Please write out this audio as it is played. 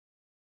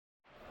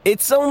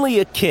It's only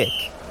a kick,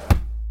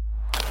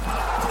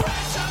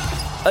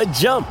 a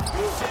jump,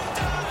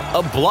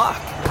 a block.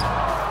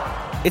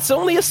 It's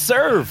only a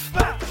serve.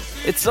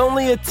 It's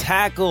only a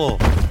tackle,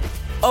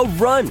 a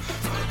run.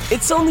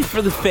 It's only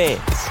for the fans.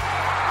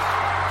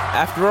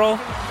 After all,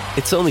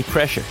 it's only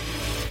pressure.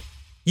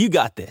 You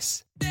got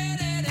this.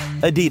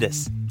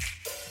 Adidas.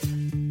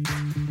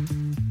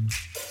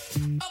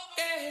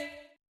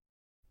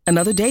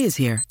 Another day is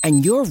here,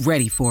 and you're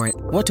ready for it.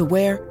 What to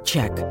wear?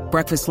 Check.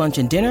 Breakfast, lunch,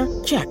 and dinner?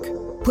 Check.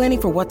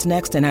 Planning for what's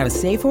next and how to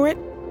save for it?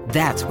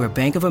 That's where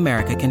Bank of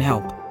America can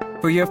help.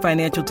 For your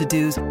financial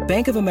to-dos,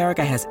 Bank of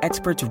America has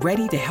experts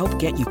ready to help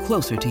get you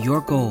closer to your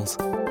goals.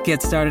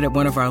 Get started at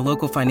one of our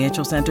local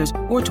financial centers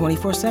or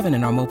 24/7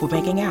 in our mobile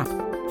banking app.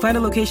 Find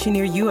a location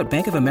near you at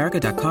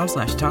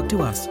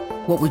bankofamerica.com/talktous.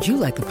 What would you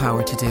like the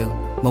power to do?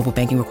 Mobile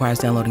banking requires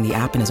downloading the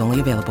app and is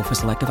only available for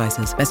select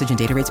devices. Message and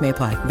data rates may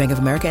apply. Bank of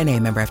America N.A.,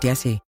 member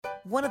FDIC.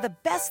 One of the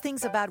best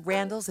things about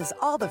Randall's is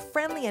all the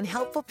friendly and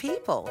helpful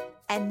people.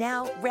 And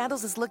now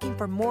Randall's is looking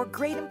for more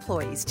great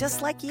employees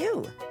just like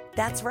you.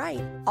 That's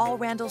right. All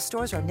Randall's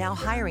stores are now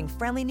hiring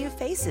friendly new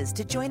faces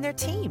to join their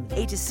team.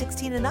 Ages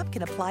 16 and up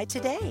can apply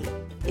today.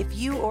 If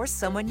you or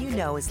someone you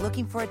know is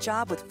looking for a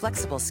job with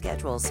flexible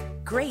schedules,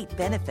 great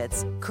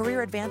benefits,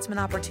 career advancement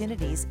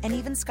opportunities, and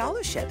even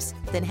scholarships,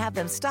 then have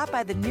them stop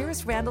by the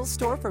nearest Randall's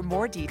store for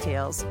more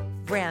details.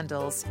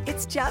 Randall's,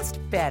 it's just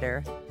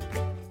better.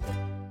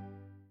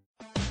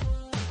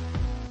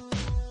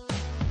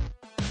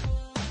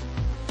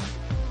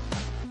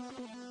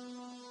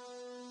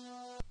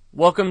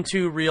 Welcome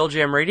to Real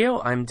Jam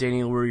Radio. I'm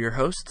Danny LaRue, your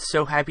host.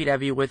 So happy to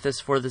have you with us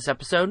for this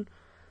episode.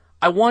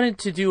 I wanted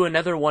to do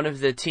another one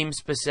of the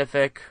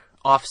team-specific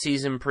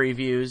off-season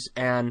previews,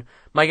 and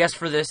my guest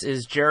for this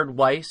is Jared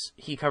Weiss.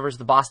 He covers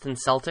the Boston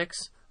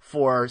Celtics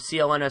for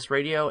CLNS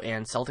Radio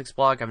and Celtics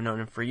Blog. I've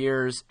known him for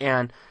years,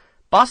 and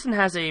Boston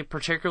has a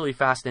particularly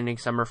fascinating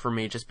summer for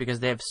me just because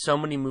they have so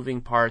many moving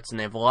parts and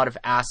they have a lot of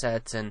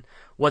assets, and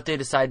what they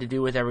decide to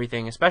do with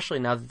everything, especially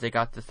now that they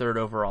got the third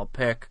overall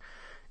pick,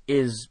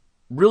 is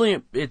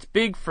really, it's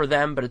big for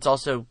them, but it's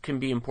also can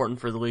be important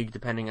for the league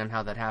depending on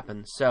how that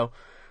happens. So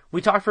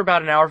we talked for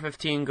about an hour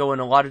 15, go in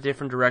a lot of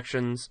different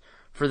directions.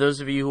 For those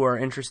of you who are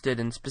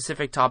interested in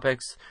specific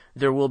topics,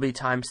 there will be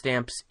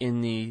timestamps in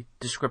the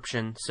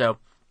description. So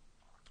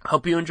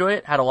hope you enjoy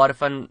it. Had a lot of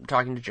fun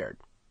talking to Jared.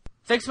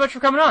 Thanks so much for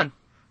coming on.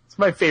 It's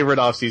my favorite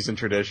off-season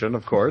tradition,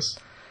 of course.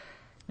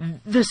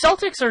 The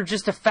Celtics are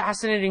just a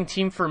fascinating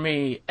team for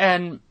me,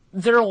 and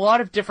there are a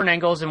lot of different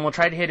angles, and we'll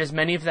try to hit as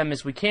many of them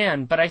as we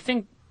can, but I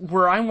think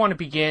where I want to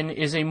begin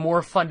is a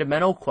more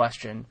fundamental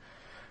question,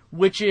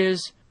 which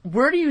is,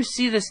 where do you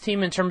see this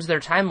team in terms of their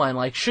timeline?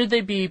 Like, should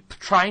they be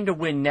trying to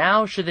win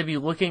now? Should they be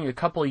looking a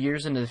couple of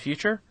years into the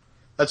future?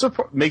 That's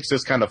what makes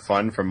this kind of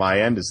fun from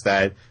my end, is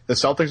that the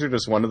Celtics are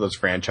just one of those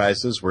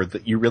franchises where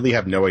you really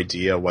have no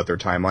idea what their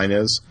timeline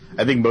is.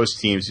 I think most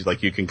teams,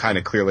 you can kind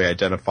of clearly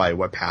identify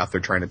what path they're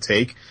trying to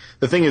take.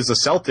 The thing is, the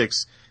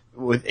Celtics,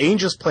 with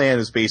Ainge's plan,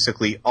 is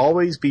basically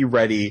always be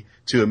ready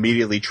to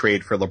immediately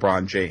trade for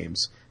LeBron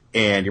James.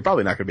 And you're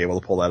probably not going to be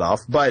able to pull that off,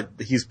 but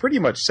he's pretty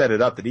much set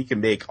it up that he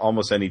can make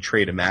almost any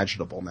trade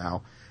imaginable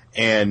now.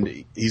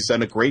 And he's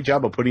done a great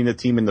job of putting the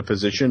team in the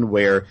position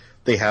where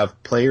they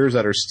have players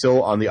that are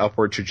still on the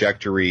upward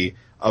trajectory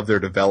of their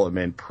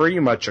development pretty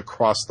much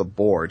across the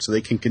board. So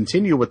they can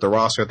continue with the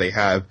roster they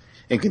have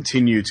and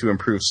continue to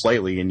improve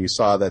slightly. And you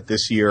saw that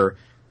this year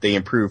they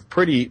improved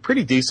pretty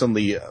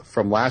decently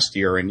from last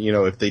year. And,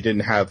 if they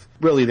didn't have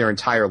really their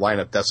entire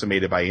lineup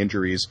decimated by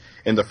injuries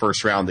in the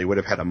first round, they would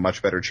have had a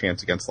much better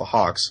chance against the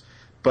Hawks.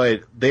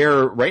 But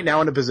they're right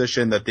now in a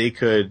position that they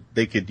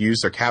could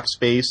use their cap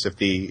space if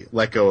they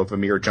let go of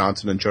Amir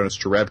Johnson and Jonas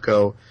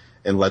Jerebko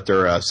and let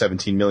their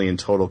 $17 million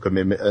total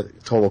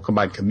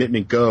combined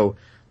commitment go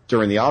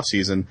during the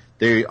offseason.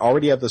 They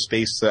already have the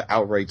space to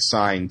outright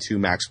sign 2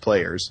 max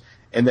players.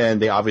 And then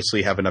they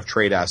obviously have enough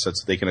trade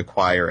assets that they can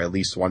acquire at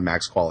least 1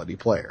 max quality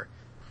player.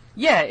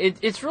 Yeah,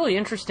 it's really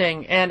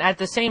interesting. And at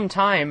the same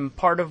time,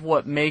 part of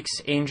what makes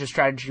Ainge's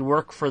strategy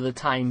work for the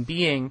time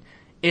being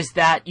is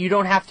that you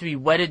don't have to be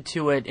wedded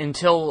to it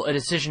until a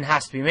decision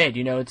has to be made.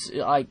 It's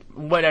like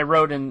what I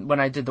wrote when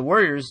I did the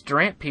Warriors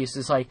Durant piece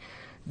is like,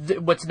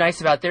 what's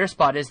nice about their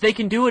spot is they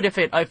can do it if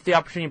the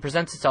opportunity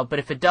presents itself, but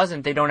if it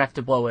doesn't, they don't have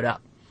to blow it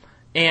up.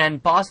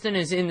 And Boston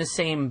is in the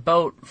same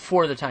boat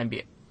for the time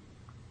being.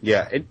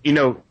 Yeah,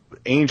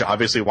 Ainge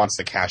obviously wants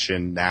to cash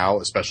in now,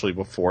 especially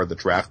before the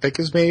draft pick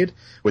is made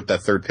with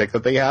that third pick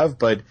that they have.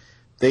 But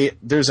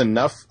there's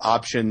enough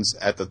options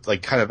at the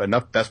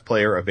enough best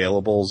player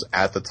availables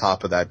at the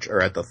top of that,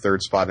 or at the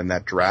third spot in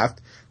that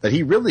draft, that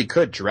he really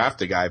could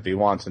draft a guy if he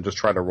wants and just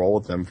try to roll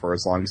with them for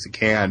as long as he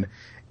can.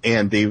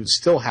 And they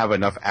still have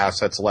enough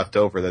assets left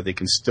over that they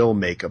can still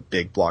make a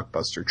big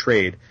blockbuster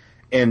trade.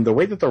 And the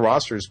way that the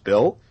roster is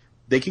built,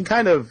 they can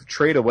kind of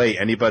trade away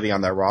anybody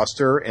on that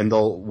roster, and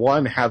they'll,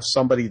 have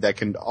somebody that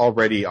can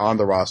already on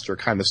the roster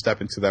kind of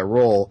step into that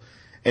role,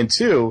 and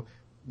 2,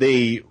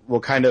 they will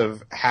kind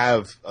of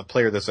have a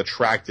player that's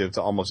attractive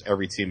to almost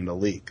every team in the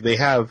league. They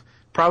have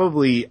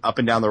probably up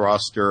and down the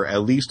roster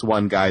at least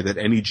one guy that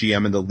any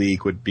GM in the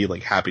league would be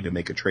like happy to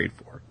make a trade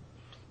for.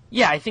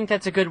 Yeah, I think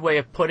that's a good way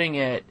of putting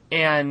it.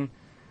 And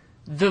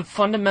the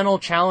fundamental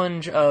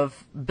challenge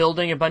of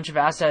building a bunch of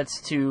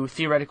assets to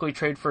theoretically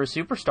trade for a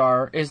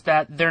superstar is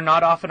that they're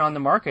not often on the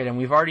market. And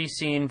we've already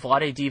seen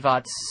Vlade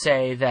Divac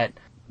say that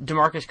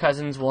DeMarcus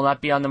Cousins will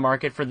not be on the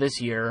market for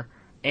this year.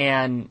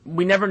 And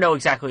we never know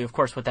exactly, of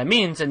course, what that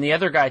means. And the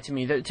other guy, to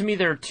me,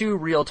 there are two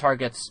real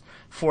targets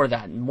for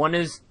that. One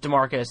is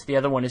DeMarcus, the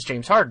other one is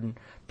James Harden.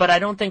 But I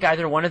don't think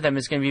either one of them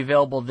is going to be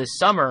available this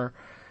summer.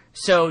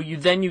 So you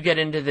get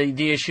into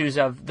the issues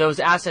of those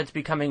assets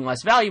becoming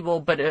less valuable,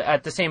 but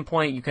at the same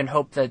point, you can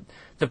hope that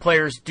the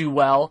players do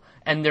well,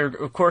 and they're,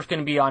 of course, going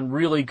to be on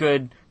really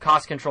good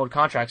cost-controlled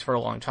contracts for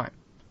a long time.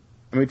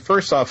 I mean,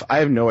 first off, I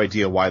have no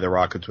idea why the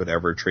Rockets would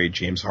ever trade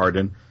James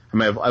Harden. I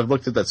mean, I've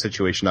looked at that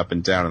situation up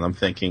and down, and I'm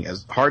thinking,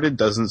 as Harden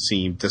doesn't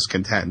seem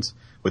discontent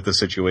with the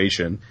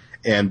situation,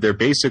 and they're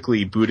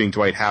basically booting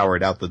Dwight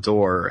Howard out the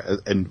door,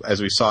 and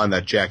as we saw in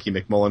that Jackie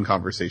McMullen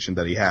conversation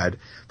that he had,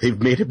 they've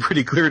made it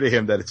pretty clear to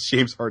him that it's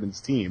James Harden's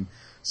team.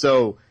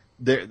 So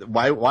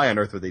why on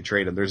earth would they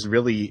trade him? There's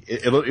really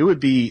it would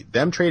be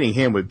them trading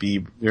him would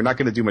be you're not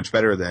going to do much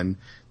better than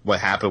what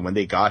happened when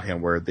they got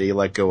him, where they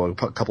let go a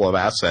couple of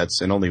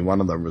assets and only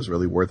one of them was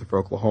really worth it for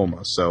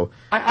Oklahoma. So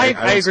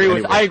I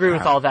agree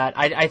with all that.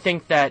 I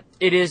think that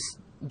it is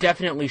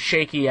definitely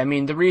shaky. I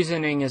mean, the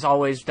reasoning is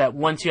always that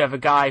once you have a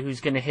guy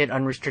who's going to hit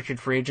unrestricted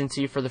free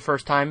agency for the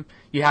first time,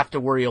 you have to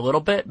worry a little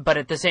bit. But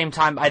at the same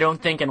time, I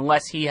don't think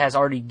unless he has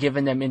already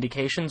given them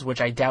indications, which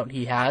I doubt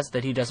he has,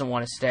 that he doesn't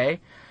want to stay,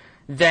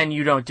 then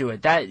you don't do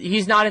it. That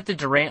he's not at the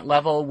Durant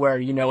level where,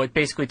 it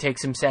basically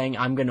takes him saying,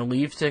 I'm going to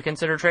leave to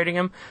consider trading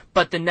him.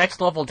 But the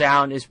next level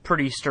down is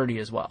pretty sturdy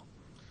as well.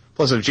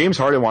 Plus, if James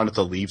Harden wanted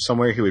to leave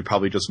somewhere, he would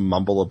probably just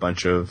mumble a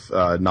bunch of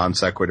non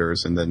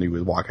sequiturs, and then he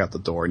would walk out the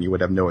door, and you would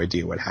have no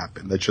idea what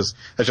happened. That's just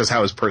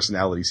how his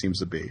personality seems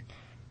to be.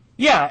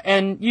 Yeah,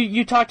 and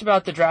you talked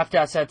about the draft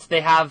assets.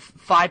 They have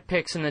 5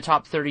 picks in the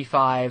top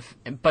 35,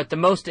 but the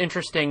most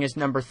interesting is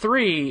number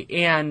 3,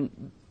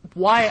 and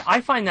why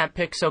I find that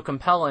pick so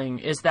compelling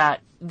is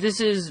that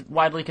this is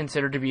widely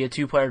considered to be a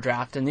 2-player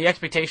draft, and the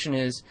expectation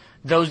is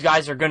those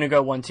guys are going to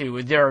go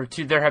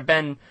 1-2. There have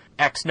been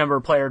X number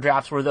of player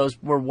drafts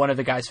where one of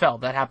the guys fell.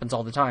 That happens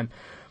all the time.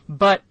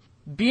 But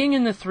being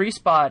in the 3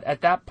 spot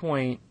at that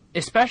point,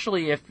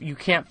 especially if you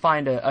can't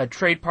find a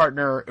trade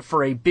partner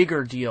for a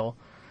bigger deal,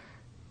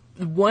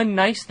 one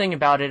nice thing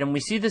about it, and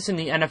we see this in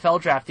the NFL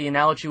draft, the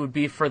analogy would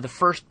be for the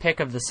first pick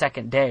of the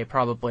second day,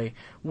 probably,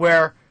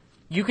 where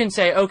you can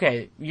say,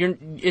 okay,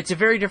 it's a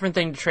very different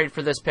thing to trade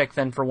for this pick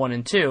than for 1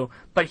 and 2,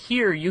 but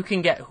here you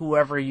can get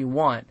whoever you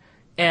want.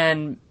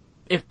 And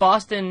if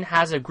Boston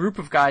has a group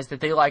of guys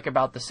that they like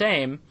about the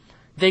same,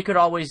 they could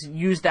always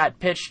use that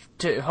pitch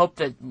to hope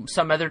that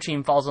some other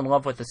team falls in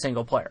love with a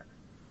single player.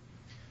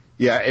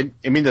 Yeah,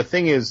 I mean, the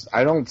thing is,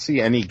 I don't see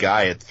any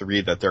guy at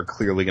 3 that they're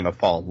clearly going to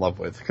fall in love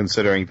with,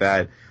 considering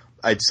that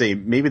I'd say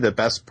maybe the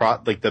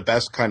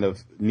best kind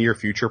of near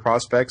future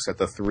prospects at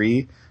the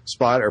 3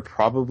 spot are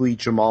probably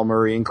Jamal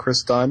Murray and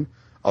Chris Dunn.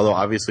 Although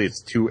obviously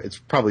it's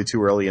probably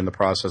too early in the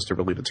process to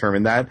really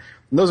determine that.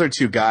 And those are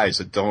 2 guys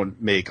that don't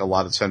make a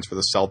lot of sense for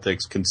the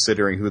Celtics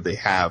considering who they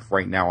have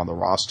right now on the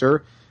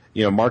roster.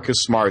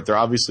 Marcus Smart, they're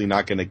obviously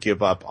not going to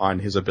give up on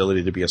his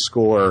ability to be a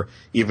scorer,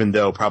 even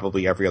though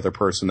probably every other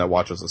person that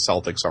watches the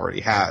Celtics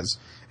already has.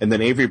 And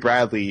then Avery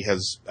Bradley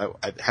has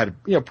had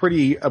a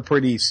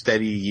pretty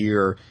steady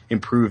year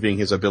improving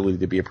his ability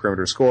to be a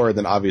perimeter scorer.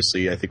 Then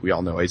obviously, I think we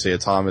all know Isaiah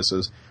Thomas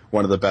is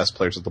one of the best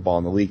players with the ball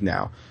in the league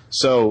now.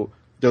 So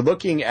they're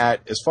looking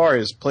at, as far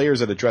as players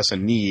that address a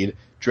need,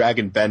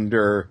 Dragon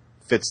Bender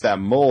fits that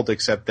mold,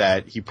 except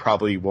that he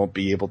probably won't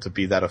be able to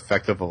be that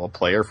effective of a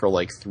player for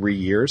like 3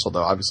 years,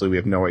 although obviously we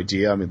have no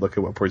idea. I mean, look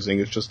at what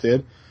Porzingis just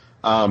did.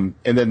 And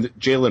then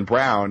Jaylen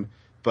Brown,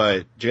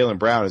 but Jaylen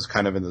Brown is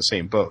kind of in the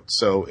same boat.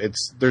 So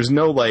there's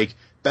no like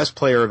best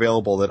player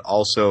available that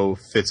also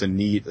fits a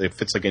need. It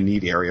fits like a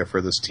need area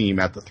for this team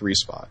at the 3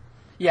 spot.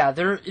 Yeah,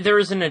 there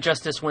isn't a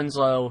Justice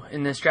Winslow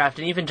in this draft,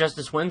 and even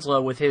Justice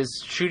Winslow with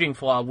his shooting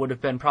flaw would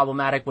have been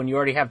problematic when you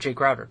already have Jay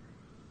Crowder.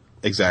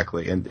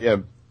 Exactly,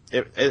 and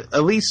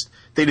at least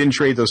they didn't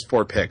trade those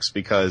 4 picks,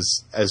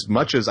 because as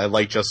much as I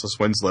like Justice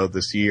Winslow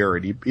this year,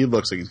 and he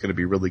looks like he's going to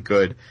be really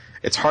good,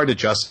 it's hard to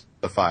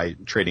justify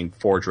trading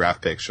 4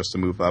 draft picks just to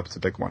move up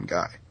to pick one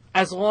guy.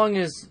 As long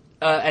as,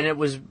 and it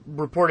was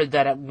reported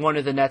that one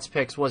of the Nets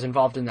picks was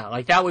involved in that.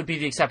 Like, that would be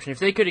the exception. If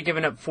they could have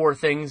given up 4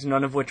 things,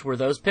 none of which were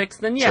those picks,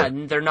 then yeah,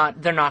 sure, they're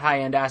not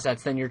high-end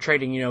assets. Then you're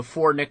trading,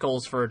 4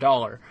 nickels for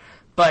 $1.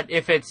 But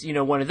if it's,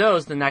 one of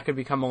those, then that could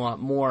become a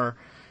lot more.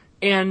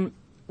 And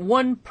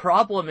one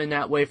problem in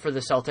that way for the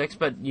Celtics,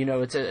 but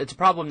it's a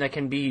problem that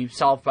can be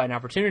solved by an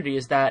opportunity,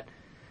 is that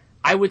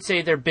I would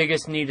say their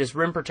biggest need is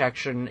rim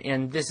protection,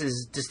 and this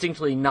is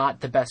distinctly not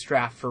the best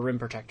draft for rim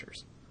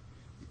protectors.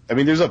 I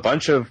mean, there's a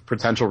bunch of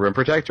potential rim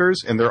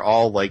protectors, and they're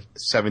all like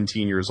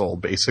 17 years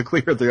old,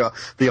 basically, or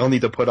they all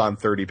need to put on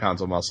 30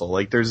 pounds of muscle.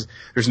 Like, there's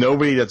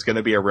nobody that's going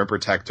to be a rim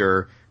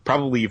protector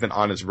probably even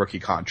on his rookie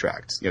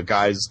contract.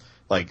 Guys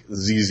like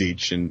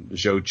Zizic and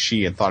Zhou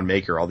Qi and Thon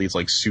Maker, all these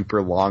like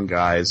super long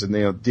guys, and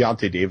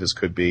Deontay Davis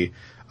could be.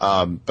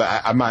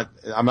 But I'm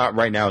not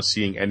right now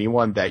seeing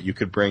anyone that you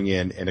could bring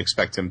in and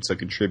expect him to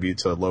contribute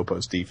to low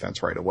post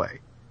defense right away.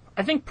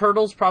 I think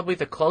Pirtle's probably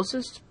the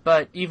closest,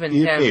 but even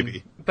him,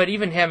 maybe. But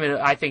even him,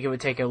 I think it would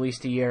take at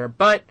least a year.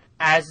 But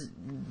as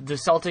the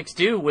Celtics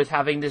do with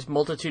having this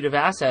multitude of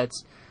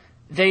assets,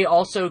 they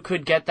also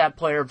could get that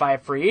player via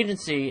free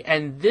agency.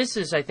 And this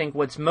is, I think,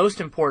 what's most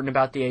important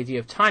about the idea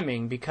of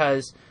timing,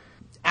 because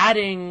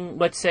adding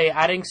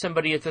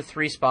somebody at the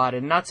 3 spot,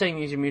 and not saying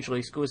these are mutually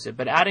exclusive,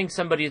 but adding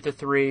somebody at the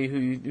 3 who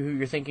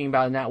you're thinking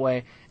about in that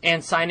way,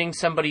 and signing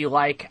somebody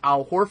like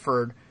Al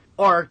Horford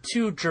are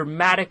two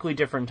dramatically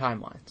different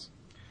timelines.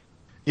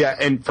 Yeah,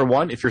 and for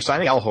one, if you're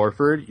signing Al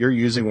Horford, you're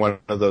using one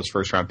of those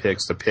first-round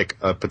picks to pick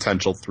a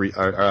potential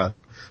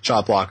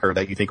shot blocker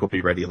that you think will be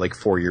ready like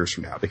 4 years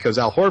from now. Because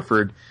Al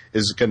Horford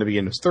is going to be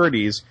in his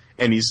 30s,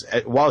 and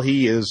while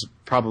he is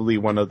probably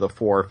one of the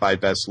 4 or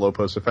 5 best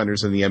low-post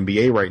defenders in the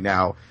NBA right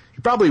now,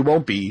 he probably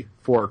won't be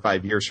 4 or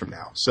 5 years from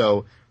now.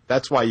 So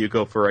that's why you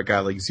go for a guy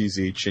like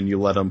Zizic and you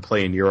let him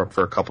play in Europe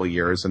for a couple of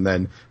years, and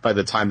then by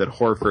the time that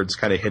Horford's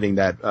kind of hitting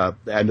that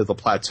end of the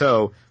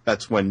plateau,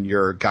 that's when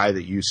your guy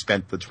that you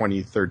spent the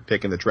 23rd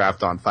pick in the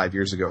draft on 5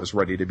 years ago is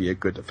ready to be a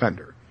good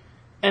defender.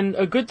 And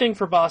a good thing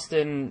for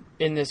Boston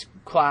in this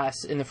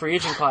class, in the free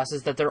agent class,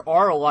 is that there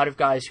are a lot of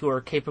guys who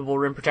are capable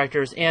rim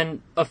protectors,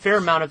 and a fair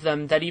amount of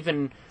them that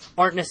even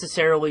aren't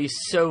necessarily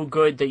so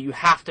good that you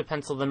have to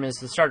pencil them as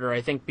the starter.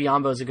 I think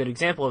Biyombo is a good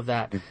example of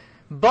that.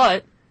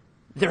 But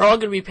they're all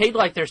going to be paid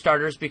like they're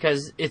starters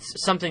because it's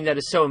something that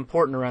is so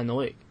important around the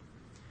league.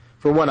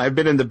 For one, I've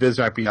been in the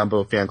Bismack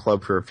Biyombo fan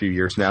club for a few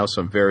years now,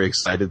 so I'm very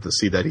excited to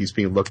see that he's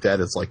being looked at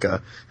as like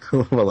a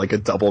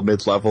double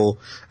mid-level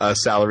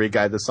salary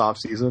guy this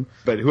offseason.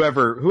 But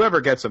whoever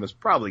gets him is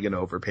probably going to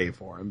overpay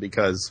for him,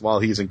 because while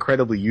he's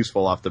incredibly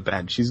useful off the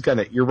bench,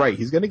 you're right,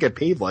 he's going to get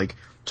paid like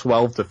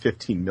 12 to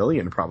 15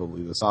 million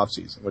probably this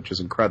offseason, which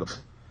is incredible.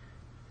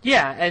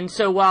 Yeah, and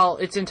so while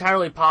it's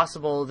entirely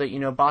possible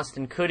that,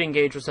 Boston could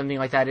engage with something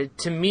like that,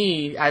 to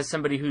me, as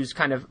somebody who's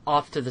kind of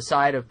off to the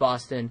side of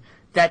Boston,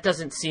 that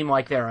doesn't seem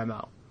like their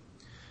MO.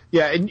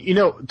 Yeah, and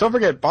don't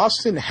forget,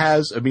 Boston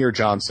has Amir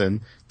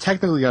Johnson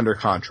technically under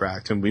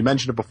contract, and we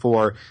mentioned it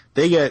before.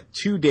 They get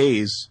 2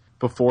 days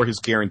before his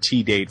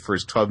guarantee date for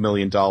his $12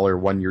 million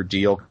 1-year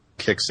deal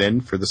kicks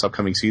in for this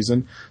upcoming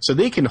season, so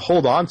they can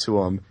hold on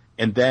to him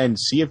and then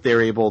see if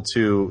they're able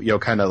to,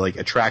 kind of like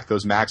attract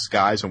those max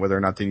guys and whether or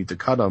not they need to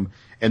cut them.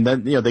 And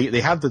then,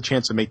 they have the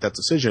chance to make that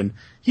decision.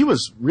 He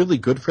was really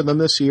good for them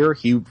this year.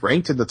 He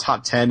ranked in the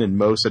top 10 in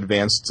most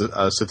advanced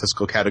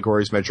statistical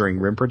categories measuring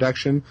rim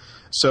protection.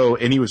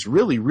 And he was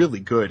really, really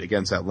good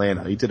against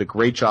Atlanta. He did a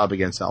great job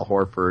against Al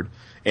Horford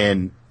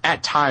and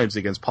at times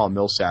against Paul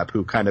Millsap,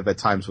 who kind of at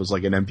times was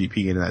like an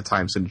MVP and at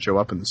times didn't show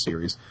up in the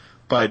series.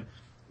 But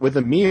with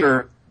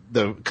Amir,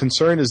 the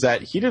concern is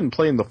that he didn't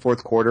play in the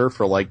fourth quarter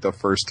for like the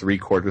first 3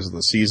 quarters of the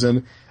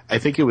season. I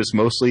think it was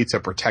mostly to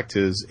protect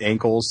his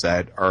ankles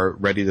that are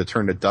ready to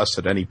turn to dust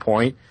at any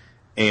point.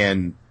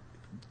 And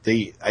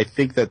I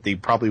think that they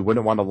probably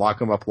wouldn't want to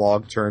lock him up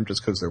long term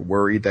just because they're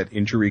worried that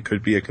injury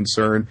could be a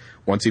concern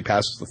once he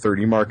passes the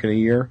 30 mark in a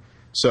year.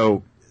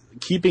 So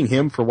keeping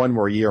him for 1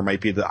 more year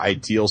might be the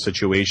ideal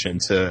situation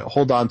to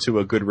hold on to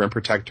a good rim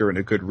protector and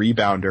a good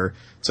rebounder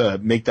to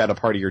make that a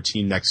part of your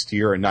team next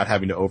year and not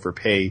having to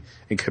overpay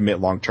and commit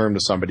long term to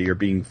somebody or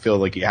feel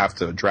like you have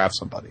to draft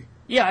somebody.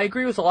 Yeah, I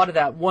agree with a lot of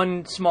that.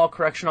 One small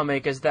correction I'll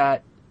make is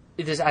that,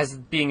 as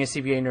being a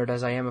CBA nerd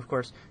as I am, of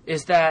course,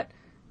 is that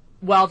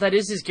while that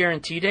is his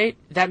guarantee date,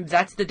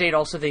 that's the date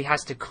also that he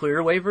has to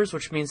clear waivers,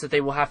 which means that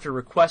they will have to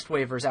request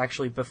waivers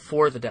actually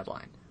before the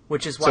deadline,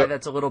 which is why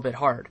that's a little bit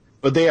hard.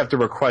 But they have to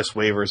request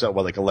waivers at,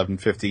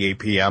 11:58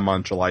 p.m.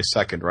 on July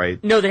 2nd,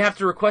 right? No, they have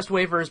to request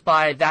waivers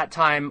by that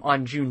time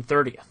on June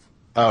 30th.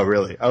 Oh,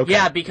 really? Okay.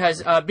 Yeah,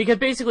 because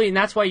basically, and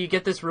that's why you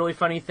get this really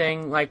funny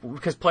thing,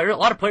 because a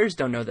lot of players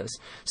don't know this.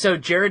 So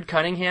Jared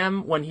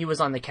Cunningham, when he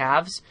was on the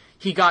Cavs,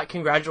 he got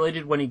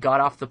congratulated when he got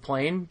off the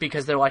plane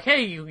because they're like,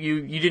 hey,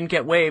 you didn't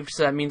get waived,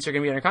 so that means you're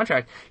going to be under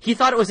contract. He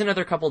thought it was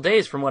another couple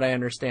days, from what I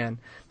understand,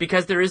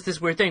 because there is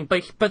this weird thing.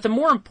 But the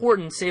more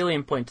important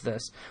salient point to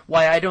this,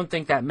 why I don't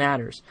think that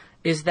matters,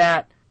 is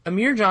that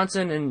Amir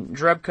Johnson and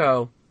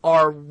Jerebko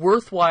are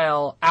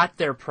worthwhile at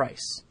their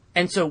price.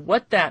 And so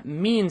what that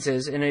means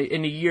is, in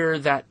a year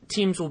that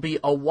teams will be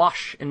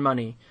awash in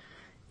money,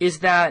 is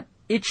that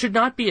it should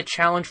not be a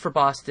challenge for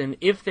Boston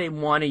if they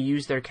want to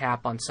use their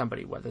cap on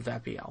somebody, whether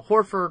that be Al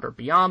Horford or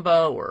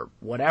Biyombo or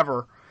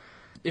whatever.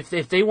 If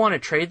they want to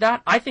trade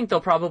that, I think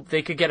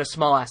they could get a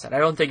small asset. I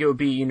don't think it would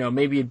be,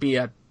 maybe it'd be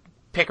a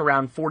pick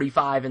around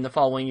 45 in the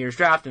following year's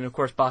draft, and of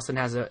course Boston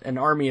has an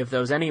army of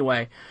those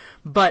anyway.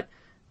 But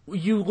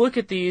you look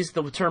at these,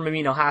 the term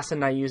Amin Elhassan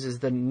and I use is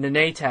the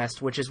Nene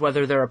test, which is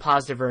whether they're a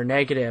positive or a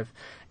negative.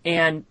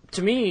 And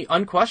to me,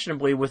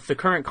 unquestionably, with the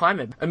current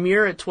climate,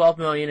 Amir at $12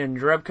 million and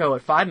Jerebko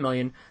at $5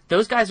 million,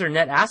 those guys are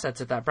net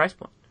assets at that price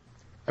point.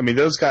 I mean,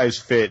 those guys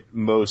fit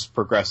most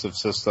progressive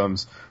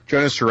systems.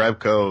 Jonas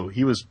Jerebko,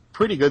 he was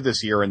pretty good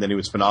this year, and then he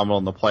was phenomenal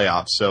in the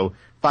playoffs. So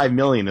 $5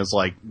 million is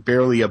like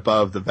barely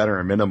above the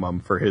veteran minimum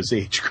for his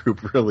age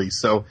group, really.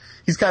 So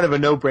he's kind of a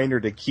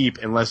no-brainer to keep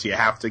unless you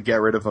have to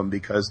get rid of him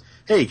because,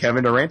 hey,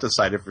 Kevin Durant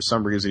decided for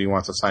some reason he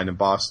wants to sign in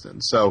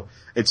Boston. So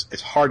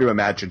it's hard to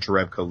imagine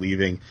Jerebko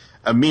leaving.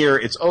 Amir,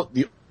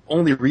 the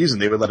only reason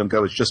they would let him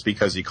go is just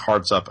because he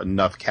carves up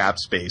enough cap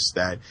space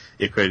that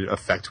it could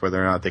affect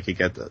whether or not they could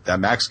get that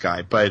max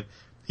guy. But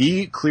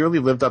he clearly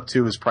lived up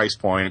to his price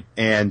point,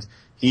 and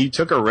he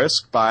took a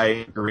risk by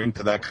agreeing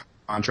to that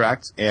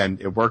contract,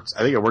 and it worked.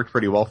 I think it worked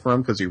pretty well for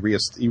him because he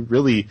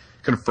really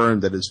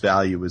confirmed that his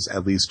value was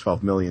at least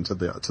 $12 million to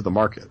the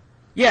market.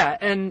 Yeah,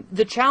 and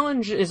the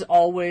challenge is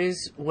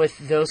always with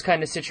those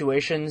kind of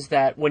situations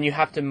that when you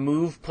have to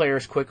move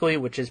players quickly,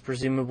 which is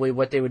presumably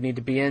what they would need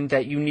to be in,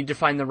 that you need to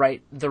find the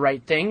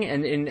right thing.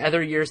 And in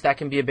other years, that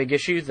can be a big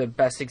issue. The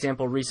best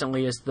example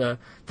recently is the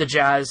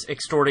Jazz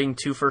extorting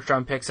 2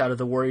 first-round picks out of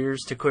the Warriors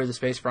to clear the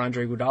space for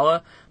Andre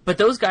Iguodala. But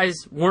those guys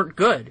weren't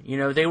good. You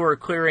know, they were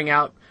clearing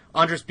out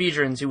Andres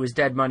Biedrins, who was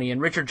dead money, and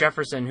Richard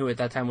Jefferson, who at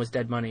that time was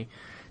dead money.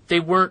 They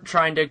weren't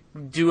trying to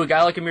do a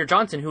guy like Amir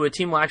Johnson, who a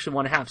team will actually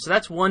want to have. So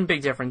that's one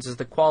big difference, is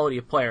the quality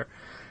of player.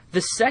 The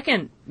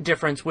second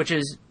difference, which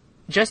is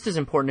just as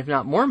important, if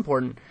not more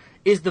important,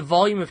 is the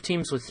volume of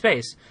teams with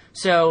space.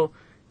 So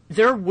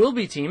there will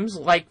be teams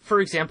like, for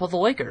example, the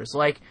Lakers.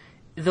 Like,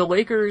 the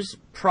Lakers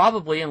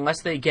probably,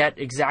 unless they get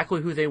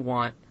exactly who they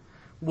want,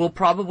 will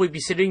probably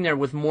be sitting there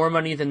with more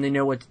money than they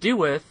know what to do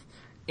with.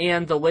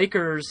 And the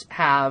Lakers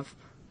have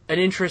an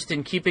interest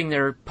in keeping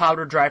their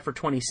powder dry for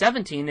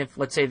 2017 if,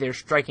 let's say, they're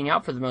striking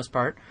out for the most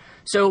part.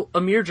 So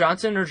Amir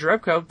Johnson or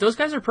Jerebko, those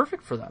guys are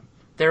perfect for them.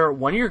 They're a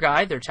one-year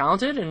guy, they're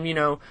talented, and, you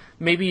know,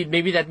 maybe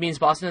that means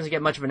Boston doesn't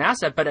get much of an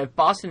asset, but if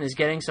Boston is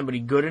getting somebody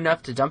good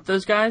enough to dump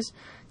those guys,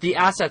 the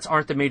assets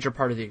aren't the major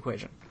part of the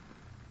equation.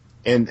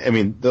 And, I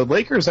mean, the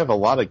Lakers have a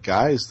lot of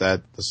guys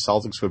that the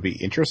Celtics would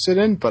be interested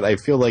in, but I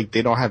feel like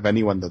they don't have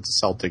anyone that the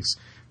Celtics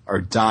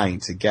are dying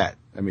to get.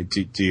 I mean,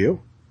 do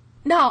you?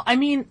 No, I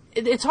mean,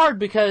 it's hard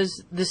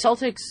because the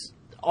Celtics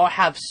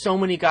have so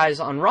many guys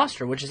on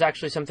roster, which is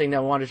actually something that I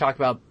want to talk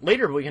about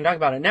later, but we can talk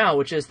about it now,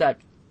 which is that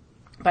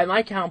by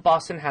my count,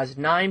 Boston has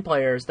 9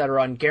 players that are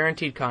on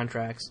guaranteed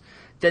contracts.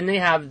 Then they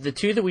have the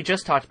 2 that we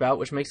just talked about,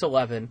 which makes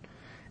 11.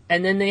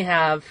 And then they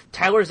have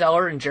Tyler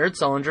Zeller and Jared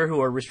Sullinger, who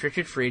are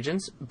restricted free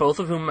agents, both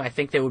of whom I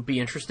think they would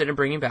be interested in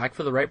bringing back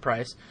for the right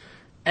price.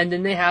 And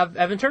then they have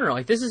Evan Turner.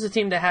 Like, this is a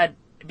team that had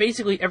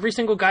basically every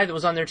single guy that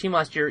was on their team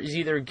last year is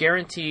either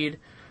guaranteed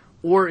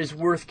or is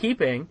worth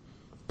keeping.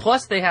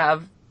 Plus they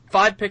have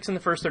 5 picks in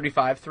the first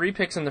 35, 3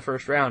 picks in the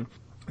first round.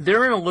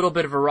 They're in a little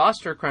bit of a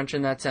roster crunch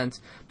in that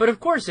sense. But of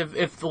course,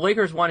 if the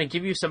Lakers want to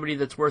give you somebody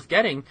that's worth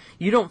getting,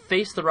 you don't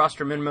face the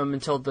roster minimum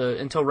until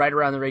right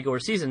around the regular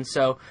season.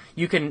 So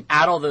you can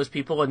add all those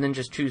people and then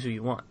just choose who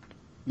you want.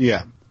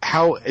 Yeah.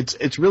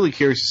 It's really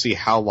curious to see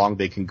how long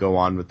they can go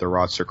on with the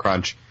roster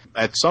crunch.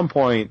 At some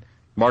point,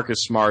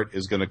 Marcus Smart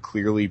is going to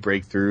clearly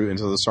break through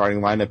into the starting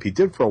lineup. He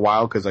did for a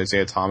while because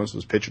Isaiah Thomas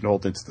was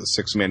pigeonholed into the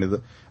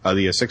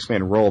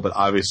six-man role, but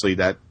obviously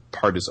that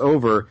part is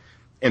over.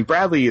 And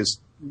Bradley is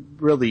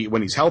really,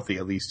 when he's healthy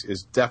at least,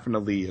 is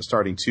definitely a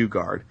starting 2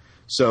 guard.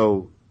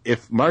 So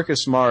if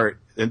Marcus Smart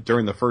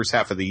during the first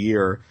half of the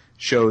year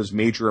shows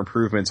major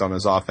improvements on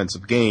his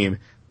offensive game,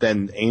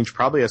 then Ainge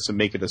probably has to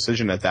make a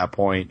decision at that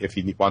point if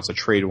he wants to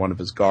trade one of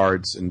his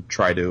guards and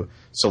try to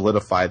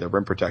solidify the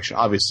rim protection.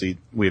 Obviously,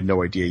 we have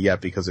no idea yet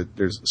because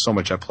there's so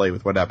much at play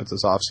with what happens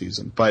this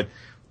offseason. But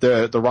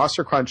the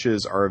roster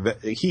crunches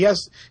he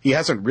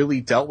hasn't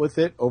really dealt with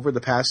it over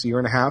the past year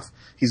and a half.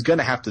 He's going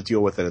to have to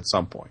deal with it at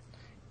some point.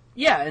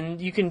 Yeah, and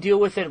you can deal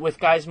with it with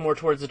guys more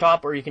towards the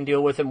top, or you can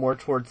deal with it more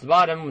towards the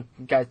bottom.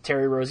 We've got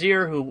Terry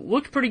Rozier, who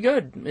looked pretty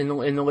good in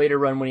the later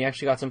run when he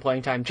actually got some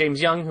playing time.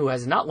 James Young, who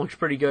has not looked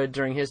pretty good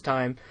during his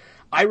time.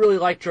 I really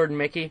like Jordan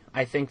Mickey.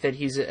 I think that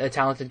he's a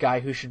talented guy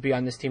who should be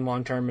on this team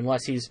long term,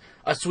 unless he's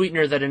a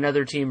sweetener that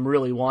another team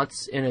really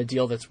wants in a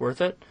deal that's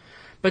worth it.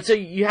 But so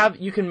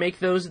you can make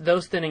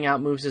those thinning out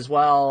moves as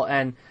well,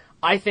 and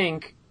I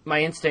think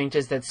my instinct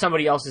is that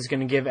somebody else is going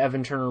to give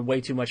Evan Turner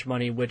way too much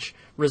money, which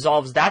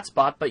resolves that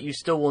spot, but you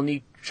still will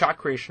need shot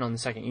creation on the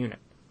second unit.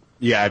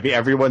 Yeah,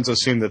 everyone's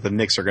assumed that the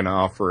Knicks are going to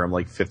offer him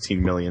like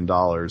 $15 million,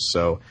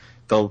 so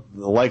the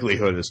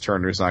likelihood is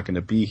Turner's not going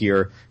to be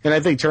here. And I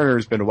think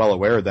Turner's been well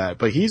aware of that,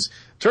 but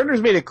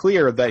Turner's made it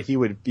clear that he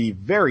would be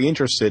very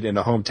interested in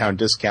a hometown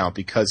discount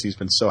because he's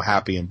been so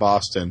happy in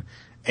Boston,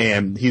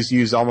 and he's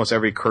used almost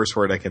every curse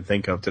word I can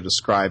think of to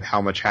describe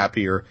how much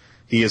happier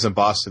he is in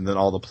Boston than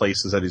all the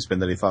places that he's been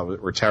that he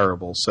thought were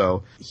terrible.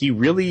 So he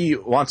really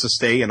wants to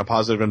stay in a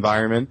positive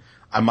environment.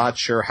 I'm not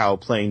sure how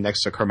playing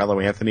next to Carmelo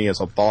Anthony as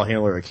a ball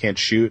handler that can't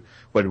shoot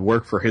would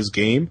work for his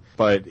game.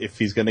 But if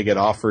he's going to get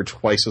offered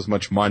twice as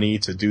much money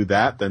to do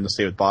that than to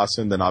stay with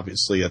Boston, then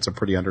obviously that's a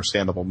pretty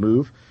understandable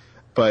move.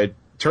 But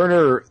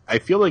Turner, I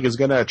feel like, is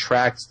going to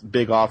attract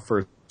big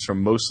offers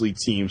from mostly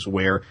teams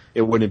where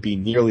it wouldn't be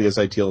nearly as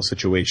ideal a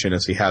situation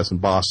as he has in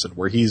Boston,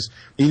 where he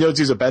knows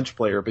he's a bench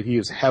player, but he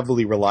is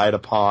heavily relied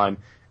upon,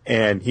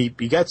 and he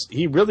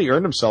really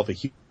earned himself a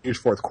huge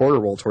fourth quarter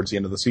role towards the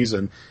end of the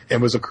season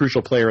and was a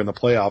crucial player in the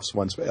playoffs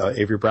once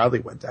Avery Bradley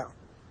went down.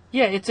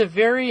 Yeah, it's a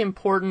very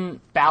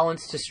important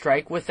balance to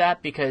strike with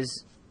that,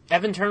 because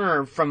Evan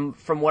Turner, from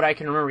what I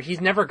can remember, he's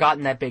never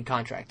gotten that big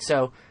contract.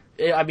 So,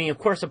 I mean, of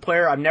course,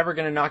 I'm never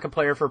going to knock a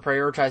player for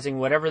prioritizing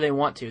whatever they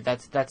want to.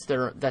 That's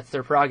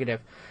their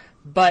prerogative.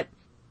 But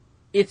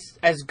it's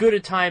as good a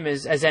time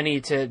as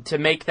any to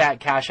make that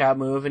cash out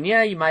move. And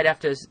yeah, you might have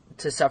to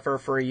suffer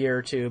for a year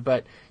or two,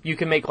 but you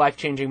can make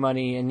life-changing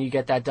money and you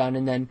get that done.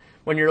 And then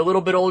when you're a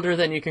little bit older,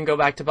 then you can go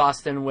back to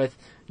Boston with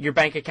your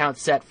bank account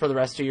set for the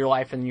rest of your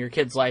life and your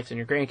kids' lives and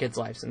your grandkids'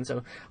 lives. And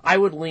so I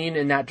would lean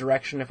in that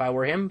direction if I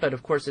were him, but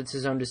of course it's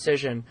his own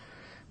decision.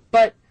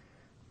 But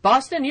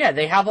Boston, yeah,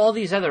 they have all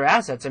these other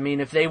assets. I mean,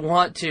 if they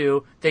want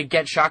to, they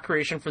get shot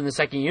creation from the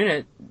second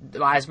unit.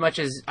 As much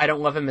as I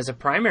don't love him as a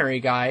primary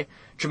guy,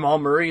 Jamal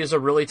Murray is a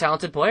really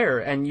talented player,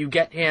 and you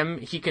get him,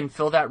 he can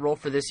fill that role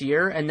for this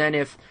year, and then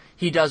if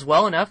he does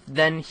well enough,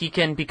 then he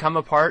can become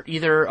a part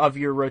either of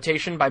your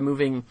rotation by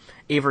moving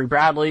Avery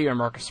Bradley or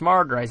Marcus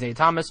Smart or Isaiah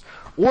Thomas,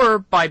 or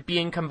by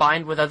being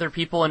combined with other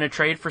people in a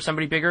trade for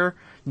somebody bigger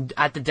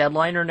at the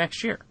deadline or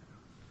next year.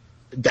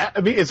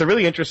 It's a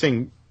really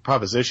interesting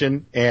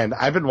proposition, and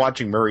I've been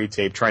watching Murray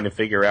tape trying to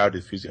figure out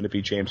if he's going to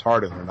be James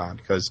Harden or not,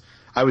 because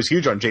I was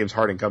huge on James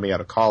Harden coming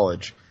out of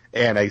college,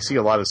 and I see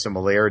a lot of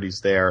similarities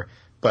there,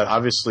 but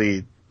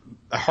obviously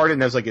Harden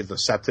has like a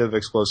deceptive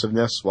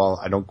explosiveness, while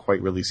I don't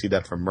quite really see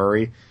that from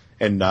Murray,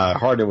 and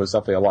Harden was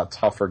definitely a lot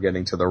tougher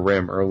getting to the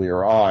rim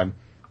earlier on,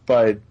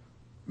 but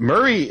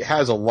Murray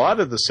has a lot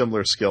of the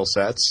similar skill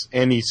sets,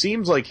 and he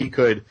seems like he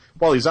could,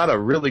 while he's not a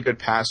really good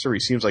passer, he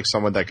seems like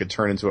someone that could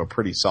turn into a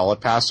pretty solid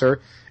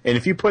passer. And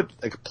if you put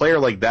a player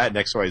like that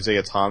next to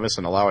Isaiah Thomas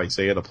and allow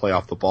Isaiah to play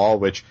off the ball,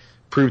 which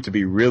proved to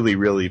be really,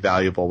 really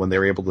valuable when they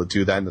were able to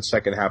do that in the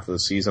second half of the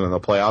season in the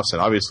playoffs,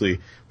 and obviously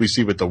we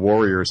see with the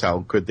Warriors how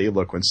good they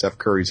look when Steph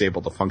Curry's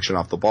able to function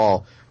off the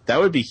ball, that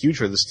would be huge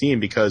for this team,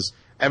 because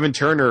Evan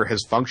Turner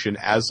has functioned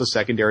as the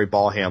secondary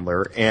ball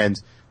handler,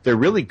 and they're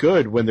really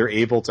good when they're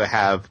able to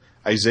have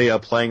Isaiah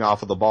playing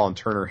off of the ball and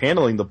Turner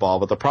handling the ball.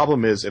 But the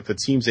problem is if a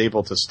team's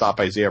able to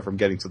stop Isaiah from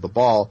getting to the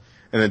ball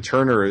and then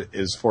Turner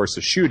is forced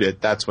to shoot it,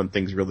 that's when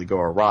things really go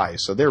awry.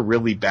 So they're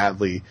really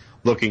badly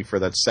looking for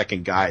that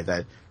second guy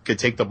that could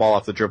take the ball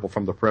off the dribble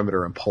from the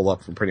perimeter and pull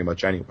up from pretty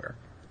much anywhere.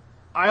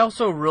 I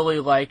also really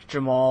like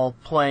Jamal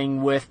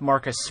playing with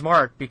Marcus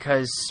Smart,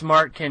 because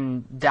Smart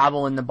can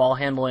dabble in the ball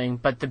handling,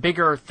 but the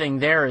bigger thing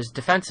there is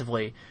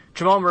defensively.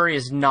 Jamal Murray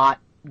is not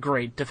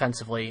great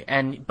defensively,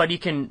 but he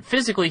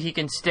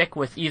can stick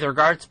with either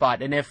guard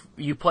spot, and if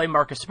you play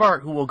Marcus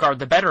Smart, who will guard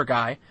the better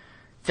guy,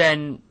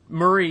 then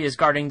Murray is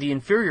guarding the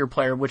inferior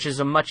player, which is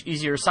a much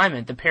easier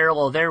assignment. The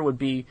parallel there would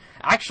be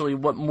actually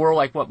more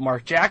like what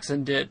Mark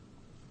Jackson did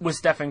with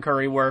Stephen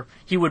Curry, where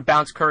he would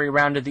bounce Curry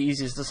around to the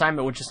easiest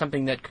assignment, which is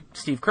something that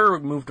Steve Kerr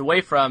moved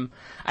away from,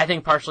 I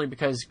think partially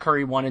because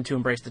Curry wanted to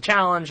embrace the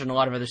challenge and a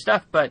lot of other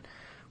stuff, but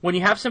when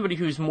you have somebody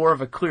who's more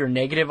of a clear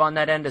negative on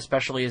that end,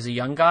 especially as a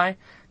young guy,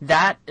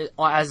 that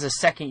as a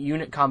second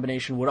unit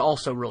combination would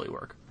also really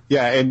work.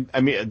 Yeah, and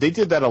I mean, they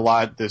did that a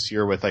lot this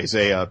year with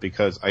Isaiah,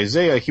 because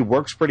Isaiah, he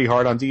works pretty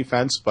hard on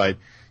defense, but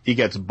he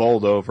gets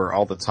bowled over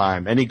all the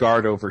time. Any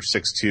guard over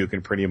 6'2"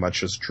 can pretty much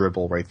just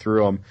dribble right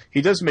through him.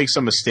 He does make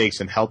some mistakes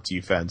and help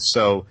defense,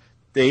 so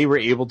they were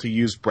able to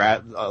use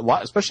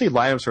especially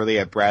lineups where they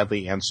had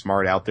Bradley and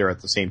Smart out there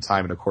at the same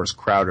time, and of course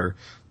Crowder.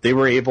 They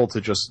were able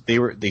to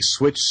they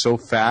switched so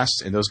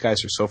fast, and those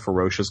guys are so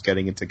ferocious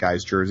getting into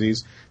guys'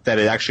 jerseys that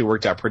it actually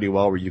worked out pretty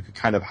well, where you could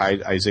kind of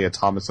hide Isaiah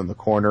Thomas in the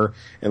corner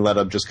and let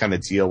him just kind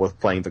of deal with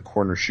playing the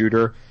corner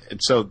shooter. And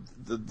so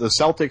the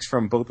Celtics,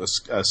 from both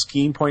a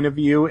scheme point of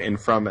view and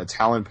from a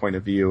talent point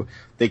of view,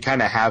 they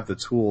kind of have the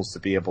tools to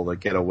be able to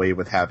get away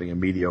with having a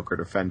mediocre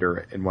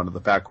defender in one of the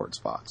backcourt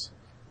spots.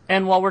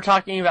 And while we're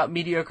talking about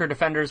mediocre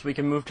defenders, we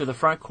can move to the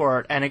front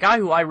court. And a guy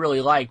who I really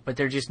like, but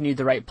they just need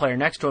the right player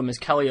next to him, is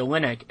Kelly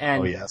Olynyk.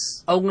 And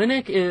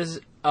Olynyk is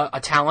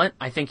a talent.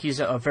 I think he's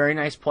a very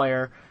nice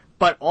player,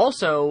 but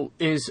also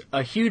is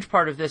a huge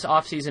part of this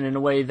offseason in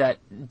a way that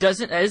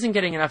isn't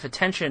getting enough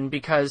attention,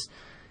 because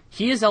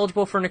he is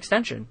eligible for an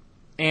extension.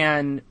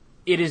 And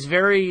it is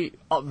very,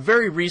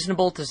 very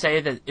reasonable to say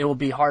that it will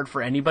be hard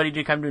for anybody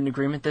to come to an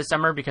agreement this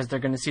summer, because they're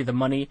going to see the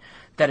money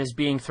that is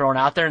being thrown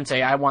out there and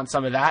say, I want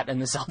some of that. And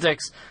the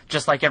Celtics,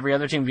 just like every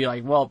other team, be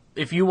like, well,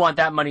 if you want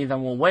that money,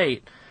 then we'll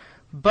wait.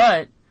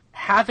 But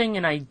having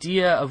an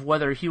idea of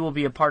whether he will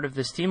be a part of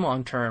this team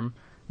long term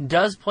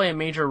does play a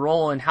major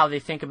role in how they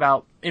think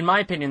about, in my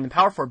opinion, the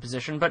power forward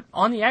position, but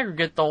on the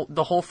aggregate,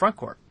 the whole front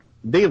court.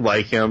 They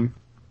like him,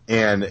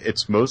 and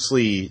it's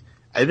mostly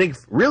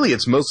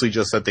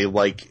just that they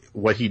like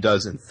what he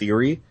does in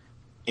theory,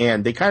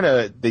 and they try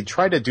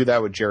to do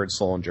that with Jared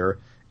Sullinger,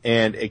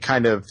 and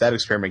that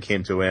experiment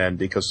came to an end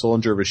because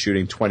Sullinger was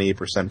shooting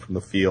 28% from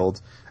the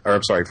field,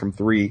 from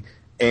three,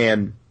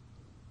 and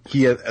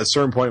he at a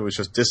certain point was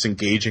just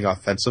disengaging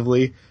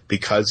offensively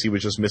because he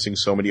was just missing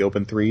so many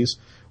open threes.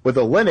 With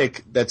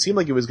Olynyk, that seemed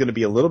like it was going to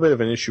be a little bit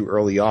of an issue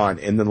early on,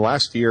 and then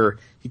last year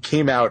he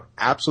came out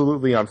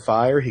absolutely on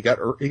fire. He got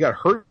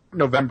hurt in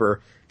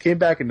November, came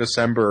back in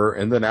December,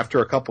 and then after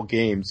a couple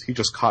games, he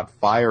just caught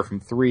fire from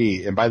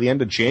three. And by the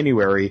end of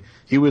January,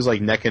 he was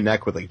like neck and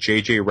neck with like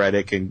JJ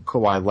Redick and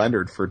Kawhi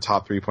Leonard for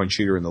top 3-point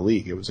shooter in the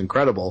league. It was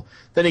incredible.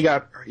 Then he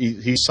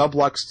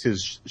subluxed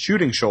his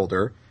shooting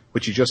shoulder,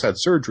 which he just had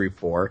surgery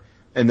for.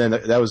 And then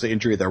that was the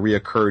injury that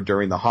reoccurred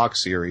during the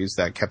Hawks series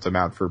that kept him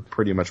out for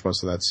pretty much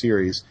most of that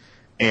series.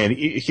 And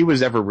he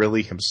was never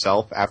really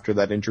himself after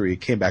that injury. He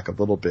came back a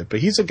little bit.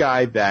 But he's a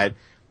guy that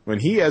when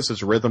he has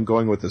his rhythm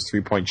going with his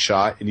 3-point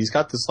shot, and he's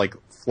got this like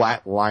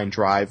flat line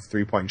drive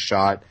 3-point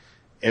shot,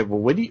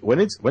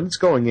 when it's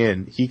going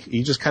in,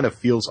 he just kind of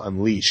feels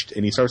unleashed,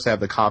 and he starts to have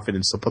the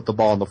confidence to put the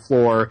ball on the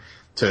floor,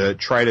 to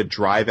try to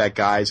drive at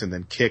guys and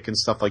then kick and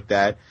stuff like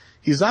that.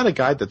 He's not a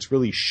guy that's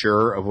really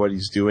sure of what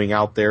he's doing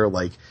out there.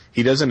 Like,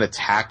 he doesn't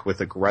attack with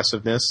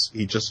aggressiveness.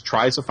 He just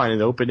tries to find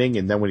an opening,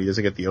 and then when he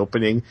doesn't get the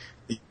opening,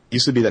 it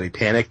used to be that he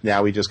panicked.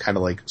 Now he just kind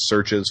of like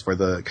searches for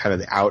the kind of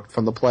the out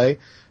from the play.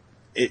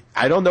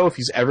 I don't know if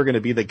he's ever going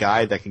to be the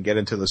guy that can get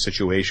into those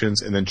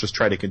situations and then just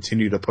try to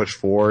continue to push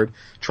forward,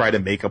 try to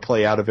make a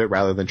play out of it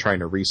rather than trying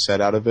to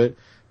reset out of it.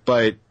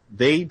 But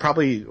they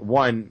probably,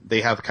 one, they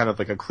have kind of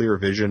like a clear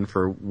vision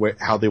for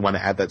how they want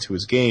to add that to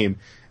his game.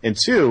 And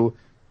two,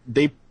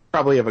 they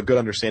probably have a good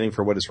understanding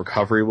for what his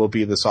recovery will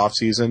be this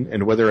offseason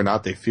and whether or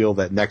not they feel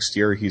that next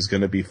year he's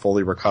going to be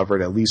fully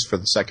recovered, at least for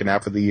the second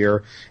half of the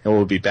year, and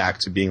will be back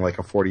to being like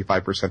a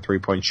 45%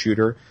 3-point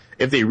shooter.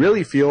 If they're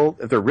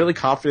really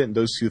confident in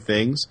those two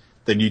things,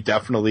 then you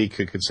definitely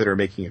could consider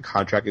making a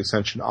contract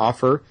extension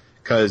offer,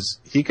 because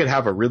he could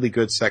have a really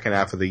good second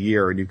half of the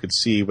year, and you could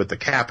see with the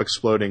cap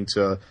exploding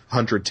to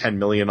 $110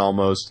 million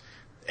almost,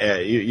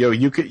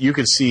 you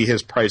could see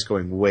his price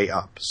going way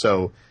up.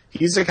 So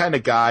he's the kind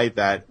of guy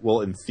that will,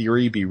 in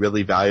theory, be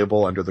really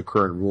valuable under the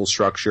current rule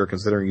structure,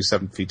 considering he's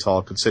 7 feet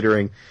tall,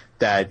 considering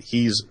that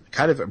he's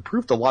kind of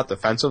improved a lot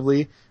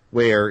defensively,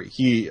 where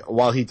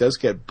while he does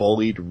get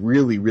bullied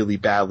really, really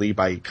badly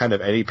by kind of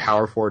any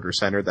power forward or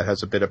center that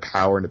has a bit of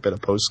power and a bit of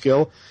post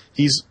skill,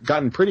 he's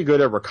gotten pretty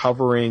good at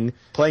recovering,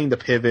 playing the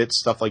pivot,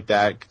 stuff like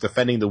that,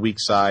 defending the weak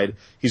side.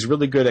 He's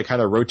really good at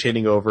kind of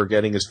rotating over,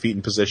 getting his feet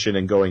in position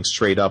and going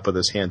straight up with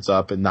his hands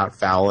up and not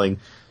fouling.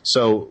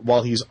 So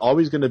while he's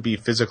always going to be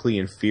physically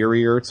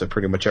inferior to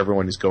pretty much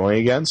everyone he's going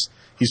against,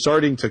 he's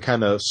starting to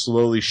kind of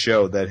slowly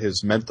show that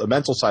the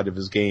mental side of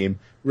his game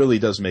really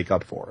does make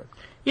up for it.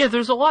 Yeah,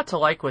 there's a lot to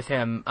like with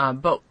him,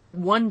 but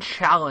one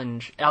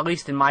challenge, at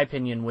least in my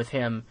opinion, with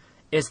him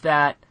is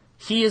that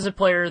he is a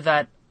player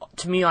that,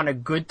 to me, on a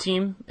good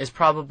team, is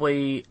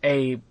probably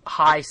a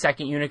high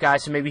second unit guy,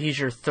 so maybe he's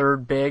your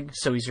third big,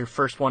 so he's your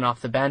first one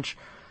off the bench.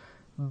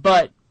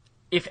 But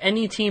if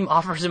any team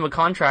offers him a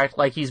contract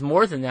like he's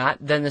more than that,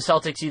 then the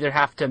Celtics either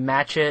have to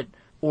match it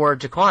or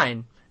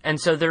decline.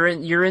 And so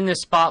you're in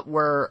this spot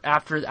where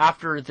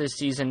after this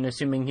season,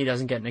 assuming he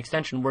doesn't get an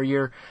extension, where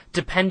you're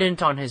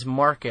dependent on his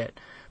market.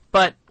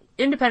 But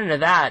independent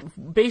of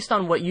that, based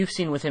on what you've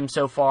seen with him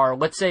so far,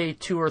 let's say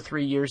 2 or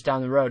 3 years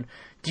down the road,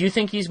 do you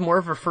think he's more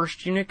of a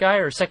first unit guy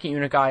or a second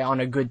unit guy on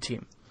a good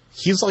team?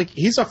 He's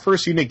a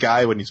first unit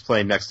guy when he's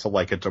playing next to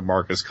like a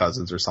DeMarcus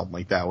Cousins or something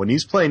like that. When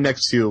he's playing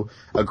next to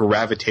a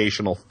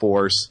gravitational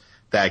force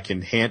that can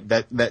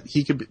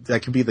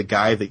that can be the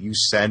guy that you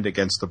send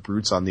against the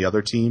brutes on the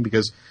other team,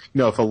 because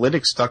if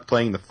Olynyk's stuck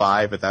playing the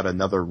 5 without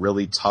another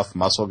really tough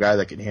muscle guy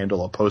that can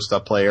handle a post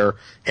up player,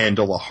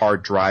 handle a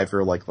hard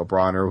driver like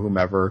LeBron or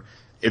whomever,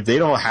 if they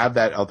don't have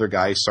that other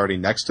guy starting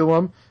next to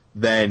him,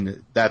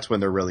 then that's when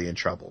they're really in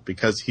trouble,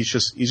 because he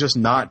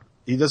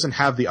doesn't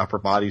have the upper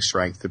body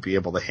strength to be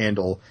able to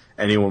handle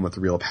anyone with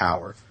real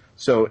power.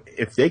 So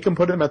if they can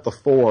put him at the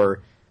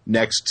 4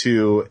 next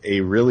to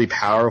a really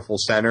powerful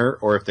center,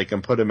 or if they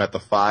can put him at the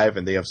 5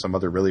 and they have some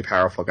other really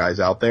powerful guys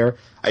out there,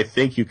 I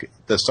think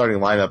the starting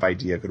lineup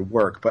idea could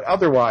work. But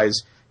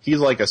otherwise, he's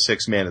like a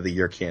 6th man of the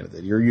year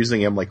candidate. You're using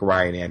him like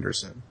Ryan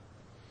Anderson.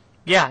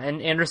 Yeah,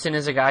 and Anderson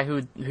is a guy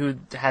who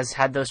has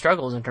had those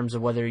struggles in terms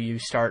of whether you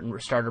start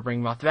or bring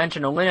him off the bench.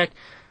 And Olynyk,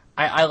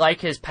 I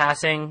like his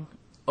passing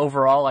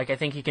overall. Like, I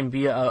think he can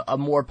be a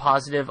more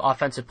positive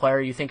offensive player.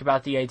 You think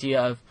about the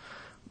idea of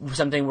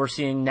something we're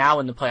seeing now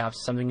in the playoffs,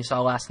 something you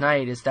saw last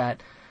night, is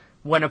that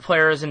when a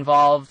player is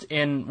involved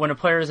in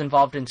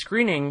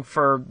screening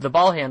for the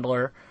ball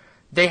handler,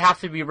 they have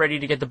to be ready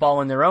to get the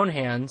ball in their own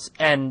hands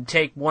and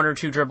take 1 or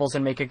 2 dribbles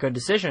and make a good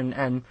decision.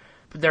 And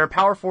there are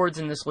power forwards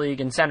in this league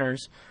and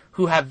centers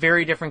who have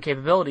very different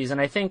capabilities, and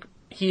I think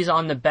he's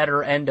on the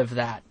better end of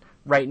that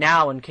right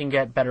now and can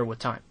get better with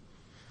time.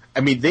 I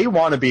mean, they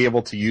want to be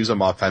able to use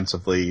him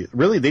offensively.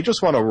 Really, they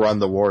just want to run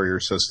the Warrior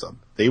system.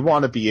 They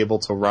want to be able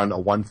to run a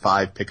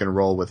 1-5 pick and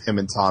roll with him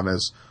and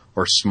Thomas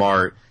or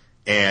Smart,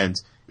 and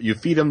you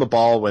feed him the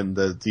ball when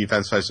the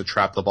defense tries to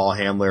trap the ball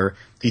handler.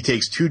 He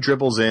takes 2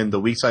 dribbles in, the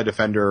weak side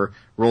defender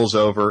rolls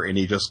over, and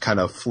he just kind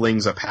of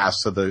flings a pass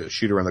to the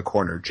shooter in the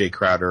corner, Jay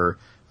Crowder,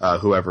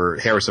 whoever,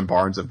 Harrison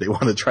Barnes, if they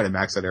want to try to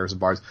max out Harrison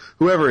Barnes,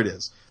 whoever it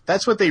is.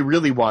 That's what they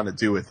really want to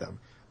do with him.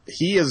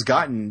 He has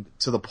gotten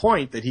to the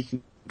point that he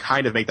can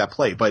kind of make that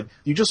play, but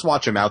you just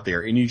watch him out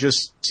there and you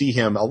just see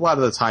him a lot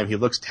of the time. He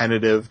looks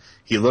tentative.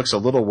 He looks a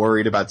little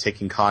worried about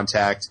taking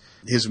contact.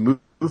 His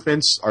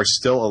movements are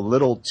still a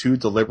little too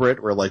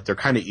deliberate, where like they're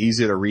kind of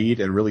easy to read,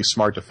 and really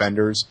smart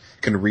defenders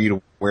can read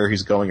where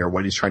he's going or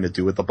what he's trying to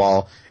do with the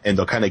ball, and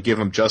they'll kind of give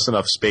him just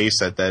enough space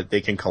that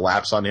they can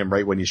collapse on him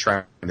right when he's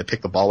trying to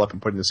pick the ball up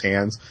and put it in his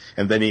hands,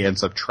 and then he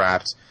ends up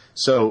trapped.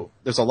 So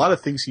there's a lot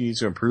of things he needs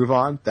to improve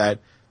on. That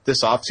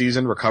this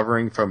offseason,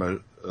 recovering from a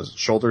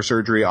shoulder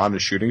surgery on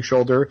his shooting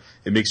shoulder,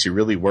 it makes you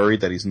really worried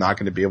that he's not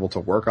going to be able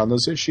to work on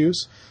those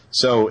issues.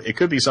 So it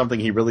could be something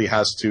he really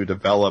has to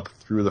develop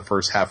through the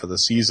first half of the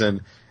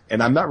season.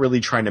 And I'm not really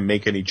trying to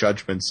make any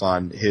judgments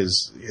on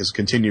his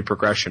continued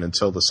progression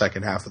until the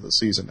second half of the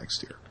season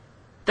next year.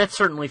 That's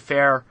certainly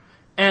fair.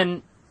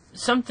 And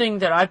something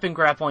that I've been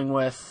grappling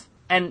with,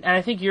 and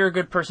I think you're a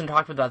good person to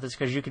talk about this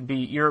because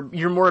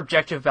you're more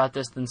objective about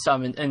this than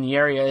some in the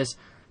area, is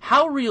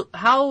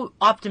how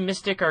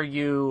optimistic are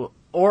you,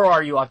 or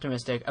are you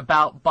optimistic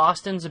about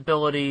Boston's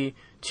ability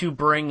to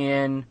bring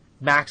in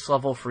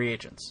max-level free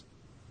agents?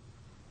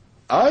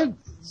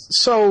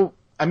 So,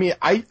 I mean,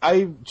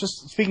 I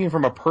just speaking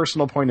from a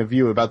personal point of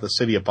view about the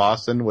city of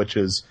Boston, which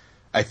is,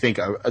 I think,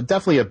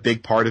 definitely a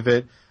big part of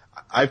it.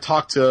 I've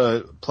talked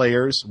to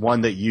players,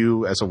 one that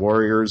you, as a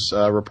Warriors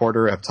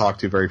reporter, have talked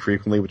to very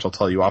frequently, which I'll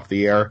tell you off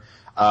the air.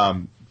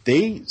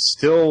 They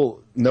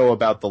still know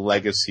about the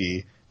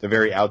legacy, the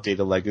very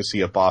outdated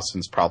legacy of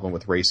Boston's problem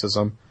with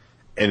racism.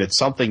 And it's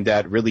something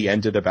that really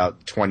ended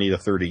about 20 to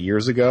 30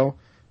 years ago.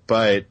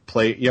 But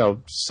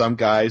some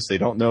guys, they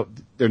don't know,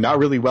 they're not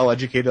really well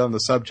educated on the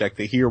subject.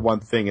 They hear one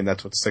thing and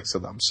that's what sticks to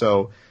them.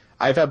 So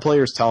I've had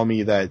players tell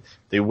me that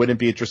they wouldn't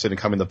be interested in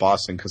coming to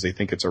Boston because they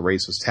think it's a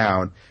racist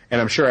town.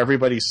 And I'm sure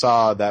everybody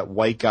saw that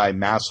white guy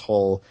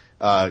masshole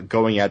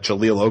going at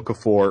Jahlil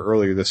Okafor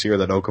earlier this year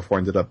that Okafor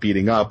ended up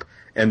beating up.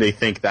 And they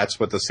think that's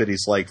what the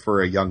city's like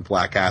for a young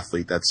black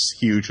athlete that's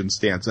huge and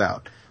stands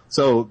out.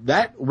 So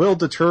that will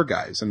deter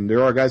guys, and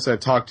there are guys that I've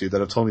talked to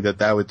that have told me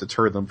that would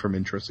deter them from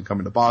interest in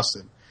coming to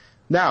Boston.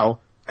 Now,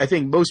 I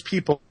think most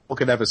people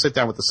could have a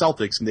sit-down with the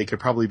Celtics, and they could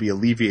probably be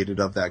alleviated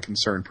of that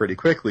concern pretty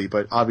quickly,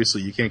 but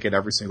obviously you can't get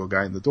every single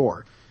guy in the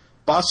door.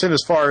 Boston,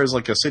 as far as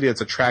like a city that's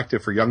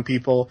attractive for young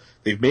people,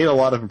 they've made a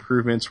lot of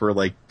improvements where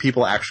like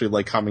people actually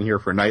like coming here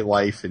for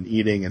nightlife and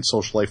eating and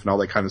social life and all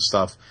that kind of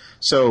stuff.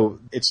 So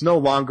it's no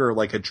longer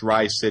like a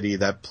dry city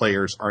that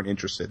players aren't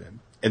interested in.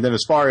 And then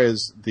as far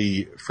as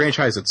the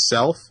franchise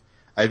itself,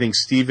 I think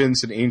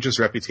Stevens and Ainge's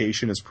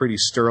reputation is pretty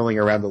sterling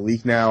around the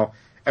league now.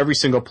 Every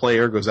single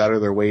player goes out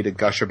of their way to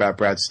gush about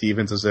Brad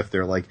Stevens as if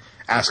they're like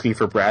asking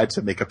for Brad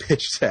to make a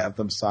pitch to have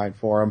them sign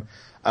for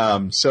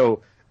him.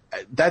 So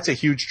that's a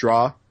huge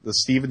draw. The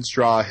Stevens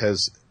draw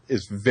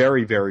is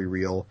very, very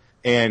real.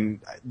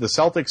 And the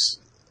Celtics,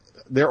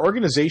 their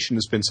organization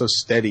has been so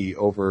steady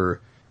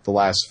over the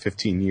last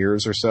 15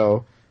 years or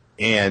so.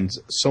 And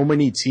so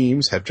many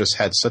teams have just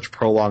had such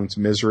prolonged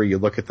misery. You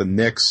look at the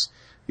Knicks,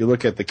 you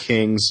look at the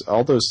Kings,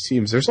 all those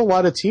teams. There's a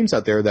lot of teams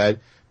out there that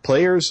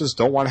players just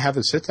don't want to have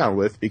a sit-down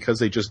with because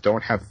they just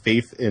don't have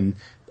faith in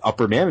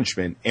upper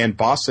management. And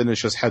Boston has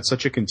just had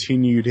such a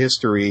continued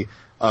history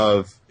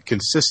of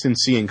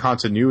consistency and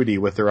continuity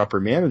with their upper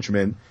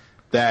management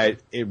that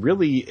it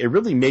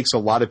really makes a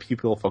lot of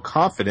people feel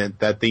confident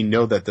that they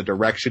know that the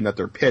direction that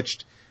they're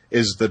pitched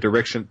is the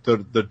direction,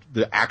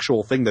 the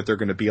actual thing that they're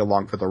going to be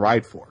along for the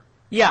ride for.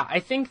 Yeah, I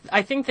think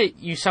that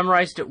you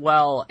summarized it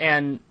well,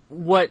 and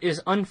what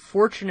is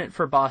unfortunate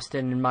for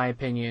Boston, in my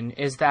opinion,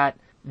 is that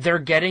they're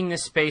getting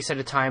this space at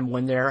a time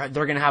when they're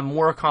going to have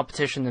more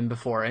competition than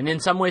before. And in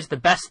some ways, the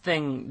best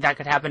thing that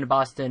could happen to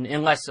Boston,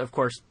 unless, of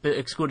course,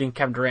 excluding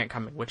Kevin Durant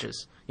coming, which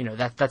is,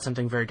 that's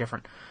something very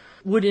different,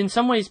 would in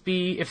some ways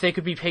be if they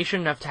could be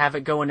patient enough to have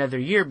it go another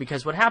year,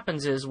 because what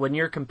happens is when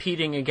you're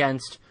competing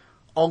against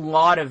a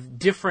lot of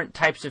different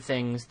types of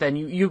things, then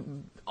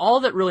you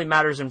all that really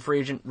matters in free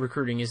agent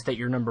recruiting is that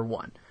you're number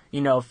one.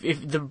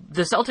 If the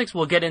Celtics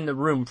will get in the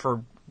room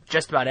for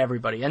just about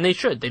everybody, and they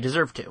should, they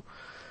deserve to.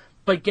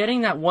 But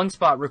getting that one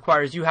spot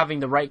requires you having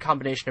the right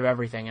combination of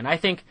everything, and I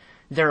think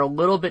they're a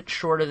little bit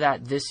short of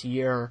that this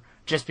year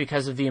just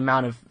because of the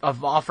amount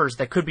of offers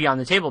that could be on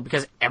the table,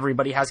 because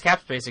everybody has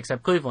cap space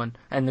except Cleveland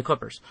and the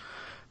Clippers.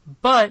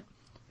 But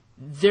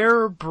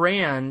their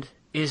brand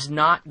is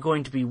not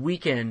going to be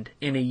weakened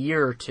in a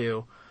year or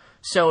two.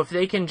 So if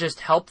they can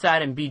just help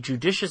that and be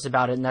judicious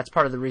about it, and that's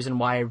part of the reason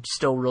why I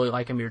still really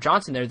like Amir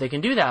Johnson there, they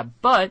can do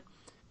that. But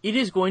it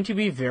is going to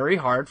be very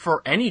hard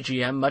for any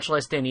GM, much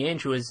less Danny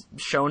Ainge, who has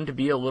shown to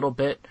be a little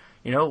bit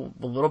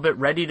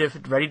ready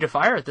to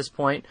fire at this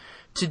point,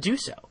 to do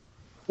so.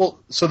 Well,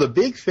 so the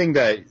big thing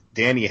that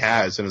Danny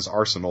has in his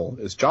arsenal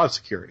is job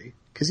security.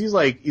 Because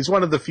he's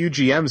one of the few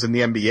GMs in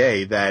the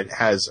NBA that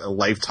has a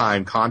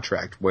lifetime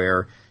contract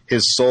where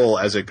his soul,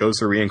 as it goes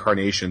through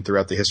reincarnation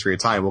throughout the history of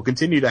time, will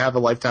continue to have a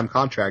lifetime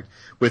contract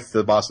with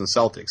the Boston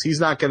Celtics. He's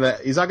not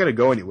gonna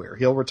go anywhere.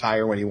 He'll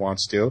retire when he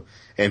wants to,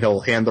 and he'll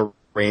hand the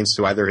reins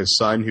to either his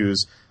son,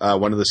 who's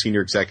one of the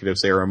senior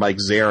executives there, or Mike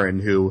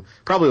Zarin, who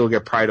probably will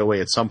get pried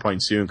away at some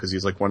point soon because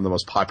he's like one of the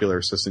most popular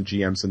assistant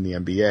GMs in the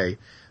NBA.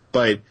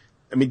 But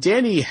I mean,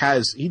 Danny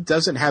he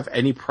doesn't have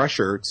any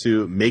pressure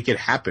to make it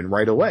happen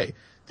right away.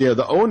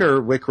 The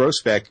owner, Wyc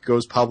Grousbeck,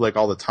 goes public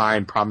all the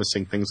time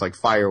promising things like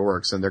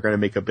fireworks and they're going to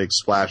make a big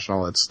splash and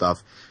all that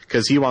stuff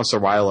because he wants to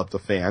rile up the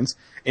fans.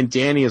 And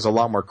Danny is a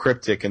lot more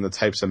cryptic in the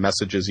types of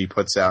messages he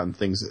puts out and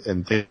things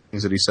that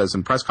he says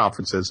in press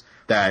conferences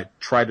that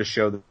try to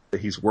show that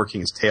he's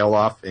working his tail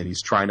off and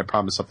he's trying to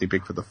promise something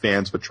big for the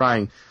fans, but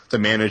trying to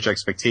manage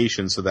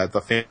expectations so that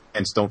the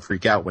fans don't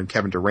freak out when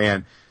Kevin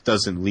Durant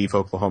doesn't leave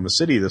Oklahoma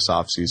City this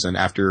offseason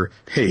after,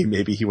 hey,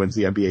 maybe he wins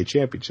the NBA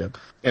championship.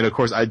 And of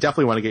course, I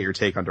definitely want to get your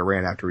take on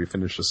Durant after we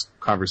finish this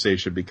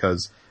conversation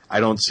because I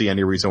don't see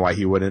any reason why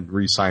he wouldn't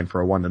re-sign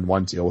for a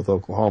 1-1 deal with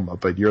Oklahoma,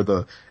 but you're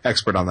the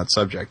expert on that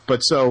subject. But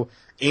so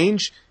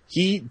Ainge,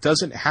 he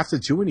doesn't have to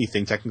do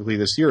anything technically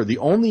this year. The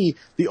only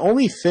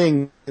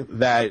thing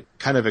that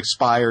kind of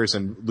expires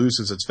and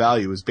loses its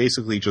value is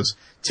basically just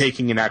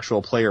taking an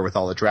actual player with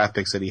all the draft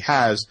picks that he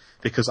has,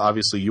 because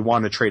obviously you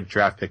want to trade a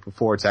draft pick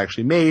before it's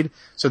actually made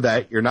so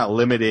that you're not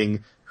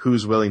limiting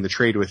who's willing to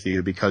trade with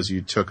you because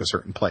you took a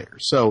certain player.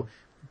 So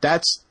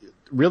that's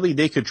really,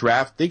 they could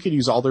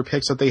use all their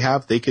picks that they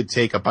have. They could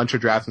take a bunch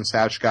of draft and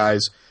stash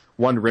guys,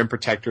 one rim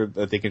protector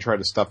that they can try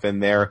to stuff in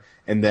there,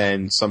 and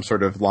then some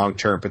sort of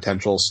long-term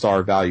potential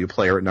star value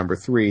player at number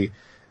 3.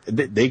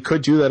 They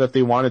could do that if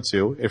they wanted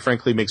to. It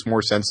frankly makes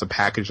more sense to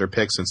package their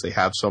picks since they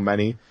have so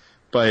many.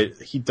 But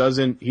he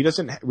doesn't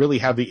really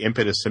have the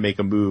impetus to make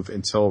a move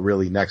until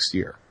really next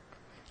year.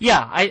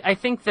 Yeah, I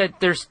think that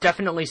there's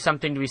definitely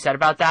something to be said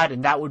about that,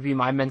 and that would be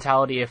my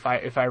mentality if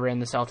I ran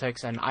the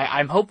Celtics, and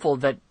I'm hopeful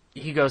that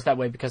he goes that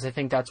way because I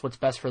think that's what's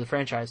best for the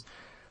franchise.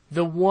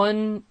 The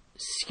one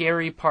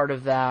scary part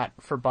of that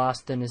for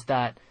Boston is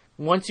that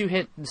once you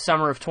hit the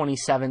summer of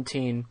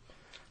 2017,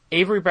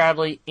 Avery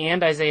Bradley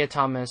and Isaiah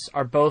Thomas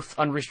are both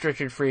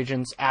unrestricted free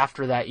agents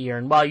after that year.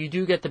 And while you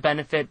do get the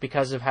benefit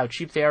because of how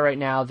cheap they are right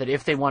now, that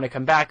if they want to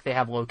come back, they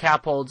have low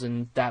cap holds,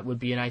 and that would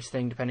be a nice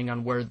thing depending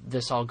on where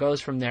this all goes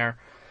from there.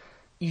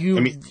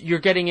 You're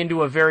getting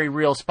into a very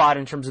real spot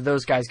in terms of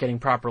those guys getting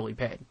properly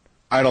paid.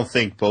 I don't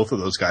think both of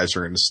those guys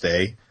are going to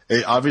stay.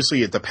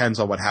 Obviously, it depends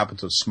on what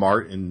happens with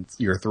Smart in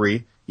year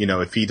 3.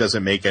 If he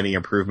doesn't make any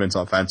improvements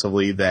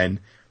offensively, then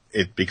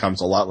it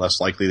becomes a lot less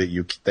likely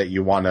that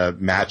you want to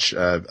match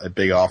a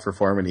big offer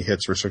for him and he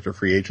hits restricted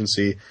free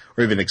agency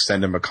or even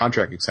extend him a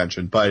contract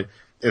extension. But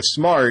if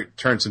Smart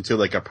turns into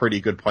like a pretty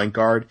good point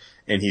guard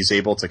and he's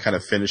able to kind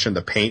of finish in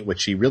the paint,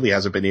 which he really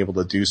hasn't been able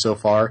to do so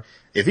far,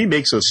 if he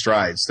makes those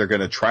strides, they're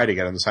going to try to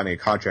get him to signing a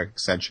contract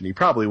extension. He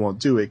probably won't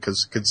do it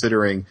because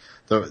considering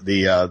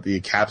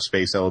the cap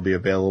space that will be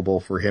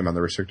available for him on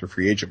the restricted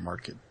free agent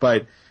market.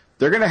 But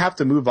they're going to have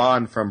to move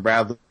on from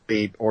Bradley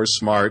or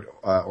Smart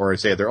or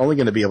Isaiah. They're only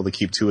going to be able to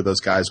keep 2 of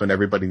those guys when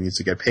everybody needs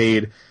to get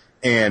paid.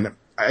 And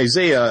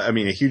Isaiah, I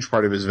mean, a huge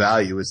part of his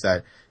value is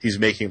that he's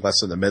making less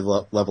than the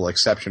mid-level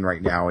exception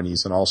right now, and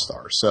he's an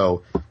all-star.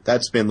 So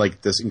that's been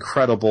like this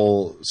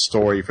incredible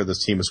story for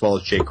this team, as well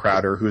as Jay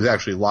Crowder, who's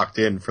actually locked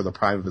in for the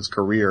prime of his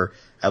career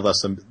at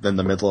less than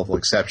the mid-level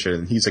exception.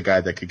 And he's a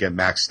guy that could get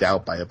maxed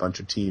out by a bunch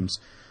of teams.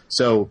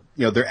 So,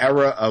 their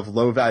era of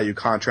low-value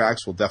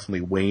contracts will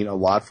definitely wane a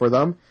lot for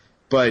them.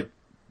 But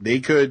they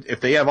could,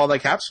 if they have all that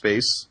cap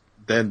space,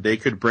 then they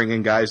could bring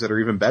in guys that are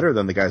even better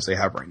than the guys they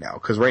have right now.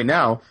 Because right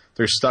now,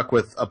 they're stuck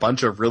with a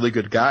bunch of really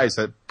good guys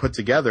that put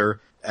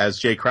together, as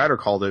Jay Crowder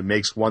called it,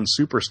 makes one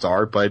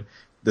superstar. But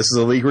this is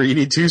a league where you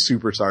need 2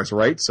 superstars,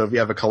 right? So if you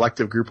have a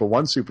collective group of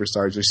 1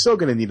 superstars, you're still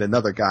going to need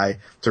another guy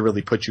to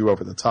really put you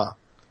over the top.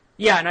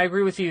 Yeah, and I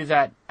agree with you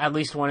that at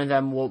least one of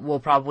them will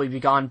probably be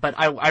gone. But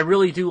I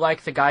really do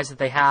like the guys that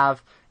they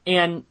have.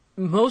 And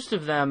most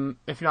of them,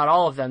 if not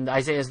all of them,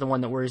 Isaiah is the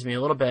one that worries me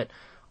a little bit,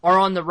 are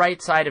on the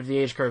right side of the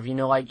age curve.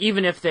 Like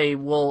even if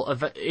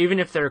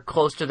they're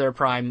close to their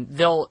prime,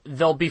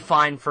 they'll be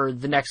fine for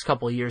the next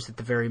couple of years at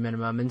the very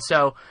minimum. And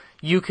so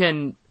you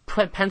can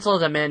pencil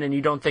them in and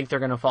you don't think they're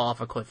going to fall off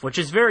a cliff, which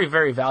is very,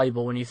 very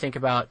valuable when you think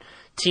about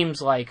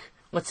teams like,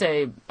 let's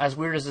say, as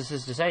weird as this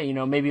is to say,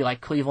 maybe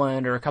like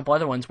Cleveland or a couple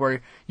other ones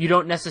where you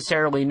don't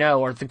necessarily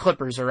know, or the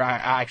Clippers are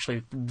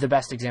actually the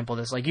best example of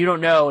this. Like, you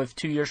don't know if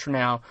 2 years from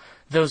now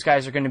those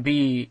guys are going to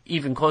be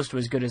even close to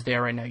as good as they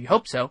are right now. You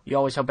hope so. You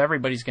always hope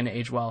everybody's going to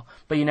age well,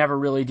 but you never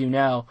really do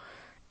know.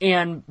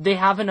 And they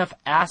have enough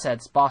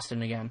assets,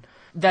 Boston again,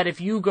 that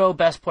if you go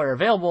best player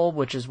available,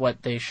 which is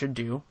what they should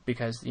do,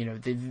 because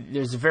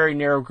there's a very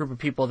narrow group of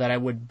people that I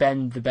would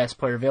bend the best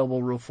player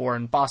available rule for,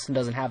 and Boston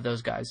doesn't have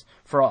those guys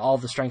for all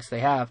the strengths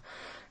they have.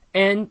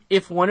 And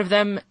if one of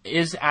them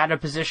is at a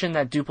position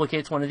that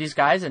duplicates one of these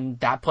guys, and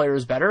that player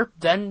is better,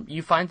 then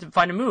you find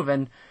a move.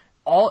 And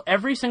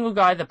every single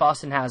guy that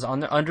Boston has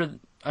under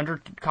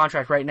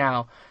contract right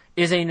now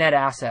is a net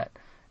asset.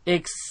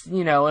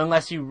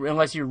 Unless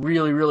you're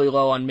really, really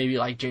low on maybe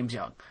like James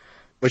Young.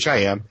 Which I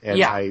am, and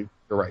yeah. you're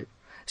right.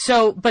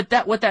 So, but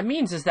what that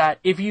means is that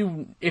if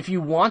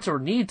you want or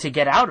need to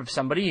get out of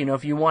somebody,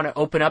 if you want to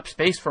open up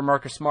space for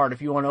Marcus Smart,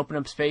 if you want to open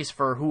up space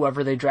for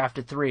whoever they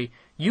drafted 3,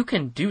 you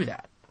can do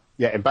that.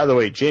 Yeah, and by the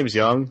way, James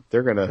Young,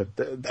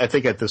 I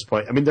think at this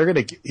point,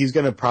 he's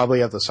gonna probably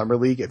have the summer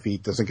league if he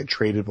doesn't get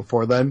traded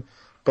before then.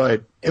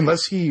 But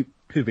unless he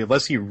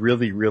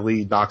really,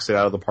 really knocks it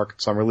out of the park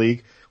at summer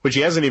league, which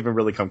he hasn't even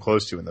really come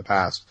close to in the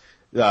past,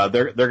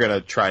 they're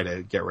gonna try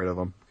to get rid of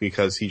him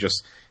because he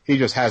just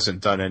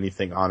hasn't done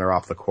anything on or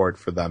off the court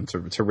for them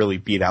to really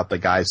beat out the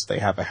guys they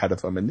have ahead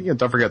of them. And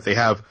don't forget they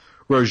have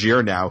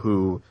Rozier now,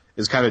 who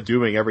is kind of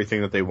doing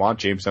everything that they want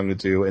James Young to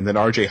do. And then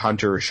RJ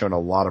Hunter has shown a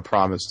lot of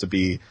promise to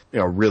be,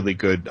 a really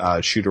good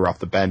shooter off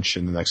the bench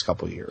in the next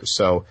couple of years.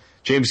 So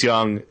James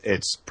Young,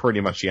 it's pretty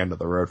much the end of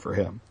the road for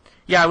him.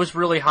 Yeah, I was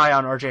really high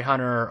on RJ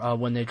Hunter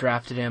when they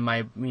drafted him.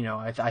 I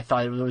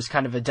thought it was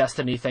kind of a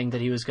destiny thing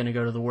that he was going to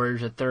go to the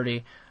Warriors at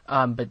 30.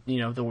 But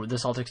the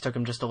Celtics took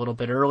him just a little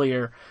bit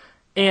earlier.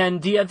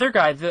 And the other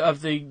guy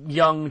of the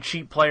young,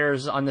 cheap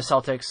players on the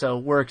Celtics, so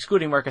we're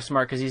excluding Marcus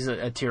Smart because he's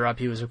a tier up.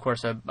 He was, of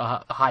course, a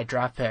high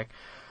draft pick.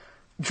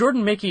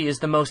 Jordan Mickey is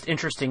the most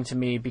interesting to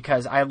me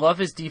because I love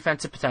his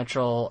defensive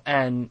potential,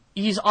 and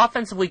he's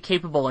offensively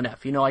capable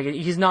enough.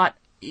 He's not...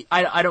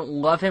 I don't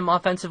love him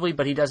offensively,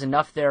 but he does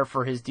enough there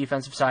for his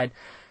defensive side.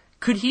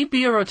 Could he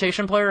be a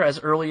rotation player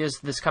as early as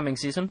this coming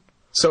season?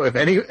 So if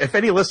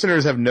any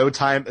listeners have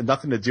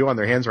nothing to do on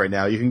their hands right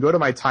now, you can go to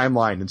my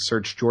timeline and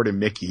search Jordan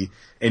Mickey,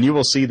 and you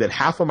will see that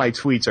half of my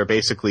tweets are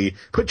basically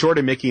put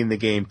Jordan Mickey in the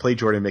game, play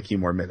Jordan Mickey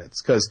more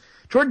minutes. Because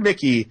Jordan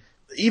Mickey,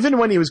 even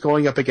when he was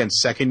going up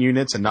against second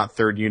units and not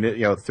third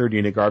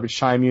unit garbage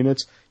time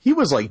units, he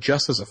was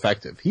just as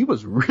effective. He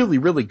was really,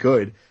 really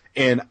good.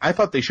 And I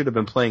thought they should have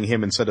been playing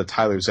him instead of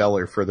Tyler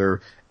Zeller for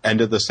their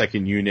end of the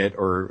second unit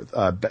or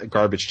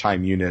garbage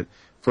time unit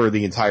for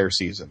the entire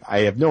season. I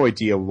have no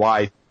idea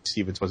why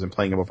Stevens wasn't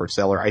playing him over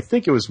Zeller. I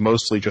think it was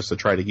mostly just to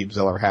try to keep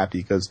Zeller happy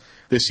because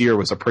this year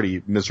was a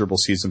pretty miserable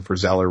season for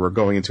Zeller. We're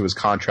going into his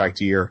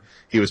contract year.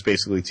 He was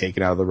basically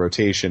taken out of the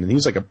rotation, and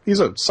he's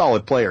a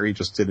solid player. He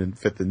just didn't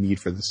fit the need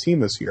for this team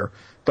this year.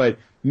 But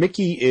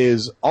Mickey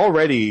is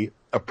already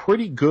a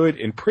pretty good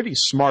and pretty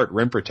smart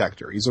rim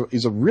protector.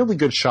 He's a really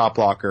good shot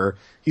blocker.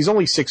 He's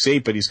only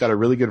 6'8", but he's got a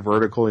really good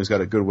vertical. He's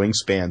got a good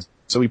wingspan.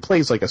 So he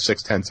plays like a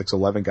 6'10",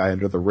 6'11" guy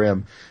under the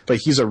rim. But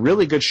he's a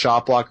really good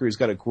shot blocker. He's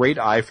got a great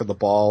eye for the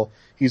ball.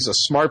 He's a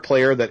smart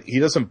player that he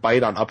doesn't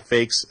bite on up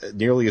fakes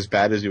nearly as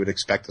bad as you would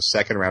expect a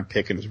second-round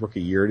pick in his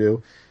rookie year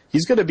to.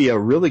 He's going to be a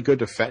really good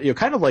defender.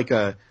 Kind of like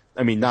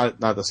not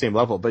the same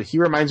level, but he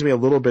reminds me a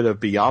little bit of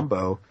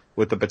Biyombo,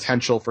 with the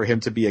potential for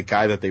him to be a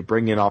guy that they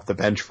bring in off the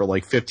bench for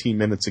 15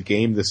 minutes a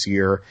game this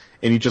year,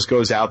 and he just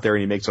goes out there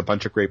and he makes a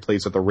bunch of great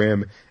plays at the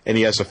rim, and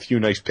he has a few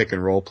nice pick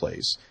and roll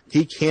plays.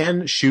 He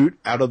can shoot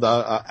out of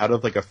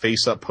a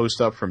face up,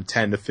 post up from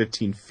 10 to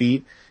 15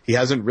 feet. He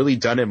hasn't really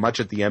done it much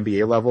at the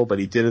NBA level, but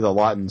he did it a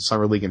lot in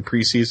summer league and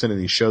preseason, and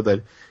he showed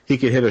that he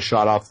could hit a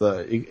shot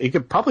he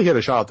could probably hit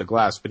a shot off the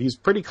glass, but he's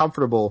pretty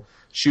comfortable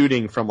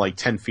shooting from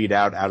 10 feet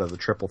out of the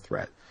triple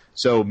threat.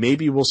 So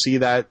maybe we'll see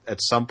that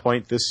at some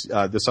point this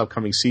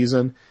upcoming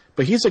season.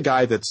 But he's a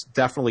guy that's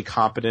definitely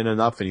competent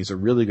enough, and he's a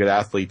really good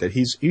athlete that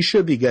he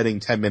should be getting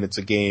 10 minutes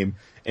a game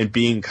and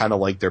being kind of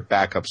like their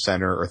backup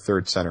center or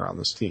third center on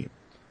this team.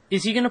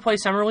 Is he going to play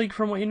summer league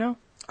from what you know?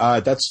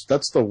 That's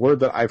the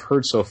word that I've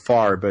heard so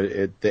far,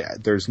 but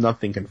there's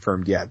nothing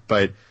confirmed yet.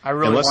 But I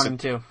really want him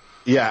to.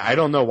 Yeah, I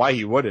don't know why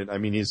he wouldn't. I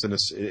mean,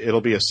 it'll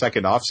be a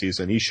second off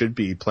season. He should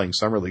be playing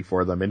summer league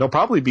for them, and he'll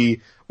probably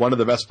be one of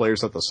the best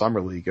players at the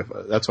summer league.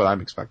 That's what I'm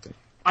expecting.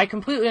 I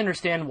completely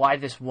understand why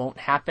this won't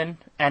happen,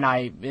 and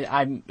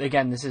I'm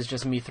again, this is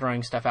just me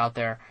throwing stuff out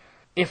there.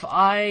 If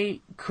I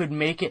could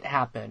make it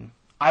happen,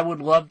 I would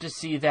love to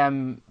see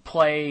them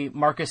play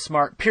Marcus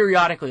Smart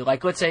periodically.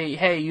 Let's say,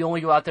 hey, you only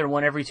go out there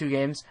 1 every 2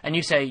 games, and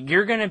you say,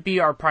 you're going to be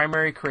our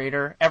primary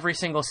creator every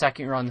single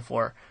second you're on the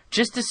floor,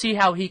 just to see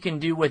how he can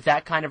do with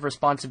that kind of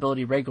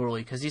responsibility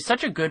regularly, because he's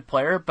such a good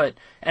player, but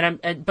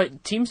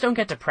teams don't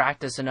get to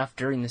practice enough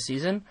during the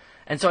season,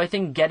 and so I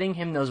think getting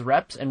him those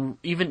reps, and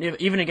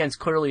even against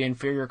clearly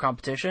inferior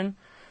competition,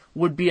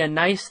 would be a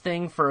nice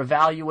thing for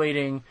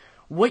evaluating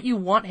what you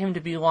want him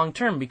to be long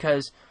term,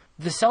 because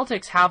the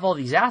Celtics have all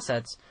these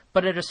assets,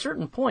 but at a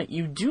certain point,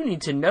 you do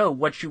need to know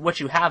what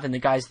you have in the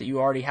guys that you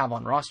already have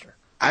on roster.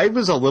 I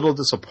was a little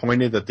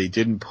disappointed that they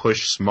didn't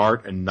push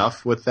Smart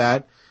enough with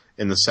that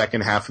in the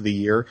second half of the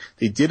year.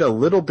 They did a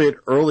little bit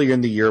earlier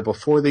in the year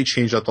before they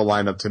changed up the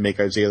lineup to make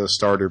Isaiah the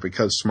starter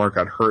because Smart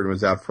got hurt and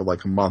was out for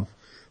a month.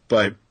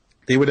 But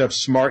they would have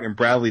Smart and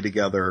Bradley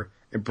together,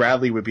 and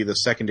Bradley would be the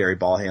secondary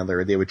ball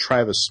handler. They would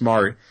try with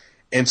Smart,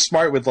 and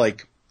Smart would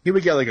he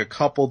would get a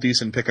couple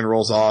decent pick and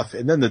rolls off,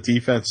 and then the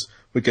defense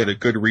would get a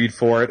good read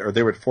for it, or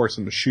they would force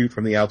him to shoot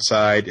from the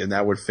outside, and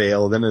that would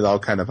fail. Then it all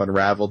kind of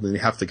unraveled, and they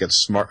have to get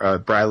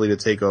Bradley to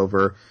take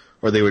over,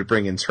 or they would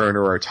bring in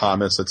Turner or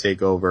Thomas to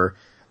take over.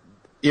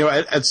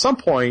 At some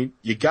point,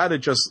 you got to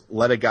just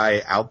let a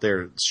guy out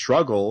there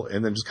struggle,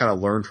 and then just kind of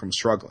learn from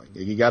struggling.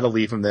 You got to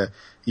leave him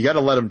you got to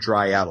let him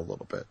dry out a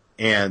little bit.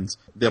 And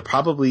he'll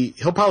probably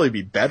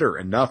be better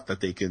enough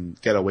that they can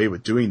get away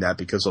with doing that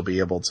because they'll be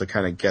able to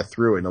kind of get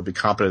through it and they'll be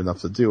competent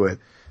enough to do it.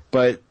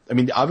 But, I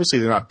mean, obviously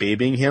they're not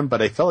babying him,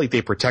 but I felt like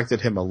they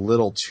protected him a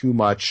little too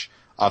much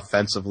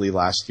offensively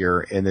last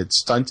year, and it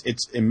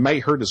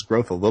might hurt his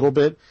growth a little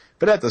bit,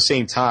 but at the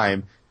same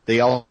time,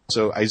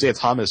 Isaiah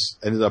Thomas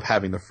ended up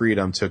having the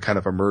freedom to kind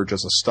of emerge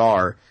as a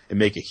star and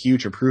make a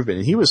huge improvement.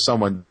 And he was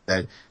someone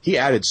that he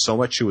added so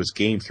much to his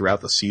game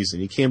throughout the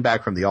season. He came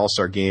back from the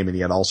All-Star game and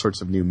he had all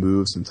sorts of new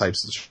moves and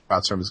types of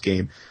shots from his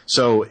game.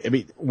 So, I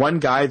mean, one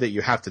guy that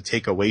you have to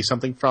take away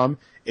something from,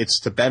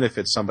 it's to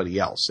benefit somebody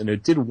else. And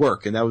it did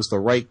work, and that was the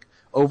right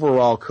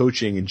overall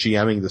coaching and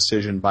GMing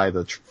decision by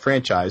the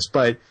franchise.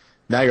 But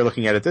now you're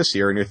looking at it this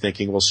year and you're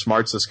thinking, well,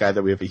 Smart's this guy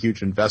that we have a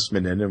huge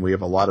investment in and we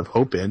have a lot of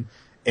hope in.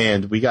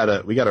 And we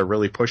gotta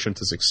really push him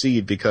to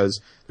succeed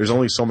because there's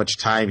only so much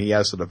time he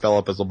has to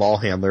develop as a ball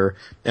handler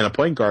and a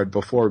point guard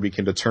before we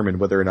can determine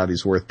whether or not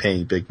he's worth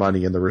paying big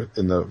money in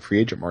the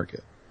free agent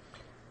market.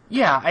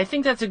 Yeah, I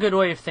think that's a good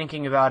way of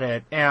thinking about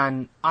it,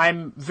 and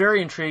I'm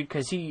very intrigued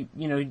because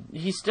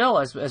he's still,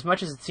 as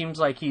much as it seems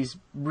like he's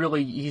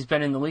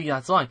been in the league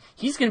not so long,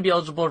 he's going to be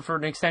eligible for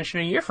an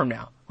extension a year from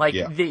now. Like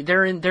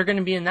they're going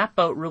to be in that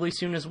boat really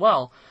soon as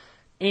well,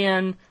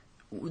 and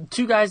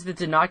two guys that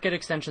did not get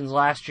extensions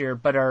last year,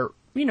 but are,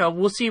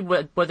 we'll see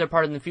what they're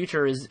part of in the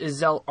future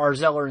are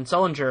Zeller and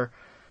Sullinger.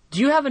 Do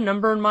you have a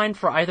number in mind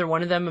for either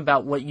one of them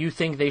about what you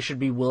think they should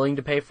be willing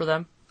to pay for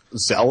them?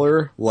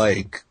 Zeller,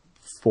 like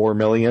 $4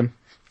 million.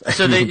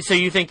 So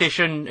you think they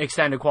shouldn't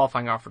extend a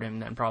qualifying offer to him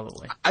then,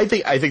 probably? I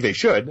think they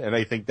should, and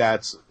I think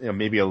that's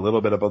maybe a little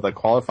bit above that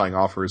qualifying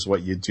offer is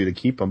what you do to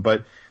keep him.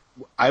 But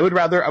I would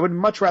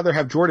much rather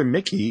have Jordan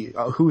Mickey,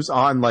 who's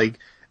on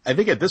I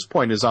think at this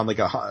point is on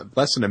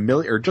less than $1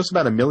 million or just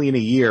about $1 million a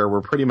year, where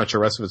pretty much the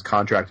rest of his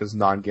contract is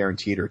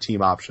non-guaranteed or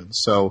team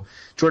options. So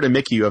Jordan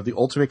Mickey, you have the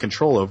ultimate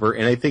control over,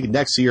 and I think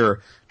next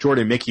year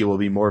Jordan Mickey will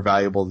be more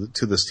valuable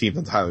to this team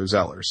than Tyler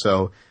Zeller.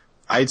 So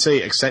I'd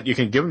say you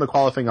can give him the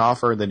qualifying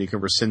offer, and then you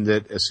can rescind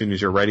it as soon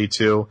as you're ready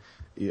to.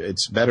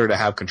 It's better to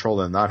have control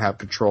than not have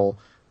control,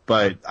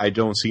 but I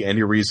don't see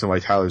any reason why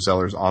Tyler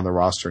Zeller's on the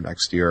roster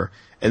next year.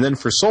 And then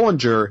for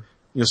Sullinger,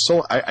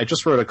 I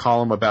just wrote a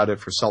column about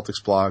it for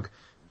Celtics blog.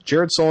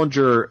 Jared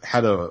Sullinger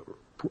had a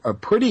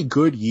pretty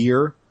good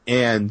year,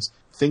 and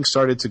things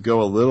started to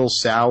go a little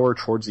sour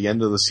towards the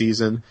end of the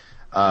season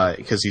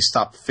because he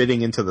stopped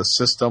fitting into the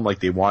system like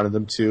they wanted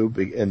him to,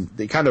 and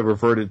they kind of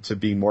reverted to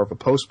being more of a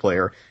post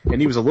player. And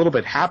he was a little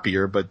bit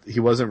happier, but he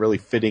wasn't really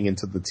fitting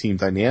into the team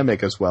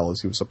dynamic as well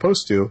as he was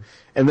supposed to.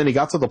 And then he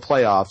got to the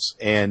playoffs,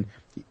 and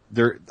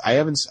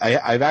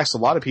I've asked a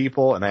lot of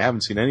people, and I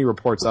haven't seen any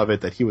reports of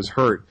it, that he was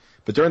hurt.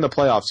 But during the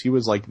playoffs, he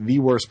was like the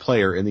worst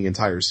player in the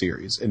entire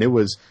series, and it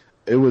was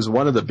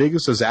one of the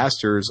biggest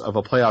disasters of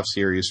a playoff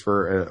series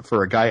for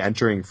a guy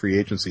entering free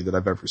agency that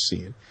I've ever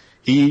seen.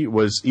 He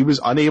was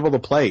unable to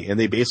play, and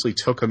they basically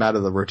took him out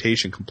of the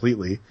rotation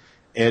completely,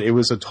 and it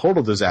was a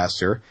total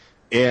disaster.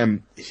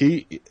 And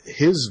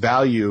his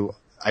value,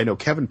 I know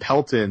Kevin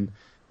Pelton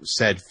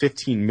said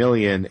 $15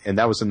 million, and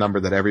that was the number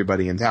that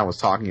everybody in town was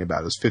talking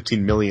about. Is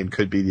 $15 million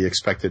could be the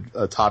expected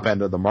top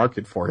end of the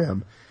market for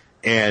him,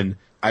 and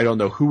I don't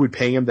know who would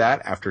pay him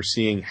that after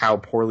seeing how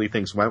poorly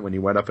things went when he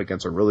went up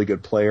against a really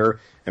good player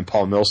and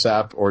Paul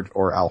Millsap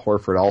or Al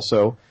Horford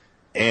also.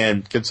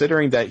 And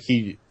considering that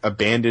he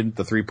abandoned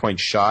the 3-point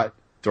shot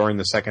during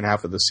the second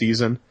half of the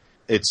season,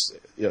 it's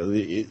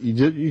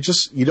you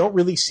don't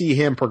really see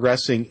him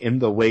progressing in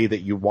the way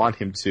that you want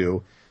him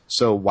to.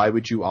 So why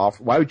would you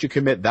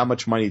commit that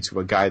much money to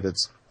a guy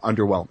that's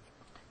underwhelming?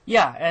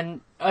 Yeah,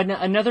 and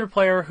another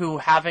player who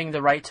having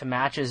the right to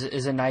match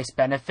is a nice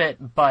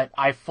benefit, but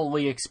I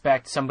fully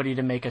expect somebody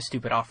to make a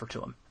stupid offer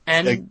to him.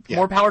 And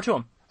more power to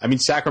him. I mean,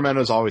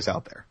 Sacramento's always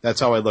out there. That's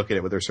how I look at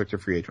it with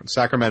restricted free agents.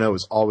 Sacramento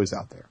is always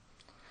out there.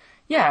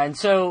 Yeah, and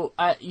so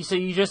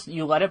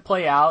you let it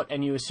play out,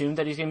 and you assume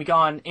that he's going to be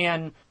gone.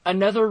 And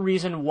another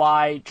reason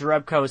why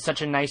Jerebko is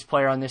such a nice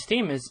player on this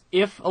team is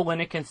if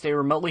Olynyk can stay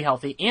remotely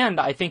healthy, and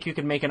I think you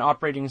could make an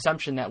operating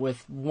assumption that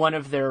with one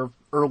of their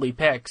early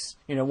picks,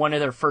 one of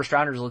their first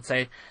rounders, let's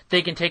say,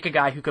 they can take a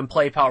guy who can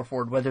play power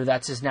forward, whether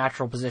that's his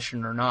natural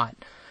position or not.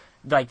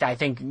 Like, I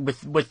think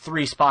with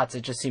 3 spots,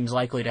 it just seems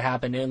likely to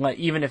happen,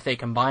 even if they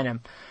combine him.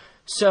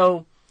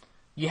 So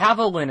you have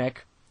Olynyk,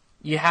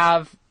 you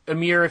have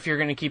Amir if you're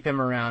going to keep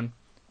him around.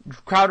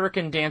 Crowder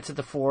can dance at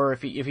the 4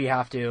 if you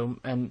have to,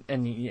 and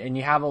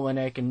you have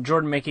Olynyk, and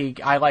Jordan Mickey,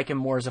 I like him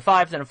more as a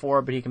 5 than a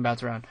 4, but he can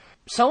bounce around.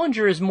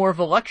 Sullinger is more of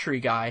a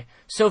luxury guy,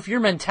 so if your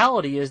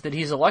mentality is that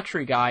he's a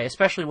luxury guy,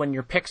 especially when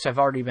your picks have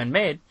already been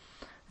made,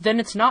 then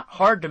it's not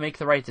hard to make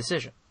the right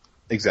decision.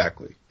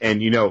 Exactly. And,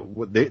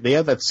 they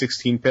have that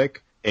 16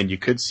 pick, and you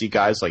could see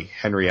guys like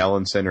Henry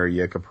Ellenson or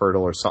Jakob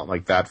Poeltl or something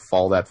like that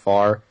fall that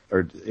far.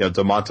 Or,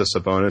 Domantas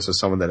Sabonis is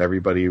someone that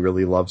everybody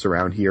really loves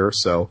around here.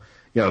 So,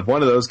 if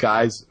one of those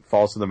guys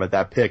falls to them at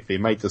that pick, they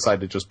might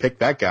decide to just pick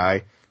that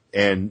guy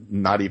and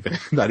not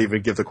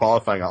even give the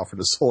qualifying offer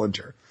to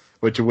Sullinger,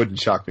 which wouldn't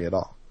shock me at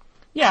all.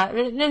 Yeah,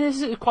 and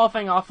his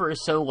qualifying offer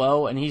is so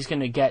low, and he's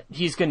gonna get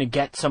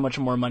so much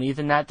more money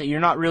than that you're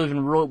not really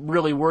even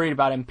really worried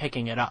about him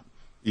picking it up.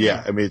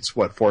 Yeah, I mean, it's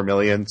what, $4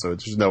 million, so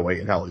there's no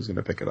way in hell he's going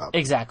to pick it up.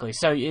 Exactly.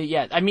 So,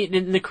 yeah, I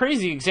mean, the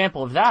crazy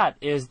example of that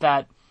is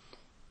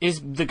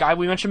the guy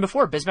we mentioned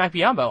before, Bismack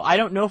Biyombo. I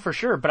don't know for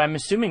sure, but I'm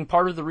assuming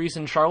part of the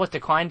reason Charlotte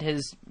declined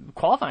his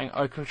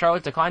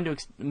Charlotte declined to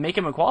make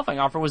him a qualifying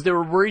offer was they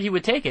were worried he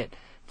would take it.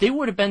 They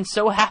would have been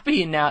so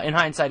happy now in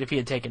hindsight if he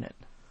had taken it.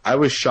 I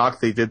was shocked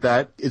they did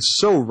that. It's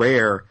so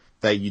rare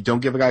that you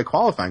don't give a guy a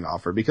qualifying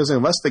offer, because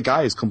unless the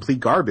guy is complete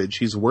garbage,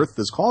 he's worth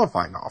this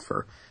qualifying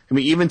offer. I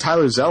mean, even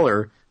Tyler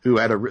Zeller, who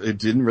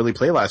didn't really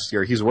play last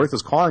year, he's worth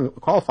his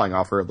qualifying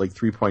offer at like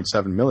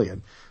 $3.7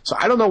 million. So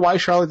I don't know why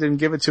Charlotte didn't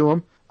give it to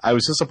him. I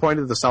was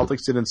disappointed the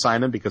Celtics didn't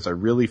sign him because I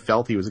really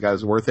felt he was a guy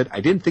who's worth it. I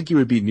didn't think he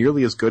would be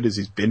nearly as good as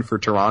he's been for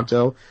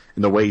Toronto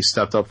in the way he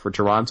stepped up for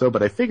Toronto,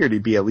 but I figured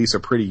he'd be at least a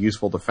pretty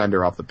useful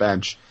defender off the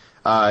bench.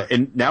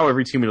 And now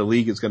every team in the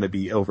league is going to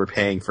be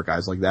overpaying for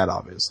guys like that,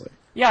 obviously.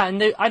 Yeah,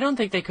 and I don't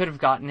think they could have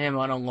gotten him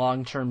on a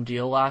long-term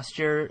deal last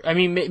year. I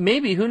mean,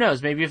 maybe, who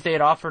knows? Maybe if they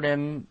had offered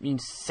him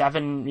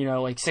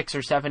like 6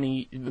 or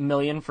 7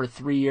 million for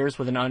 3 years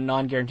with a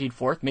non-guaranteed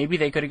fourth, maybe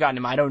they could have gotten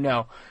him. I don't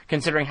know.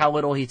 Considering how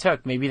little he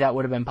took, maybe that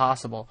would have been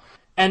possible.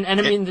 And I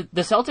mean,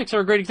 the Celtics are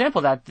a great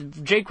example of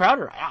that. Jay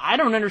Crowder, I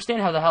don't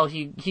understand how the hell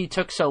he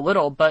took so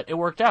little, but it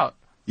worked out.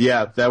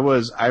 Yeah,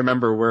 I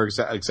remember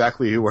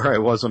exactly where I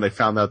was when I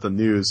found out the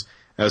news.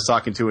 I was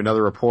talking to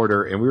another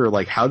reporter, and we were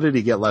like, how did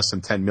he get less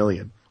than $10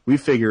 million? We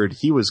figured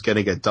he was going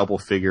to get double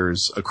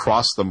figures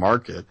across the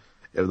market.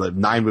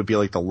 9 would be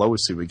like the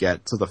lowest he would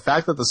get. So the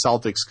fact that the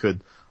Celtics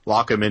could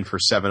lock him in for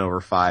 7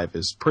 over 5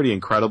 is pretty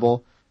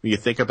incredible. When you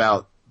think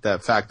about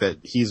that fact that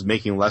he's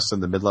making less than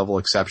the mid-level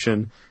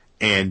exception,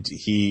 and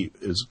he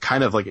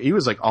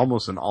was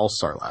almost an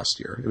all-star last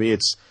year. I mean,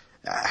 it's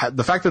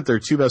the fact that their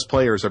two best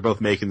players are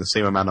both making the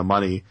same amount of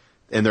money,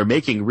 and they're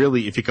making,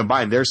 really, if you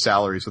combine their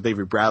salaries with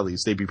Avery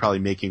Bradley's, they'd be probably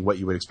making what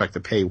you would expect to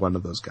pay one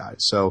of those guys.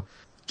 So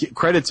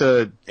credit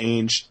to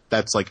Ainge.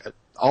 That's like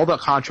all the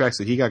contracts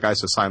that he got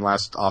guys to sign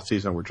last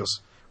offseason were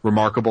just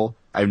remarkable.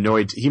 I have no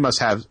idea. He must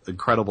have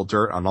incredible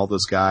dirt on all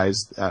those guys.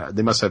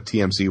 They must have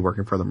TMZ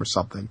working for them or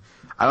something.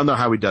 I don't know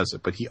how he does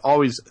it, but he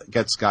always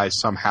gets guys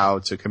somehow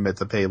to commit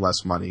to pay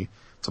less money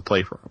to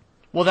play for him.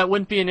 Well, that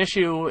wouldn't be an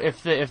issue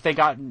if they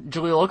got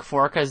Jahlil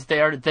Okafor, because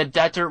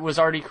that dirt was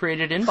already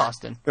created in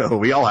Boston. Oh,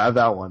 we all have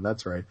that one.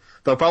 That's right.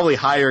 They'll probably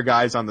hire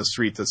guys on the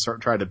street to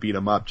try to beat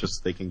him up just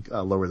so they can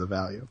lower the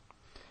value.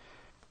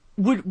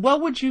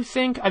 What would you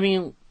think? I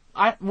mean,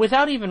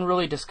 without even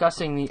really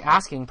discussing the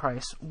asking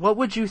price, what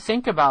would you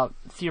think about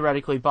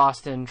theoretically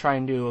Boston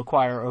trying to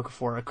acquire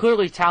Okafor? A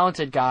clearly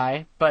talented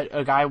guy, but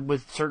a guy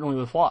certainly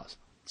with flaws.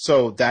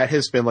 So that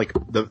has been like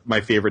my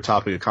favorite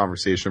topic of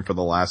conversation for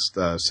the last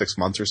 6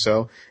 months or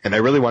so, and I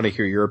really want to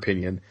hear your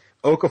opinion.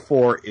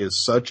 Okafor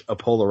is such a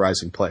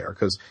polarizing player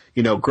because,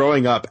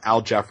 growing up,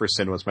 Al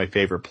Jefferson was my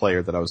favorite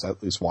player that I was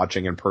at least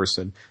watching in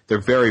person.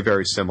 They're very,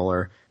 very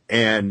similar,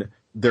 and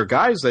they're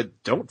guys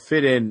that don't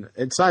fit in.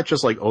 It's not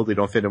just like, they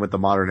don't fit in with the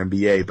modern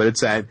NBA, but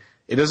it's that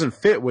it doesn't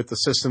fit with the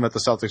system that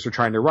the Celtics are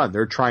trying to run.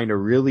 They're trying to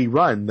really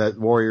run that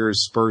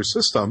Warriors-Spurs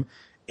system.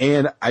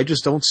 And I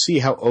just don't see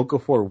how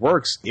Okafor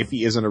works if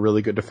he isn't a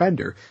really good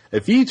defender.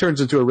 If he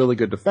turns into a really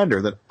good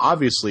defender, then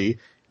obviously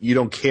you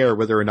don't care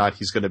whether or not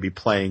he's going to be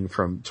playing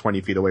from 20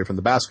 feet away from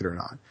the basket or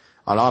not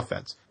on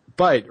offense.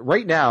 But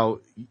right now,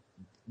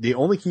 they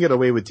only can get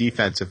away with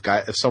defense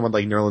if someone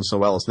like Nerlens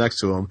Noel is next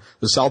to him.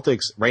 The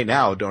Celtics right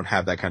now don't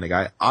have that kind of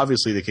guy.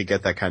 Obviously, they could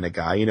get that kind of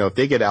guy. If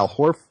they get Al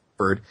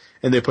Horford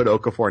and they put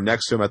Okafor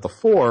next to him at the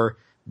 4,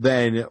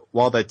 then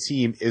while that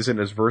team isn't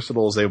as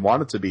versatile as they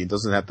want it to be and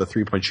doesn't have the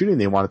 3-point shooting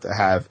they want it to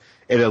have,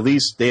 they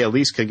at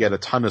least can get a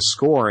ton of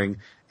scoring,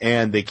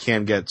 and they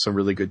can get some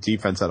really good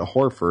defense out of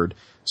Horford.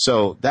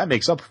 So that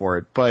makes up for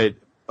it. But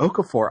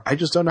Okafor, I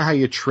just don't know how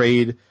you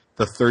trade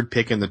the 3rd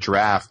pick in the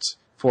draft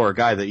for a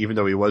guy that, even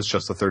though he was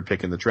just the 3rd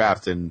pick in the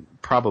draft and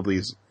probably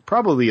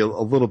a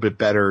little bit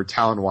better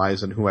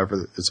talent-wise than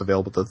whoever is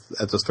available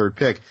at this 3rd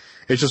pick,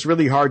 it's just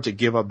really hard to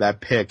give up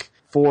that pick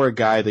for a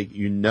guy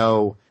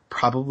that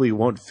probably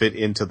won't fit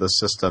into the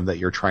system that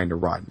you're trying to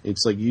run.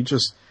 It's like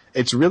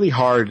it's really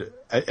hard.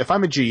 If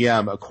I'm a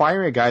GM,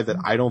 acquiring a guy that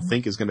I don't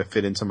think is going to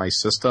fit into my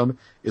system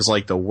is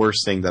like the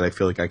worst thing that I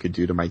feel like I could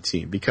do to my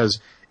team, because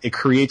it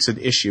creates an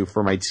issue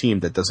for my team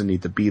that doesn't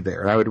need to be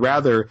there. And I would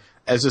rather,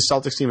 as the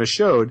Celtics team has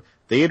showed,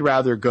 they'd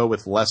rather go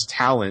with less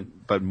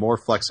talent but more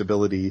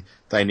flexibility,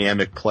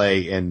 dynamic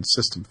play, and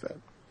system fit.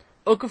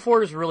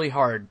 Okafor is really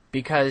hard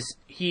because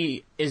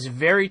he is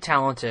very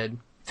talented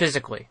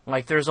physically.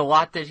 Like, there's a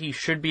lot that he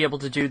should be able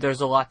to do,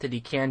 there's a lot that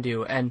he can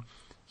do, and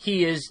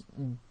he is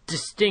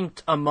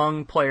distinct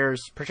among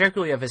players,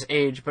 particularly of his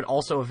age, but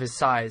also of his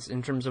size,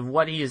 in terms of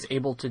what he is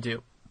able to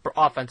do,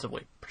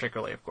 offensively,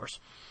 particularly, of course.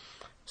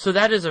 So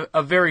that is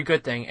a very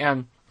good thing,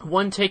 and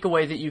one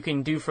takeaway that you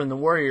can do from the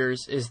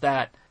Warriors is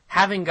that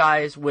having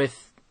guys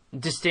with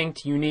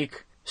distinct,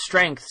 unique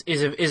strengths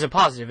is a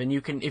positive, and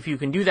if you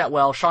can do that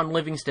well. Sean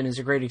Livingston is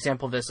a great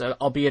example of this,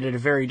 albeit at a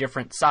very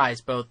different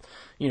size, both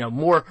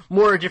more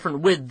a different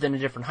width than a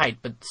different height,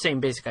 but same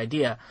basic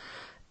idea.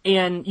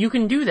 And you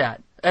can do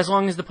that as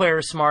long as the player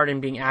is smart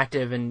and being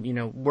active and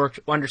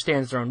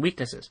understands their own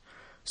weaknesses.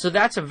 So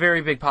that's a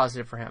very big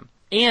positive for him.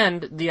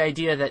 And the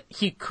idea that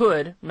he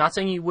could, not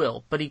saying he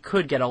will, but he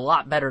could get a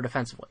lot better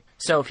defensively.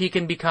 So if he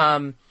can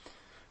become,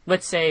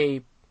 let's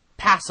say,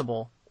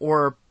 passable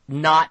or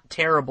not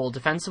terrible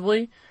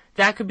defensively,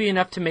 that could be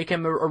enough to make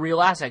him a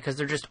real asset, because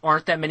there just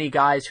aren't that many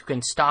guys who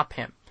can stop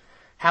him.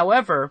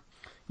 However,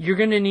 you're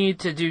going to need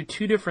to do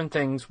two different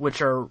things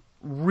which are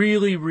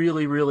really,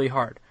 really, really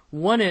hard.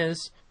 One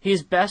is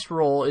his best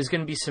role is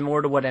going to be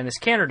similar to what Enes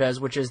Kanter does,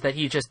 which is that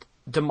he just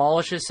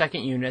demolishes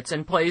second units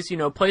and plays a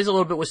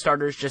little bit with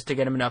starters just to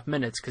get him enough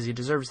minutes because he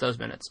deserves those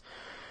minutes.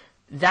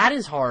 That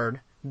is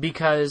hard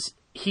because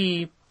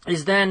he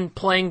is then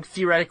playing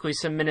theoretically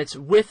some minutes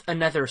with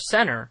another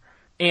center,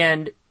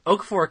 and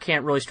Okafor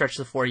can't really stretch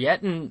the floor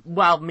yet, and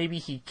while maybe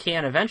he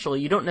can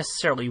eventually, you don't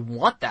necessarily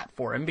want that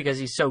for him because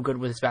he's so good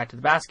with his back to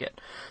the basket.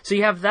 So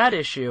you have that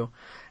issue.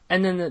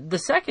 And then the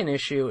second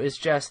issue is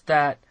just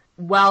that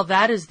while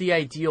that is the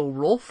ideal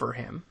role for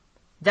him,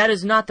 that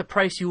is not the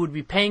price you would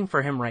be paying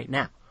for him right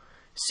now.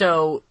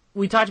 So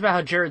we talked about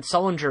how Jared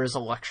Sullinger is a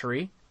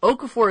luxury.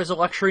 Okafor is a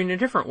luxury in a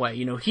different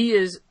way.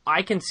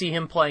 I can see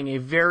him playing a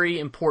very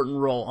important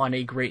role on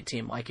a great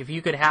team. Like, if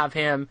you could have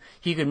him,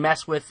 he could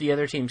mess with the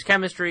other team's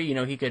chemistry.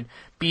 He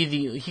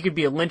could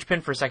be a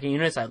linchpin for second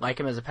units. I like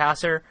him as a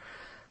passer.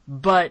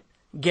 But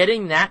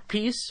getting that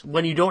piece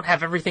when you don't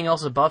have everything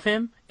else above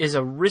him is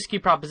a risky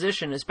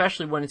proposition,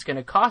 especially when it's going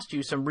to cost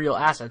you some real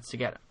assets to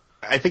get him.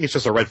 I think it's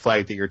just a red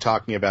flag that you're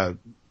talking about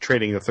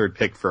trading the third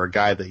pick for a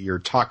guy that you're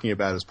talking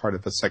about as part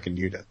of a second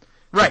unit.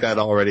 Right. Like that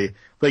already.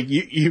 Like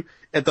you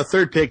at the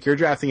third pick, you're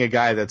drafting a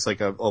guy that's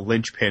like a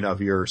linchpin of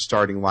your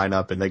starting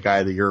lineup and the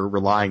guy that you're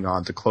relying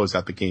on to close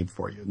out the game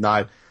for you.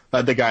 Not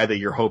the guy that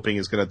you're hoping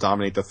is going to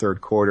dominate the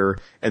third quarter,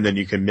 and then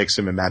you can mix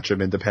him and match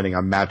him in depending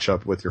on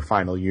matchup with your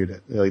final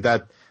unit. Like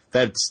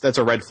that's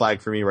a red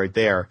flag for me right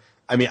there.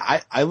 I mean,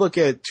 I look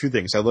at two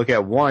things. I look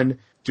at, one,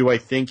 do I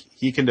think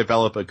he can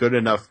develop a good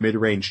enough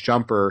mid-range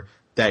jumper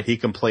that he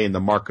can play in the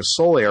Marc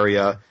Gasol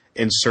area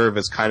and serve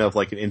as kind of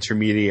like an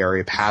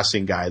intermediary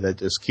passing guy that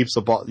just keeps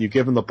the ball, you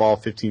give him the ball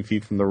 15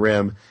 feet from the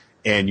rim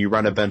and you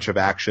run a bunch of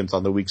actions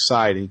on the weak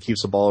side and he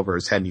keeps the ball over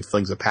his head and he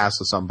flings a pass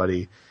to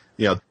somebody.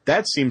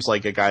 That seems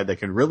like a guy that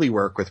can really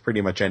work with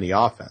pretty much any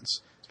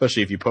offense,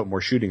 especially if you put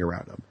more shooting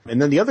around him. And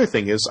then the other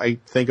thing is, I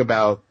think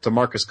about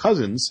DeMarcus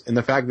Cousins and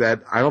the fact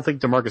that I don't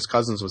think DeMarcus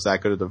Cousins was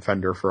that good a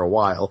defender for a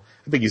while.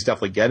 I think he's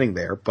definitely getting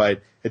there,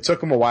 but it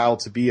took him a while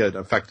to be an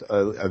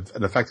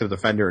effective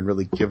defender and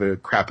really give a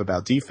crap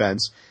about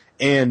defense.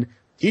 And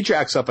he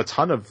jacks up a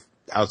ton of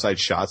outside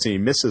shots and he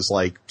misses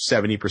like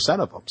 70%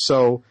 of them.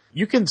 So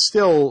you can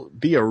still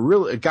be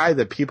a guy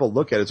that people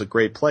look at as a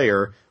great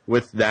player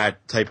with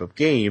that type of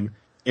game.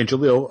 And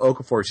Jahlil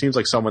Okafor seems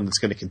like someone that's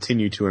going to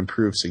continue to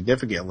improve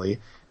significantly.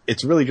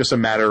 It's really just a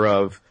matter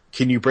of,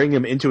 can you bring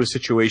him into a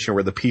situation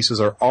where the pieces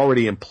are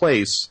already in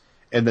place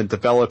and then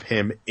develop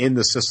him in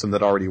the system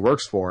that already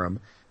works for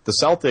him? The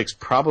Celtics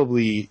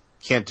probably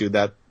can't do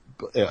that,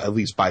 at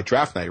least by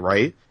draft night,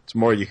 right? It's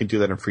more you can do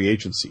that in free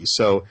agency.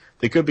 So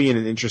they could be in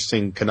an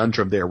interesting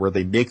conundrum there where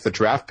they make the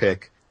draft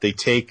pick, they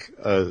take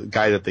a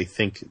guy that they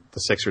think the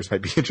Sixers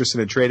might be interested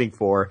in trading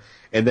for,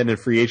 and then in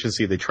free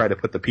agency they try to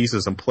put the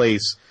pieces in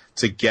place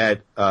to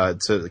get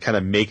to kind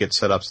of make it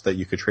set up so that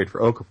you could trade for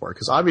Okafor.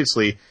 Because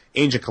obviously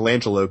Ainge and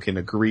Colangelo can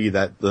agree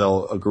that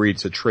they'll agree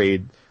to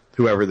trade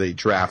whoever they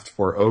draft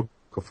for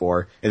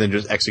Okafor and then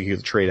just execute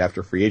the trade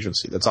after free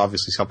agency. That's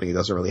obviously something that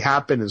doesn't really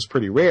happen. It's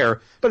pretty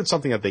rare, but it's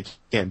something that they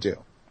can do.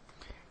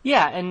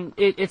 Yeah, and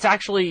it's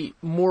actually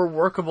more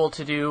workable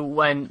to do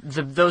when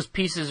those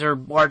pieces are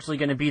largely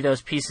going to be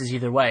those pieces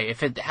either way,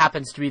 if it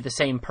happens to be the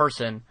same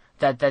person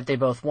that they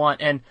both want.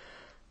 And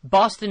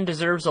Boston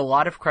deserves a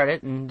lot of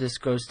credit, and this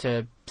goes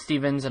to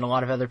Stevens and a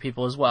lot of other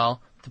people as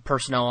well, the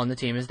personnel on the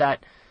team, is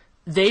that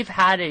they've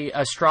had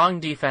a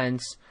strong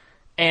defense,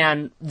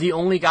 and the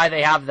only guy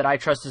they have that I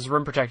trust as a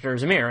rim protector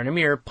is Amir. And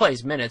Amir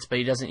plays minutes, but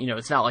he doesn't,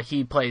 it's not like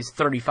he plays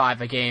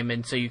 35 a game,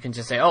 and so you can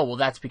just say, oh, well,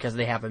 that's because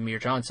they have Amir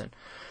Johnson.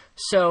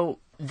 So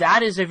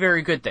that is a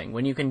very good thing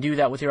when you can do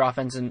that with your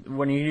offense and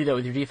when you do that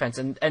with your defense.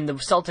 And the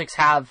Celtics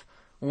have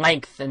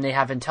length and they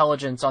have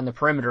intelligence on the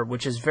perimeter,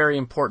 which is very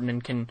important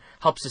and can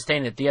help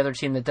sustain it. The other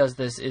team that does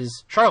this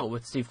is Charlotte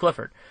with Steve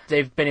Clifford.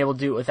 They've been able to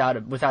do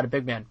it without a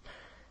big man.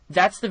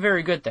 That's the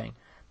very good thing.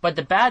 But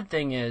the bad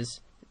thing is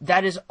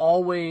that is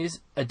always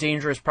a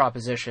dangerous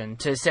proposition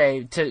to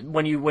say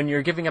when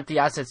you're giving up the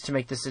assets to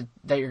make this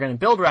that you're going to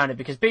build around it,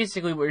 because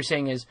basically what you're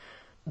saying is,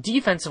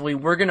 defensively,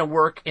 we're going to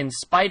work in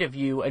spite of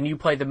you, and you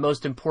play the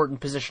most important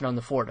position on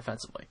the floor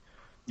defensively.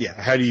 Yeah,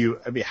 how do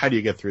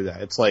you get through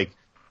that? It's like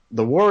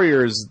the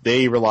Warriors,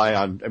 they rely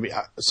on, I mean,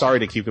 sorry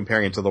to keep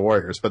comparing it to the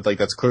Warriors, but like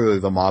that's clearly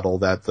the model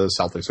that the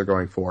Celtics are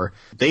going for.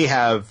 They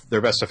have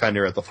their best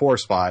defender at the 4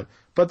 spot,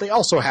 but they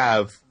also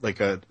have like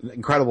an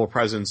incredible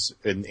presence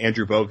in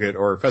Andrew Bogut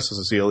or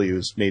Festus Ezeli,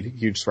 who's made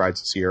huge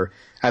strides this year,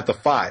 at the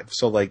 5.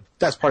 So like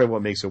that's part of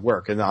what makes it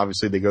work. And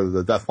obviously they go to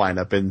the death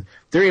lineup and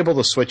they're able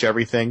to switch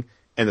everything.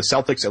 And the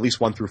Celtics, at least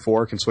 1 through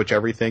 4, can switch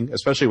everything,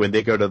 especially when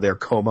they go to their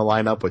coma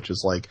lineup, which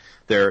is like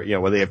their,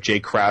 where they have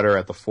Jay Crowder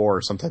at the 4,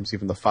 or sometimes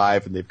even the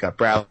 5, and they've got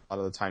Bradley a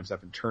lot of the times,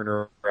 Evan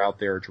Turner out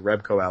there,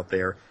 Jerebko out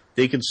there.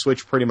 They can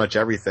switch pretty much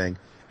everything.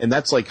 And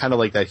that's like kind of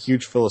like that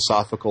huge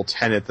philosophical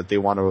tenet that they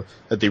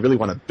really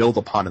want to build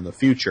upon in the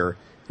future.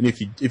 And if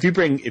you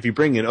bring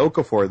in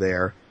Okafor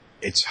there,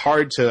 it's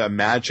hard to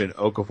imagine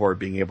Okafor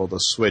being able to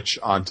switch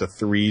onto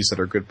threes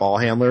that are good ball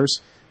handlers.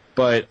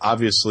 But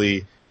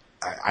obviously,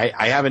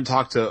 I haven't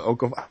talked to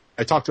Okafor.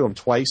 I talked to him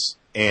twice,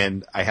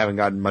 and I haven't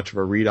gotten much of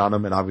a read on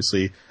him. And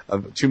obviously, a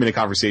 2-minute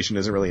conversation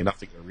isn't really enough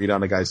to get a read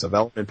on a guy's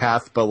development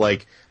path. But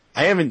like,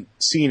 I haven't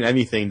seen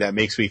anything that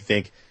makes me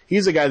think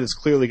he's a guy that's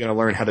clearly going to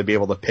learn how to be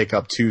able to pick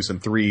up 2s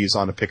and 3s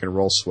on a pick and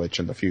roll switch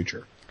in the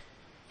future.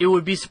 It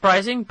would be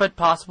surprising, but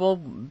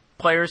possible.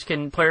 Players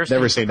can never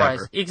say surprise.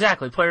 never.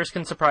 Exactly, players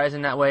can surprise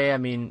in that way. I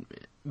mean,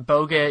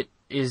 Bogut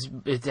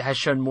has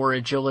shown more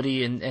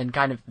agility and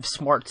kind of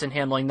smarts in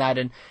handling that,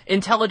 and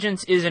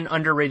intelligence is an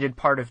underrated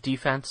part of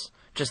defense.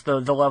 Just the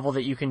level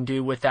that you can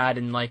do with that,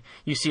 and like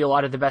you see a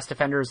lot of the best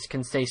defenders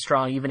can stay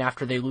strong even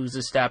after they lose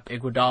a step.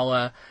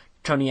 Iguodala,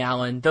 Tony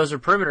Allen, those are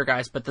perimeter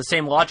guys, but the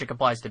same logic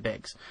applies to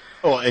bigs.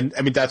 Oh, and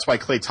I mean that's why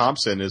Klay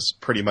Thompson is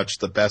pretty much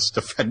the best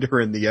defender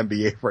in the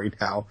NBA right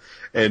now.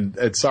 And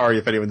sorry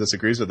if anyone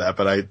disagrees with that,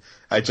 but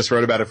I just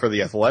wrote about it for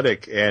The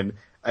Athletic, and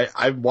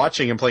I'm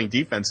watching him playing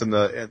defense in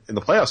the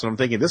playoffs, and I'm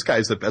thinking this guy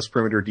is the best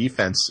perimeter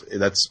defense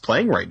that's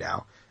playing right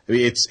now. I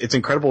mean, it's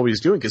incredible what he's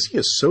doing because he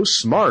is so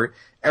smart.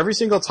 Every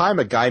single time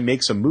a guy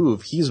makes a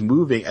move, he's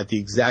moving at the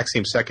exact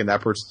same second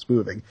that person's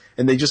moving,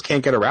 and they just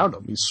can't get around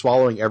him. He's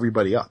swallowing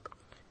everybody up.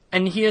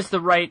 And he has the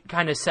right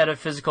kind of set of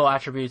physical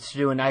attributes to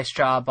do a nice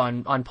job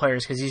on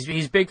players because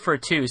he's big for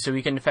 2, so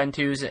he can defend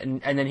 2s,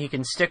 and then he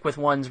can stick with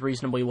 1s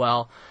reasonably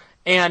well.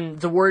 And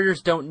the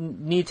Warriors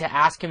don't need to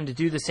ask him to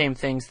do the same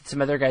things that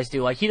some other guys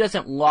do. Like, he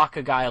doesn't lock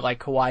a guy like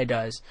Kawhi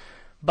does,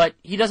 but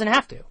he doesn't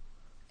have to.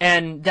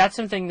 And that's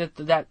something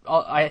that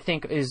I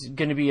think is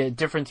going to be a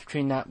difference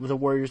between that with the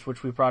Warriors,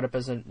 which we brought up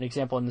as an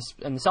example in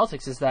the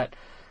Celtics, is that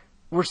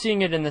we're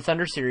seeing it in the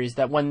Thunder series,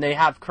 that when they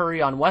have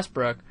Curry on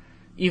Westbrook,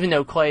 even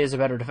though Klay is a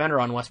better defender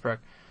on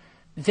Westbrook,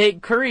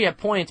 Curry at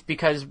points,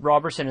 because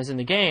Robertson is in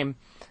the game,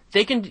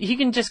 he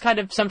can just kind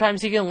of,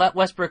 sometimes he can let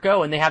Westbrook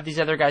go and they have these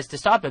other guys to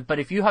stop it. But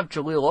if you have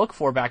Jahlil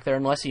Okafor back there,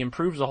 unless he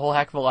improves a whole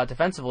heck of a lot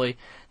defensively,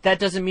 that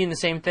doesn't mean the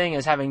same thing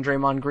as having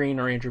Draymond Green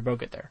or Andrew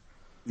Bogut there.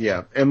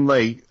 Yeah, and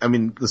like, I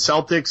mean, the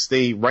Celtics,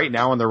 they right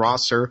now on their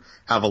roster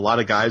have a lot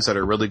of guys that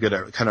are really good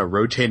at kind of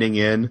rotating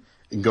in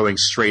and going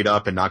straight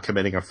up and not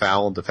committing a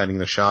foul and defending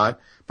the shot,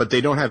 but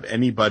they don't have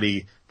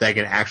anybody that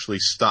can actually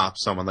stop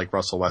someone like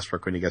Russell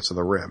Westbrook when he gets to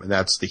the rim. And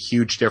that's the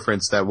huge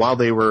difference, that while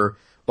they were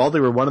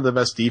one of the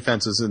best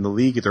defenses in the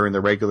league during the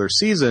regular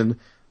season,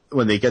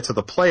 when they get to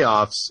the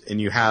playoffs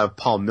and you have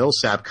Paul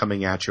Millsap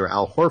coming at you or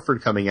Al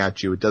Horford coming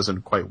at you, it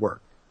doesn't quite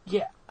work.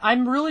 Yeah,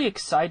 I'm really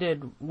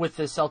excited with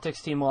the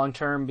Celtics team long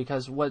term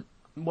because what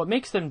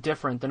makes them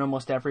different than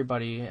almost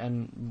everybody,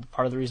 and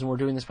part of the reason we're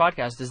doing this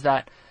podcast, is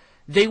that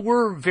they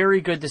were very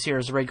good this year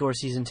as a regular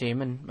season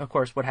team, and of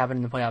course what happened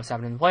in the playoffs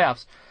happened in the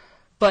playoffs.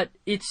 But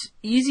it's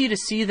easy to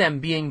see them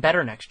being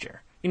better next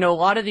year. A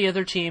lot of the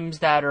other teams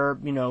that are,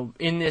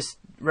 in this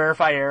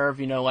rarefied air of,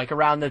 like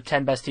around the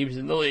 10 best teams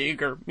in the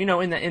league, or,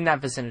 in that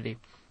vicinity,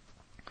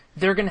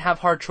 they're going to have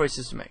hard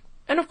choices to make.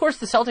 And of course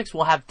the Celtics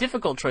will have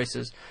difficult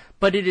choices,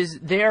 but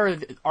they are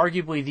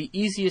arguably the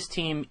easiest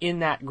team in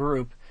that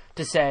group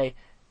to say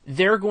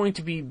they're going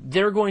to be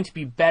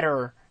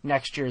better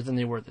next year than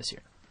they were this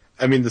year.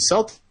 I mean, the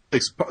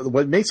Celtics,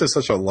 what makes it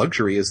such a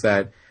luxury is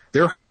that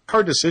their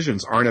hard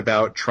decisions aren't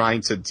about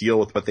trying to deal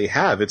with what they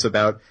have. It's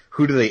about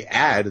who do they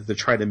add to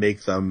try to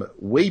make them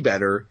way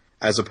better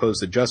as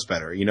opposed to just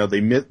better.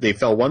 They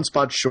fell one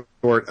spot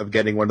short of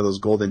getting one of those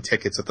golden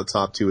tickets at the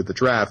top 2 of the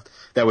draft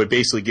that would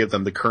basically give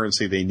them the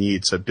currency they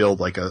need to build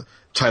like a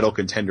title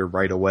contender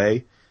right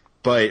away.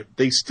 But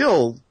they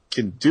still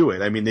can do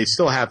it. I mean, they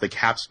still have the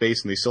cap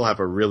space and they still have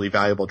a really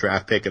valuable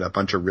draft pick and a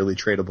bunch of really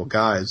tradable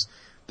guys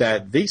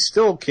that they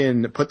still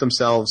can put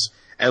themselves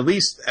at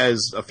least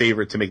as a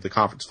favorite to make the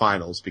conference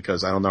finals,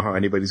 because I don't know how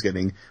anybody's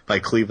getting by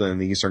Cleveland in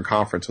the Eastern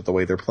Conference with the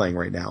way they're playing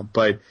right now.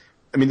 But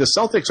I mean, the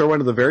Celtics are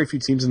one of the very few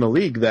teams in the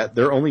league that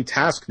their only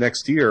task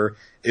next year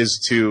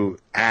is to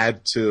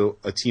add to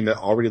a team that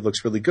already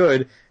looks really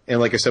good. And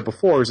like I said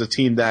before, is a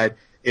team that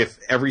if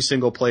every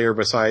single player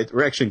besides,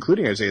 or actually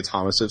including Isaiah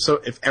Thomas,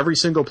 if every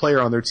single player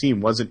on their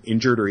team wasn't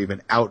injured or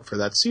even out for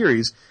that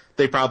series,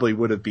 they probably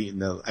would have beaten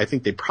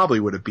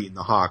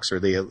the Hawks, or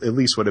they at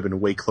least would have been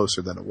way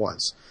closer than it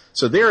was.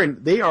 So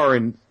they are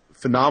in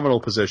phenomenal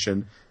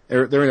position.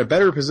 They're in a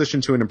better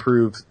position to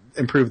improve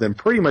than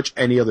pretty much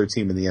any other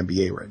team in the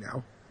NBA right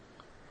now.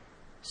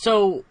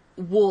 So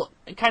we'll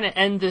kind of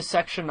end this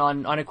section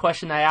on a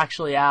question I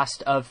actually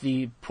asked of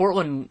the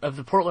Portland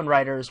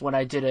writers when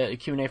I did a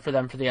Q&A for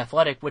them for The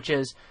Athletic, which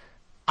is,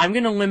 I'm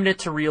going to limit it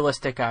to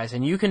realistic guys,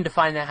 and you can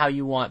define that how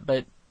you want,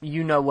 but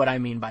you know what I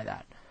mean by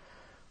that.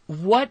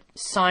 What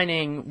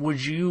signing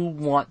would you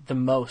want the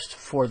most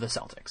for the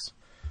Celtics?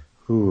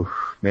 Ooh,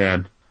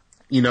 man.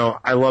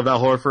 I love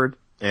Al Horford,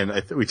 and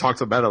we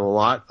talked about it a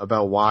lot,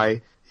 about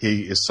why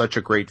he is such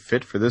a great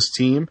fit for this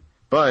team,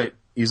 but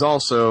he's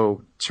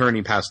also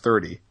turning past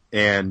 30,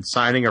 and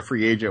signing a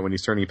free agent when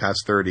he's turning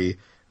past 30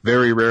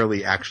 very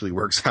rarely actually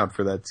works out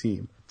for that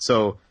team.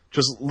 So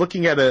just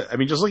looking at a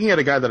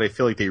guy that I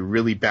feel like they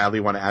really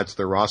badly want to add to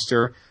their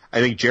roster, I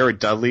think Jared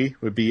Dudley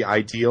would be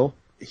ideal.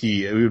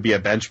 He would be a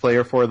bench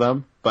player for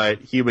them, but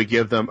he would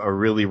give them a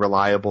really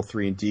reliable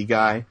 3-and-D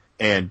guy.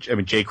 And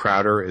Jay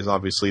Crowder is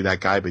obviously that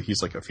guy, but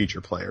he's like a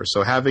feature player.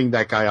 So having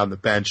that guy on the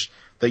bench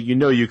that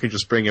you can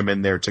just bring him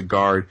in there to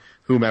guard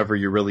whomever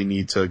you really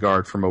need to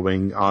guard from a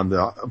wing on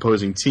the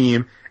opposing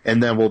team,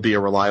 and then will be a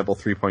reliable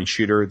 3-point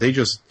shooter.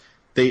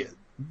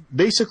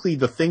 Basically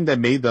the thing that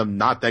made them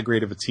not that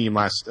great of a team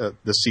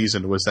this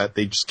season was that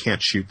they just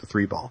can't shoot the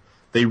 3-ball.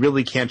 They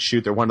really can't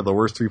shoot. They're one of the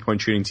worst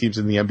 3-point shooting teams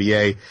in the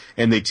NBA,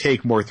 and they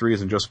take more threes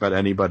than just about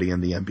anybody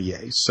in the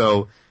NBA.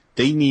 So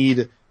they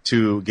need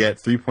to get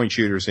 3-point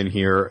shooters in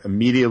here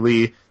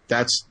immediately.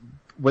 That's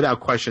without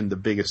question the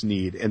biggest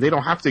need. And they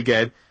don't have to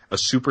get a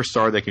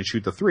superstar that can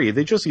shoot the 3.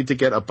 They just need to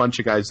get a bunch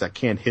of guys that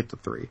can hit the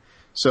 3.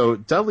 So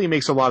Dudley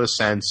makes a lot of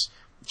sense.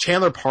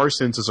 Chandler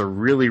Parsons is a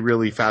really,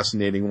 really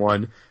fascinating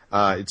one.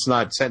 It's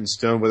not set in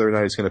stone whether or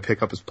not he's going to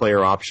pick up his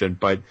player option,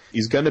 but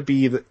he's going to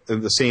be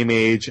the same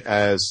age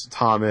as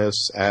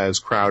Thomas, as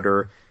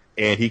Crowder,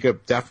 and he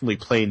could definitely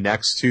play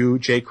next to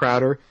Jay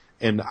Crowder.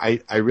 And I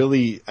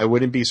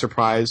wouldn't be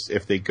surprised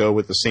if they go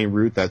with the same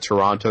route that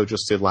Toronto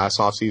just did last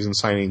offseason,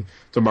 signing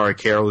DeMarre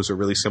Carroll, who's a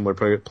really similar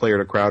player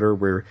to Crowder,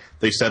 where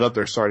they set up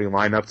their starting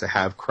lineup to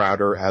have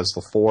Crowder as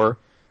the 4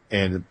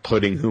 and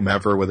putting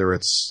whomever, whether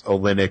it's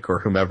Olynyk or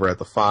whomever, at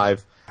the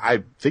 5.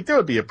 I think that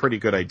would be a pretty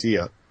good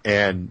idea.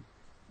 And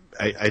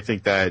I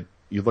think that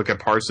you look at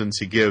Parsons,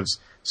 he gives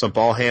some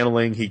ball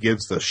handling, he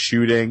gives the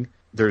shooting.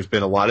 There's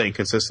been a lot of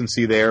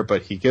inconsistency there,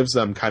 but he gives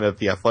them kind of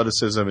the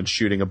athleticism and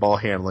shooting and ball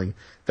handling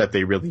that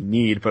they really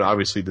need. But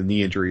obviously the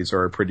knee injuries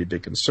are a pretty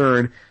big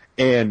concern.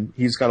 And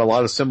he's got a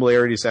lot of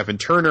similarities to Evan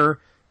Turner,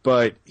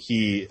 but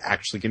he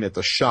actually can hit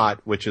the shot,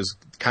 which is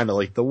kind of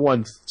like the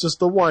one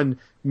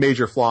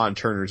major flaw in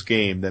Turner's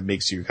game that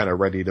makes you kind of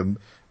ready to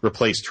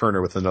replace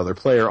Turner with another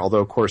player. Although,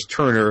 of course,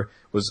 Turner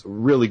was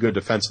really good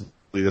defensively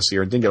this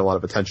year and didn't get a lot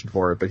of attention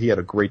for it, but he had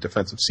a great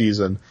defensive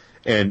season,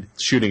 and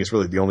shooting is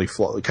really the only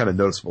flaw, kind of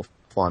noticeable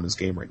flaw in his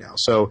game right now.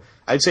 So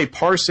I'd say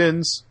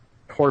Parsons,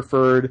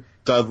 Horford,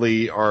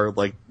 Dudley are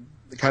like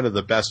kind of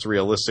the best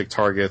realistic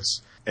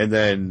targets, and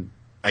then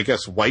I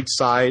guess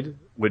Whiteside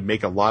would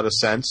make a lot of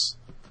sense,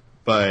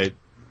 but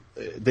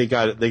they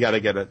got to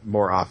get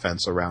more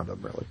offense around him,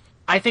 really.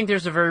 I think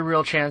there's a very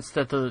real chance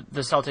that the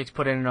Celtics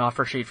put in an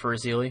offer sheet for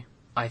Ezeli.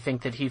 I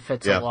think that he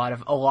fits a lot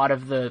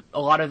of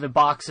the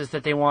boxes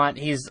that they want.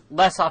 He's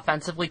less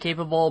offensively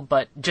capable,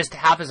 but just to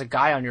have as a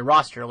guy on your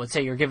roster, let's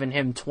say you're giving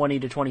him 20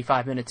 to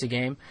 25 minutes a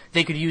game,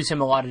 they could use him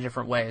a lot of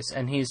different ways.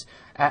 And he's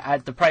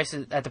at the price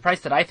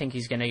that I think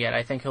he's going to get.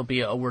 I think he'll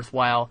be a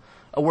worthwhile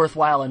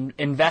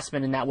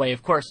investment in that way.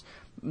 Of course,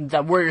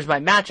 the Warriors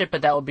might match it,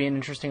 but that would be an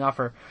interesting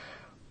offer.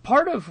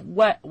 Part of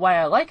why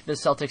I like the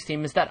Celtics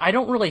team is that I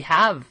don't really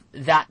have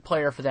that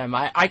player for them.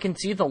 I can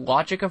see the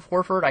logic of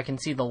Horford. I can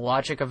see the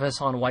logic of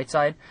Hassan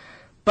Whiteside,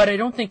 but I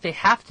don't think they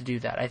have to do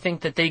that. I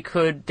think that they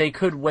could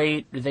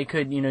wait. They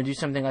could, do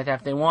something like that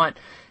if they want.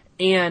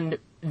 And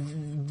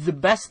the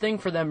best thing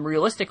for them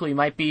realistically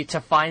might be to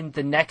find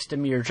the next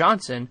Amir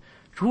Johnson,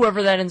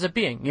 whoever that ends up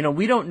being.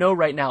 We don't know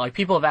right now. Like,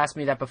 people have asked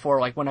me that before,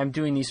 like when I'm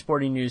doing these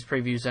Sporting News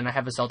previews, and I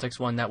have a Celtics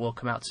one that will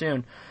come out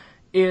soon.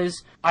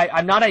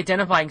 I'm not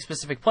identifying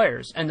specific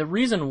players. And the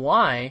reason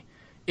why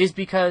is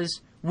because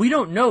we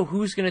don't know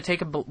who's going to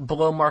take a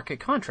below market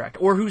contract,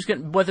 or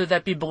whether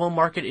that be below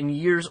market in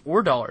years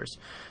or dollars.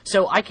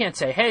 So I can't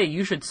say, hey,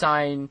 you should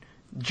sign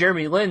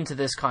Jeremy Lin to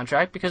this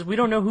contract, because we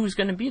don't know who's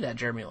going to be that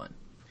Jeremy Lin.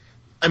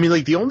 I mean,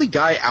 like, the only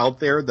guy out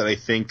there that I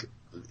think,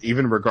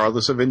 even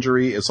regardless of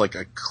injury, is like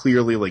a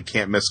clearly like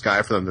can't miss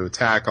guy for them to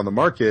attack on the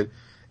market,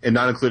 and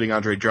not including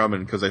Andre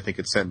Drummond, because I think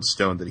it's set in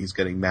stone that he's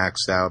getting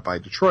maxed out by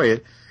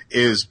Detroit,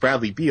 is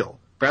Bradley Beal.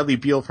 Bradley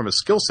Beal, from a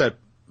skill set,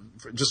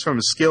 just from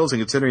his skills,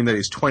 and considering that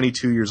he's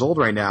 22 years old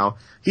right now,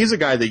 he's a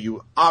guy that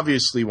you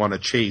obviously want to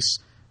chase.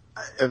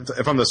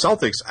 If I'm the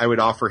Celtics, I would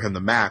offer him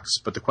the max,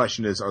 but the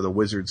question is, are the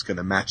Wizards going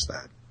to match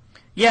that?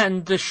 Yeah,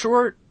 and the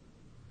shorter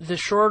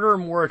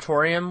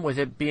moratorium, with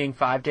it being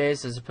 5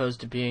 days as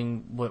opposed to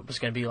being what was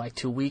going to be like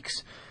 2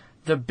 weeks,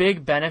 the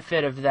big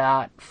benefit of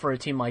that for a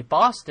team like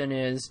Boston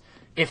is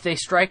if they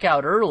strike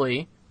out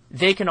early,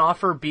 they can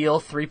offer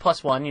Beal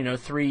 3+1,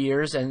 3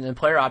 years and the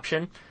player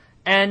option.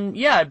 And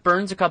yeah, it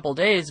burns a couple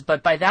days,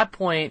 but by that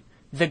point,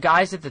 the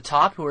guys at the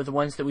top, who are the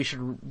ones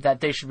that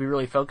they should be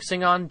really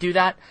focusing on, do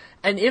that.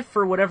 And if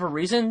for whatever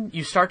reason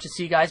you start to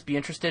see guys be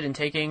interested in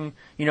taking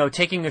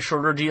a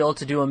shorter deal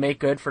to do a make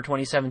good for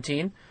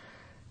 2017,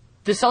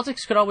 the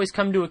Celtics could always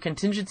come to a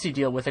contingency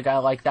deal with a guy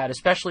like that,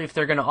 especially if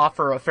they're going to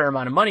offer a fair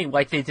amount of money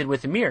like they did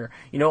with Amir.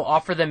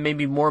 Offer them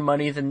maybe more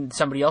money than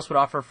somebody else would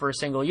offer for a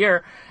single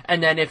year.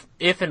 And then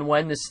if and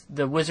when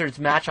the Wizards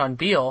match on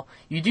Beal,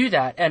 you do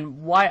that.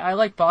 And why I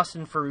like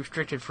Boston for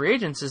restricted free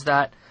agents is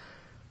that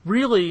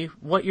really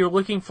what you're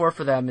looking for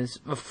them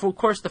is, of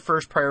course, the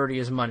first priority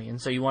is money.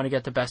 And so you want to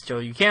get the best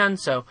deal you can.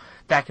 So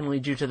that can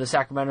lead you to the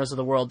Sacramentos of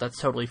the world.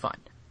 That's totally fine.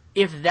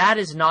 If that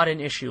is not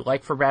an issue,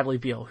 like for Bradley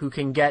Beal, who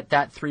can get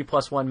that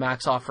 3+1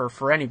 max offer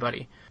for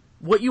anybody,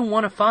 what you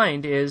want to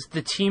find is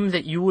the team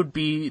that you would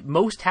be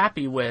most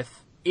happy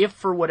with if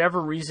for whatever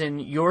reason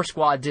your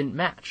squad didn't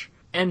match.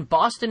 And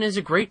Boston is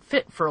a great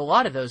fit for a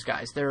lot of those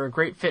guys. They're a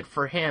great fit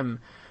for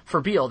him,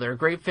 for Beal. They're a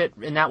great fit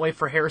in that way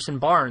for Harrison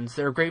Barnes.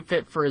 They're a great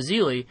fit for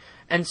Ezeli.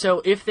 And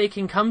so if they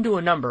can come to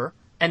a number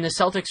and the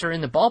Celtics are in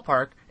the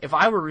ballpark, if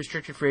I were a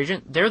restricted free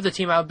agent, they're the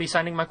team I would be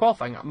signing my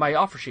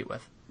offer sheet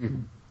with.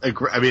 Mm-hmm. I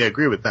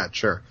agree with that,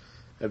 sure.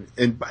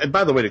 And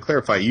by the way, to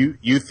clarify,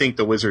 you think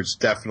the Wizards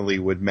definitely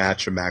would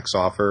match a max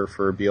offer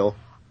for Beal?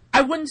 I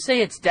wouldn't say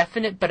it's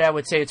definite, but I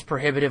would say it's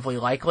prohibitively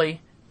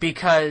likely,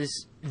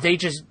 because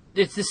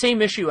it's the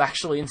same issue,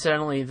 actually,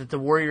 incidentally, that the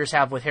Warriors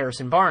have with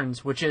Harrison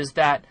Barnes, which is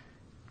that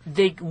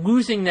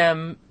losing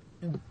them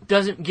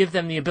doesn't give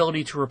them the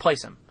ability to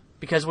replace him.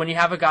 Because when you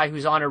have a guy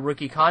who's on a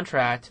rookie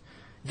contract,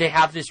 they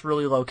have this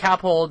really low cap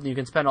hold, and you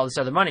can spend all this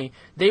other money.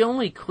 They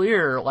only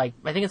clear, I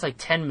think it's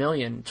 $10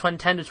 million, 10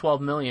 to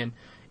 12 million,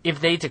 if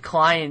they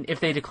decline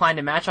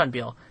to match on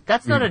Beal.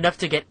 That's not enough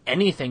to get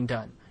anything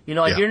done. You're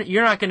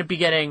not going to be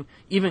getting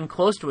even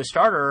close to a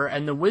starter,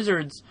 and the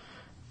Wizards,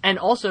 and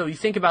also you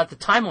think about the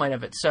timeline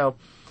of it. So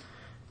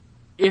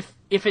if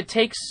it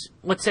takes,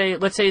 let's say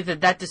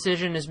that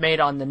decision is made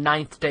on the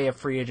 9th day of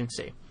free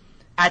agency,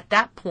 at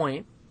that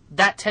point,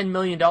 that $10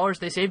 million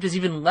they saved is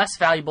even less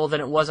valuable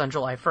than it was on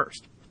July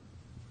 1st.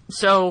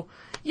 So,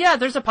 yeah,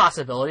 there's a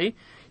possibility.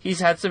 He's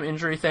had some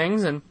injury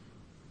things, and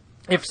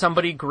if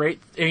somebody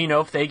great,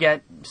 if they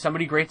get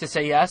somebody great to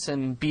say yes,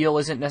 and Beal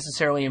isn't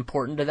necessarily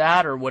important to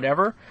that or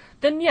whatever,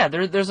 then yeah,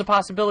 there's a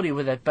possibility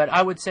with it. But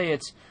I would say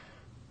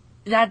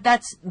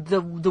that's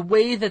the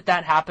way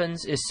that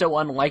happens is so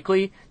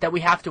unlikely that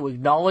we have to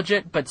acknowledge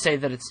it, but say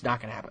that it's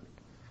not going to happen.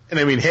 And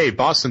I mean, hey,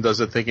 Boston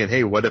does it thinking,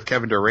 hey, what if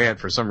Kevin Durant,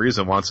 for some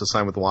reason, wants to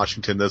sign with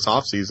Washington this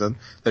offseason?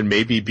 Then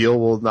maybe Beal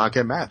will not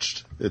get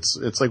matched.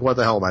 It's like, what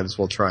the hell, might as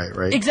well try it,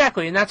 right?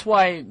 Exactly, and that's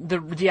why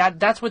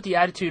that's what the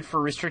attitude for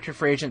restricted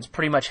free agents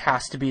pretty much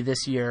has to be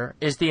this year,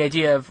 is the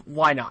idea of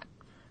why not?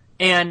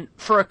 And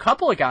for a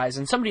couple of guys,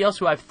 and somebody else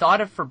who I've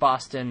thought of for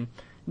Boston,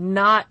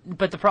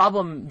 but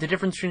the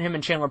difference between him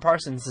and Chandler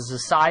Parsons is a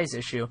size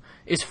issue,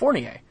 is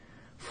Fournier.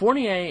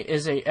 Fournier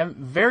is a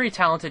very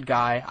talented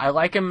guy. I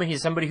like him.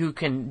 He's somebody who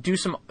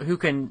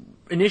can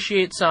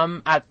initiate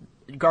some at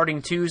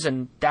guarding twos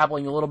and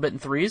dabbling a little bit in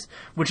threes,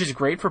 which is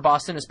great for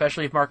Boston,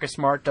 especially if Marcus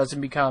Smart doesn't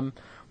become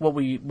what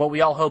we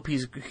all hope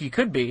he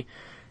could be.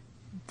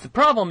 The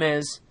problem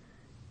is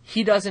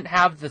he doesn't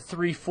have the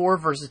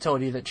 3-4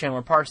 versatility that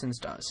Chandler Parsons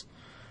does.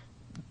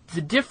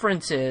 The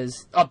difference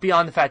is,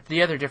 beyond the fact,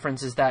 the other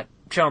difference is that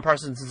Chandler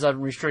Parsons is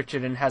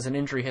unrestricted and has an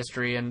injury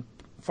history, and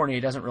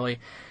Fournier doesn't really,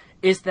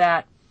 is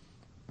that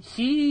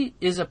he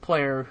is a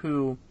player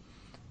who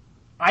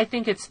I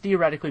think it's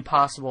theoretically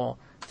possible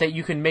that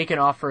you can make an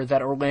offer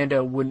that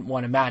Orlando wouldn't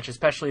want to match,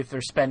 especially if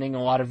they're spending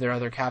a lot of their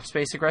other cap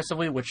space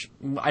aggressively, which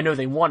I know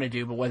they want to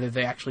do, but whether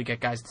they actually get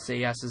guys to say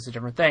yes is a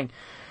different thing.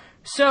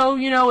 So,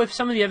 if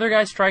some of the other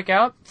guys strike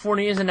out,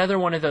 Fournier is another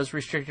one of those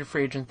restricted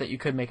free agents that you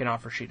could make an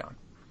offer sheet on.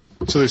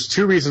 So there's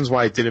two reasons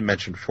why I didn't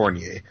mention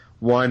Fournier.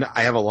 One,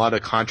 I have a lot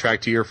of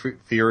contract year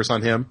fears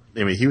on him.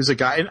 I mean, he was a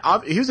guy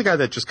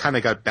that just kind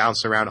of got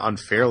bounced around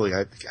unfairly.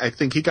 I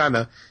think he kind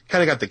of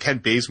got the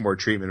Kent Bazemore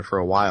treatment for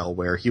a while,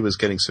 where he was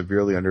getting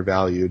severely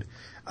undervalued,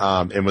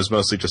 and was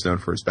mostly just known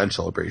for his bench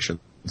celebrations.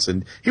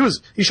 And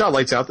he shot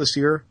lights out this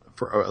year,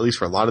 or at least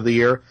for a lot of the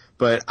year.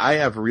 But I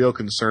have real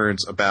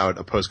concerns about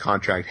a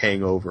post-contract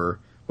hangover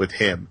with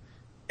him.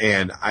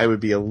 And I would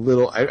dig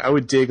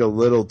a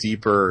little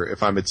deeper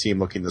if I'm a team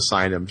looking to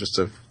sign him, just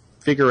to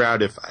figure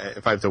out if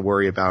I have to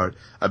worry about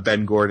a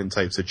Ben Gordon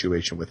type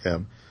situation with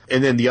him.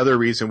 And then the other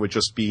reason would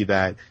just be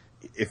that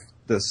if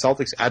the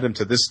Celtics add him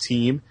to this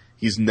team,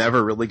 he's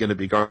never really going to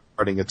be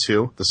guarding a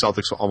two. The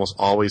Celtics will almost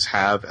always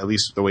have, at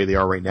least the way they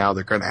are right now,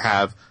 they're going to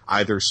have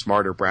either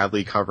Smart or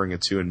Bradley covering a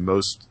two in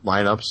most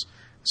lineups.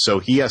 So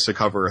he has to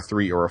cover a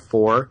 3 or a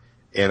 4,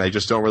 and I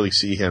just don't really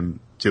see him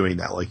doing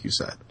that, like you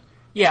said.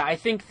 Yeah, I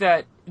think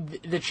that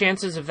the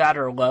chances of that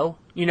are low.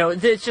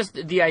 It's just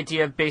the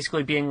idea of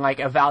basically being like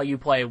a value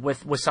play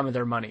with some of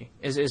their money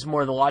is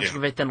more the logic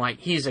of it than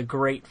he's a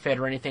great fit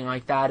or anything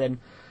like that. And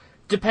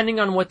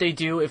depending on what they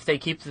do, if they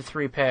keep the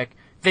 3 pick,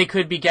 they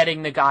could be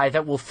getting the guy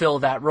that will fill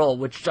that role,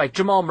 which, like,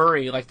 Jamal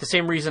Murray, like, the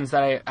same reasons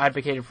that I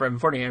advocated for Evan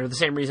Fournier are the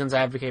same reasons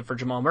I advocate for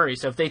Jamal Murray.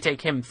 So if they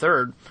take him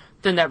third,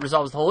 then that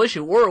resolves the whole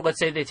issue. Or let's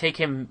say they take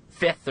him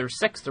fifth or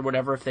sixth or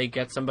whatever if they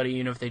get somebody,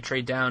 if they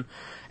trade down.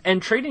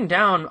 And trading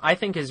down, I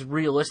think, is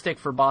realistic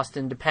for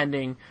Boston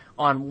depending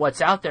on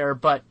what's out there.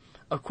 But,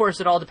 of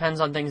course, it all depends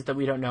on things that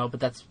we don't know. But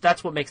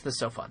that's what makes this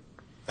so fun.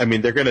 I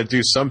mean, they're going to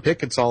do some pick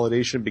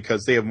consolidation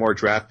because they have more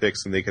draft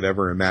picks than they could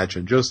ever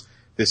imagine just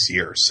this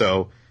year.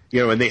 So,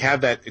 and they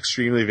have that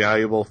extremely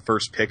valuable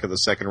first pick of the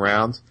second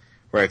round,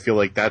 where I feel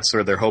like that's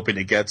where they're hoping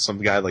to get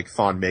some guy like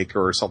Thon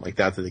Maker or something like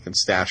that they can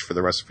stash for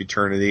the rest of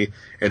eternity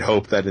and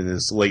hope that in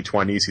his late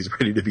 20s he's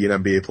ready to be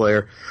an NBA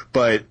player.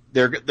 But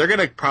they're going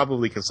to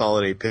probably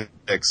consolidate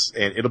picks,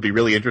 and it'll be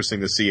really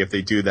interesting to see if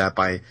they do that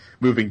by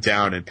moving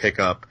down and pick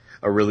up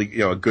a really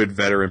a good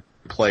veteran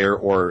player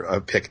or a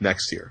pick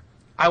next year.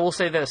 I will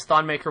say this: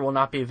 Thon Maker will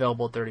not be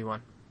available at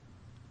 31.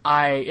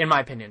 In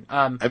my opinion,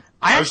 I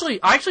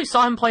actually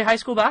saw him play high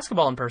school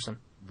basketball in person.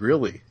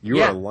 Really?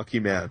 You are a lucky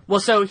man. Well,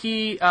 so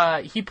he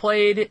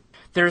played.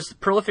 There's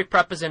Prolific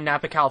Prep is in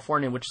Napa,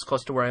 California, which is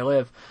close to where I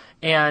live,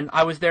 and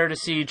I was there to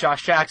see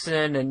Josh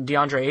Jackson, and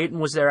DeAndre Ayton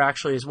was there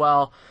actually as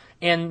well.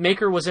 And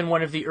Maker was in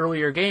one of the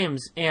earlier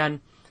games,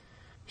 and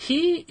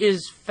he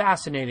is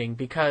fascinating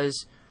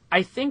because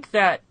I think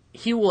that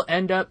he will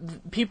end up.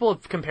 People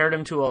have compared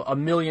him to a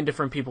million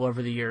different people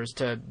over the years,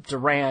 to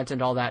Durant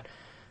and all that.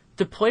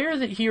 The player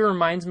that he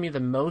reminds me the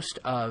most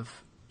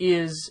of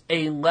is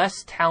a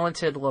less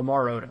talented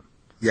Lamar Odom.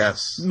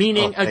 Yes.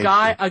 Meaning a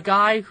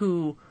guy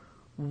who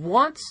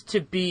wants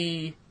to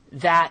be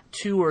that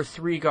 2 or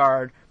 3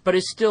 guard, but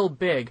is still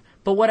big.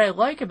 But what I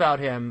like about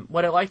him,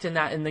 what I liked in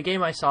the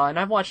game I saw, and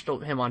I've watched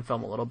him on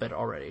film a little bit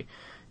already,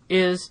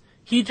 is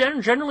he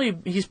generally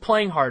he's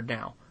playing hard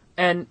now.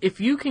 And if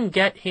you can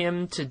get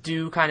him to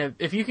do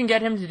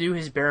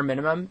his bare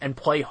minimum and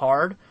play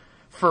hard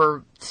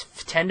for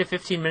 10 to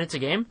 15 minutes a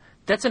game,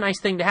 that's a nice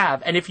thing to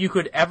have. And if you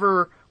could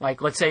ever,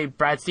 like, let's say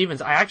Brad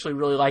Stevens, I actually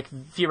really like,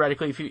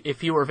 theoretically,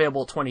 if he were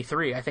available at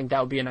 23, I think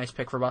that would be a nice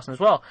pick for Boston as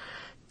well.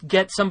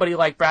 Get somebody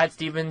like Brad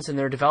Stevens and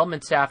their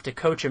development staff to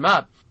coach him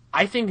up.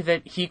 I think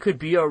that he could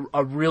be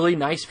a really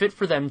nice fit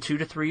for them 2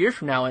 to 3 years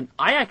from now. And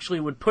I actually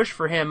would push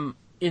for him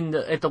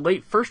at the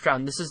late first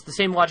round. This is the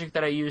same logic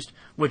that I used,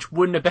 which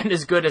wouldn't have been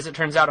as good as it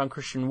turns out on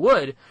Christian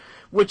Wood,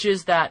 which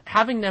is that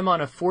having them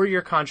on a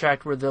 4-year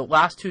contract where the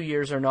last 2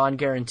 years are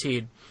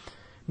non-guaranteed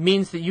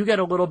means that you get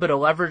a little bit of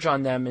leverage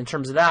on them in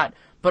terms of that,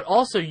 but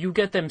also you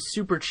get them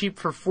super cheap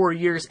for 4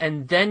 years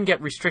and then get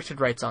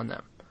restricted rights on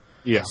them.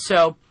 Yeah.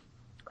 So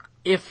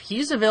if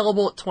he's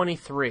available at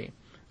 23,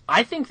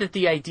 I think that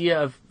the idea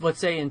of, let's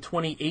say in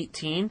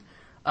 2018,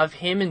 of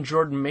him and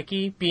Jordan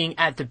Mickey being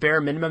at the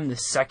bare minimum the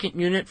second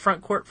unit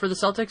front court for the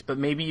Celtics, but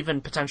maybe even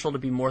potential to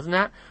be more than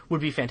that,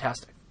 would be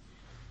fantastic.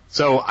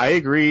 So I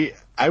agree.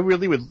 I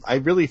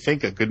really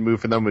think a good move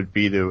for them would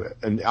be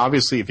and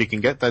obviously if you can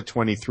get that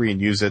 23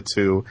 and use it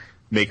to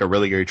make a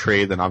really great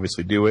trade, then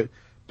obviously do it.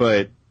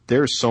 But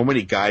there's so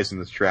many guys in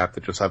this draft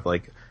that just have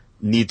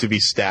need to be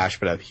stashed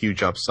but have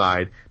huge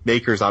upside.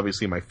 Maker's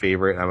obviously my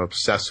favorite, and I'm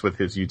obsessed with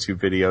his YouTube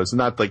videos.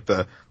 Not like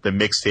the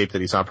mixtape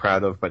that he's not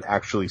proud of, but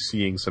actually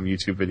seeing some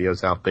YouTube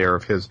videos out there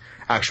of his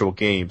actual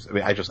games. I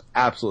mean, I just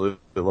absolutely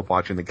love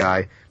watching the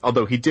guy.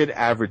 Although he did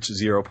average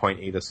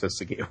 0.8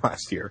 assists a game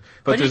last year.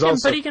 But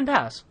he can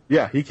pass.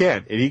 Yeah, he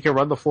can. And he can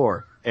run the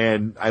floor.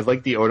 And I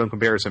like the Odom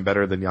comparison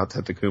better than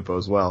Antetokounmpo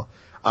as well.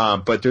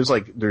 But there's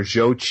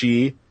Zhou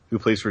Qi, who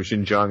plays for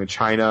Xinjiang in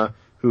China,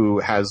 who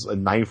has a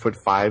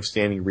 9'5"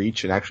 standing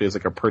reach and actually has a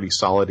pretty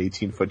solid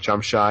 18-foot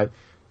jump shot.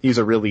 He's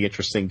a really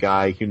interesting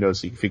guy. Who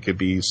knows if he could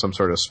be some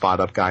sort of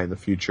spot-up guy in the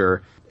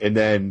future. And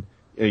then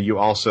you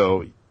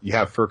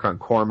have Furkan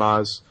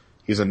Korkmaz.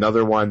 He's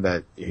another one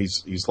that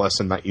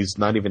he's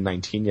not even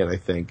 19 yet, I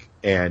think,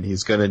 and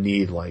he's going to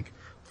need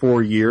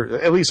 4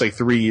 years, at least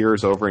 3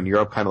 years over in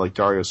Europe, kind of like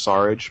Dario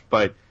Saric.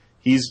 But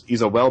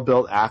he's a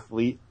well-built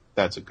athlete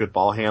that's a good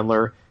ball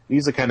handler.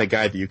 He's the kind of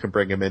guy that you can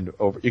bring him in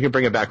over. You can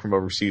bring him back from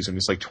overseas when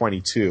he's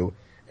 22.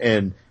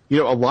 And a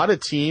lot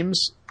of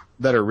teams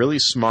that are really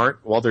smart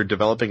while they're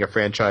developing a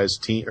franchise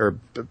team or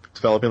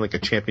developing a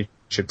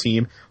championship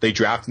team, they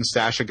draft and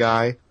stash a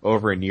guy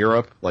over in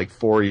Europe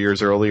 4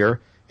 years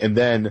earlier, and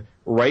then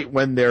right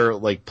when their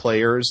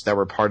players that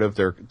were part of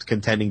their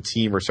contending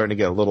team are starting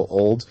to get a little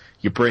old,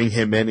 you bring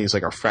him in. He's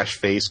a fresh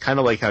face, kind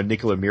of like how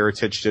Nikola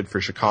Mirotic did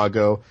for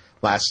Chicago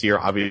last year.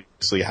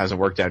 Obviously, it hasn't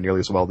worked out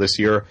nearly as well this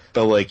year,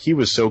 but he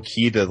was so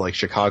key to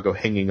Chicago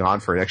hanging on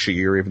for an extra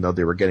year, even though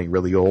they were getting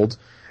really old.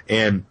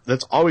 And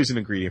that's always an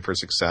ingredient for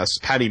success.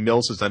 Patty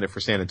Mills has done it for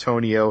San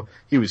Antonio.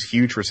 He was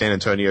huge for San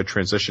Antonio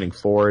transitioning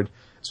forward,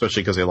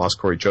 especially because they lost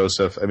Corey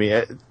Joseph. I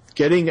mean,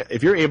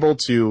 if you're able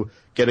to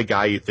get a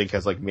guy you think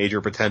has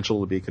major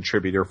potential to be a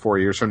contributor 4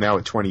 years from now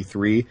at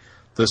 23,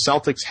 the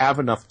Celtics have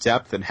enough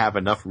depth and have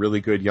enough really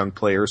good young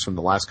players from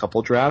the last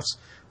couple drafts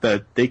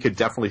that they could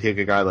definitely take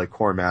a guy like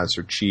Korkmaz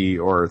or Chi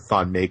or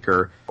Thon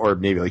Maker or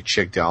maybe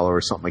Chick Diallo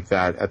or something like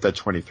that at that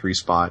 23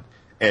 spot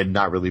and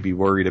not really be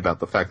worried about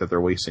the fact that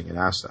they're wasting an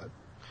asset.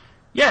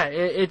 Yeah,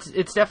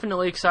 it's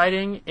definitely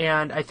exciting,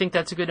 and I think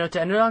that's a good note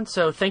to end it on.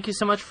 So thank you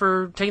so much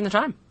for taking the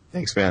time.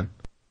 Thanks, man.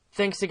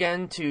 Thanks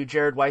again to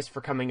Jared Weiss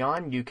for coming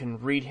on. You can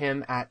read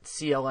him at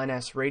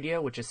CLNS Radio,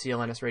 which is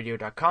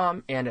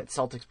clnsradio.com, and at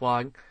Celtics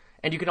Blog.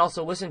 And you can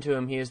also listen to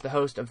him. He is the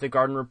host of the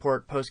Garden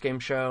Report postgame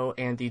show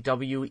and the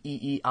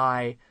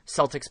WEEI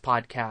Celtics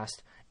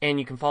podcast. And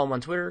you can follow him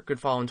on Twitter. Good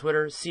follow on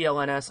Twitter.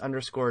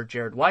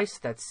 CLNS_Jared Weiss.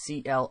 That's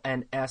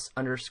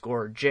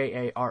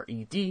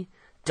CLNS_JARED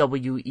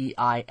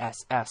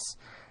WEISS.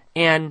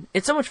 And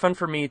it's so much fun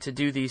for me to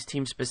do these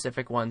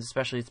team-specific ones,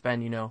 especially it's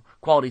been,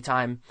 quality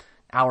time,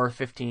 hour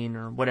 15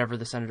 or whatever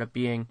this ended up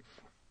being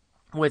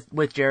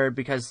with Jared,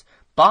 because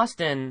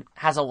Boston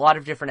has a lot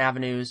of different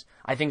avenues.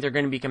 I think they're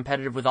going to be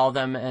competitive with all of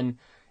them, and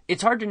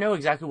it's hard to know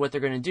exactly what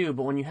they're going to do,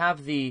 but when you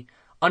have the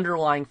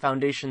underlying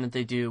foundation that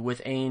they do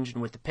with Ainge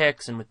and with the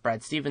picks and with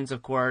Brad Stevens,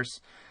 of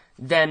course,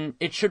 then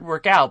it should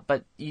work out,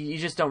 but you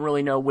just don't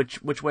really know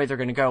which way they're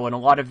going to go, and a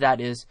lot of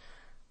that is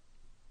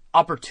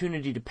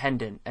opportunity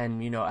dependent.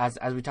 And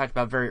as we talked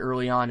about very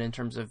early on in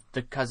terms of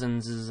the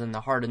Cousinses and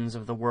the Hardens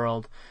of the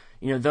world,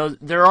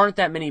 there aren't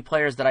that many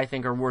players that I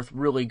think are worth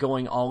really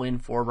going all in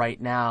for right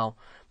now,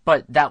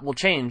 but that will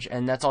change,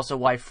 and that's also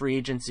why free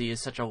agency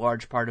is such a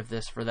large part of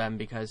this for them,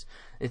 because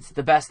it's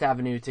the best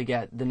avenue to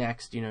get the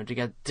next,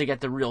 to get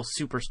the real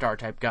superstar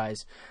type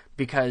guys,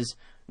 because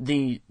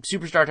the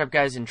superstar type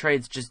guys in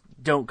trades just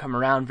don't come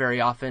around very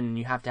often, and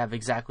you have to have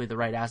exactly the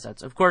right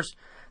assets. Of course,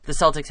 the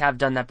Celtics have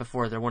done that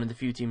before. They're one of the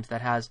few teams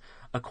that has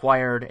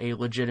acquired a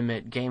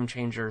legitimate game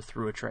changer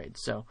through a trade.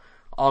 So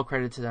all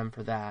credit to them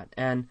for that.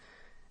 And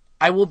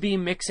I will be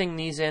mixing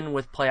these in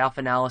with playoff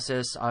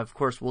analysis. Of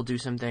course, we'll do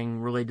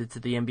something related to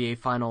the NBA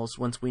Finals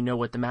once we know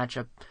what the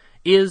matchup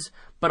is,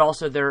 but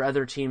also there are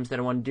other teams that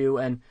I want to do,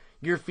 and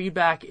your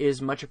feedback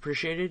is much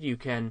appreciated. You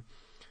can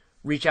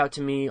reach out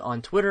to me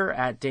on Twitter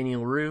at Danny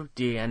Leroux,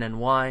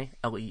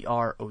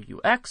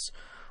 DANNYLEROUX,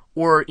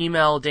 or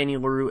email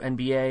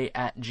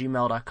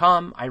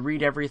DannyLerouxNBA@gmail.com. I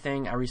read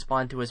everything. I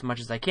respond to as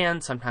much as I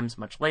can, sometimes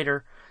much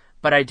later,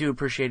 but I do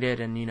appreciate it,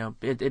 and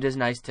it is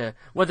nice to,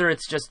 whether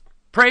it's just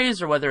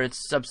praise or whether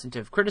it's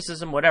substantive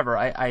criticism, whatever,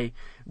 I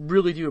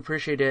really do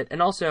appreciate it.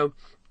 And also,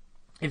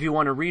 if you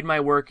want to read my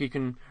work, you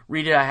can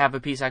read it. I have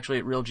a piece actually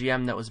at Real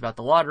GM that was about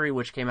the lottery,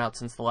 which came out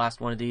since the last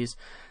one of these.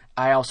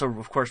 I also,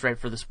 of course, write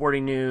for the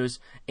Sporting News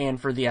and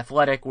for The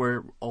Athletic,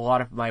 where a lot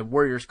of my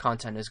Warriors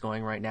content is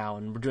going right now,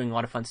 and we're doing a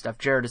lot of fun stuff.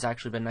 Jared has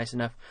actually been nice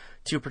enough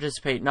to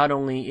participate not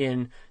only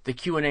in the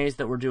Q&As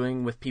that we're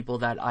doing with people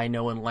that I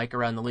know and like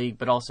around the league,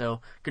 but also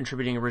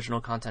contributing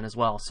original content as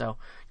well. So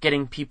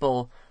getting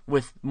people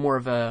with more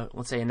of a,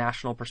 let's say, a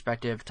national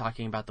perspective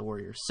talking about the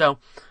Warriors. So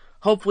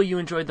hopefully you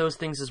enjoyed those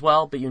things as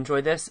well, but you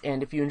enjoy this.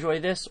 And if you enjoy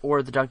this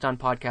or the Dunked On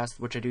podcast,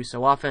 which I do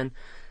so often,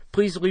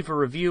 please leave a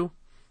review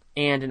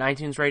and an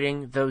iTunes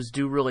rating. Those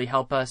do really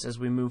help us as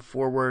we move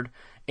forward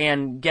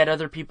and get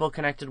other people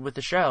connected with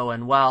the show.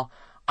 And while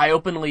I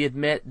openly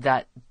admit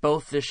that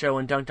both the show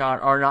and Dunked On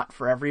are not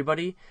for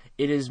everybody,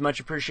 it is much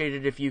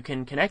appreciated if you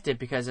can connect it,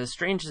 because as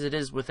strange as it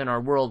is within our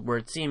world where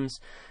it seems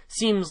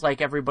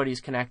like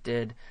everybody's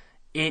connected,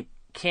 it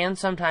can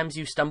sometimes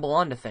you stumble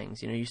onto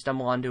things. You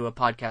stumble onto a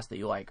podcast that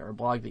you like or a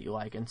blog that you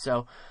like. And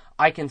so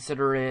I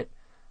consider it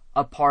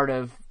a part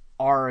of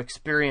our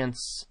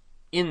experience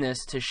in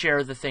this to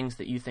share the things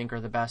that you think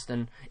are the best.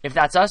 And if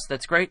that's us,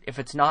 that's great. If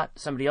it's not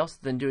somebody else,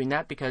 then doing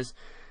that, because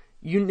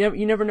you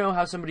never know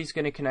how somebody's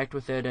going to connect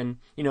with it. And,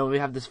 we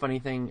have this funny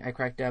thing I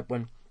cracked up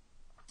when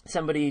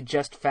somebody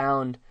just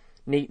found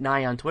Nate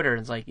Nye on Twitter, and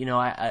it's like,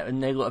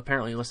 and they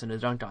apparently listen to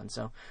Dunked On.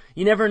 So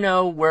you never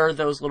know where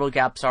those little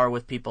gaps are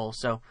with people.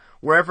 So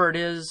wherever it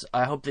is,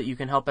 I hope that you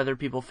can help other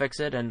people fix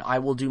it, and I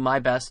will do my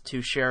best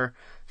to share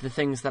the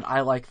things that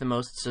I like the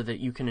most so that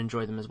you can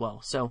enjoy them as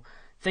well. So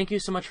thank you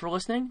so much for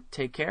listening.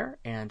 Take care,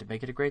 and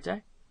make it a great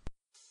day.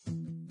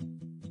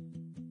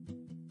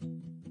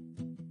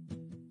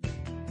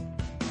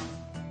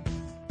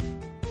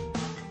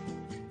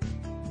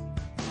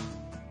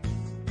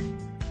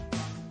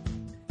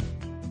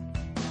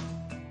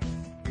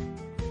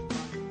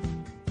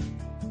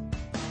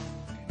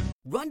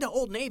 Run to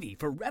Old Navy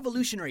for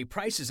revolutionary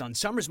prices on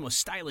summer's most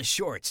stylish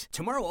shorts.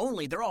 Tomorrow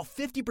only, they're all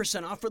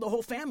 50% off for the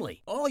whole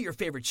family. All your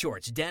favorite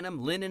shorts,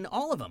 denim, linen,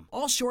 all of them.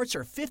 All shorts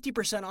are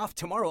 50% off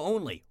tomorrow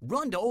only.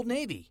 Run to Old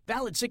Navy.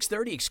 Valid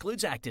 6/30,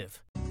 excludes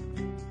active.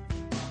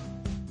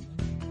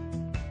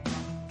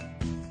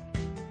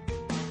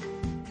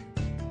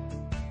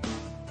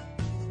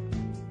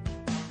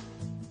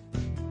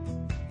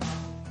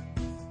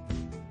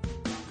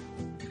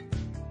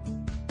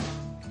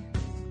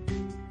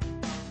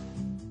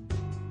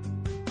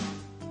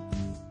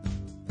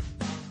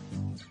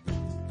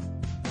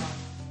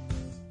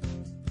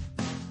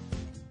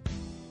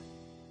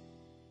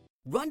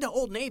 Run to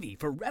Old Navy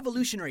for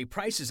revolutionary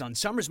prices on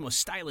summer's most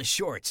stylish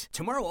shorts.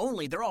 Tomorrow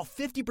only, they're all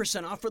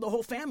 50% off for the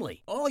whole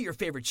family. All your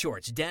favorite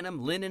shorts,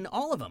 denim, linen,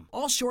 all of them.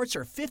 All shorts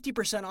are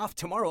 50% off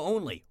tomorrow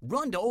only.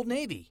 Run to Old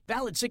Navy.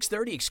 Valid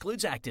 6/30,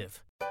 excludes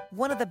active.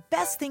 One of the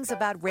best things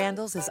about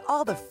Randall's is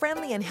all the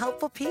friendly and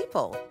helpful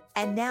people.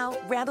 And now,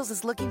 Randall's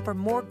is looking for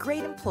more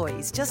great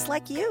employees just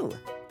like you.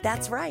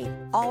 That's right.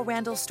 All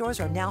Randall's stores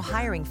are now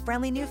hiring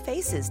friendly new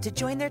faces to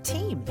join their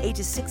team.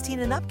 Ages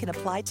 16 and up can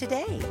apply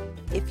today.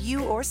 If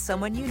you or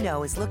someone you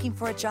know is looking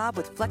for a job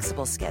with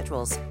flexible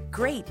schedules,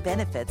 great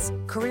benefits,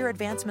 career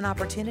advancement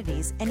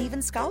opportunities, and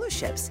even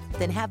scholarships,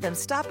 then have them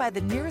stop by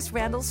the nearest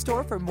Randall's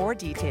store for more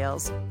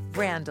details.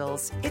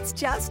 Randall's, it's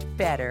just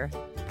better.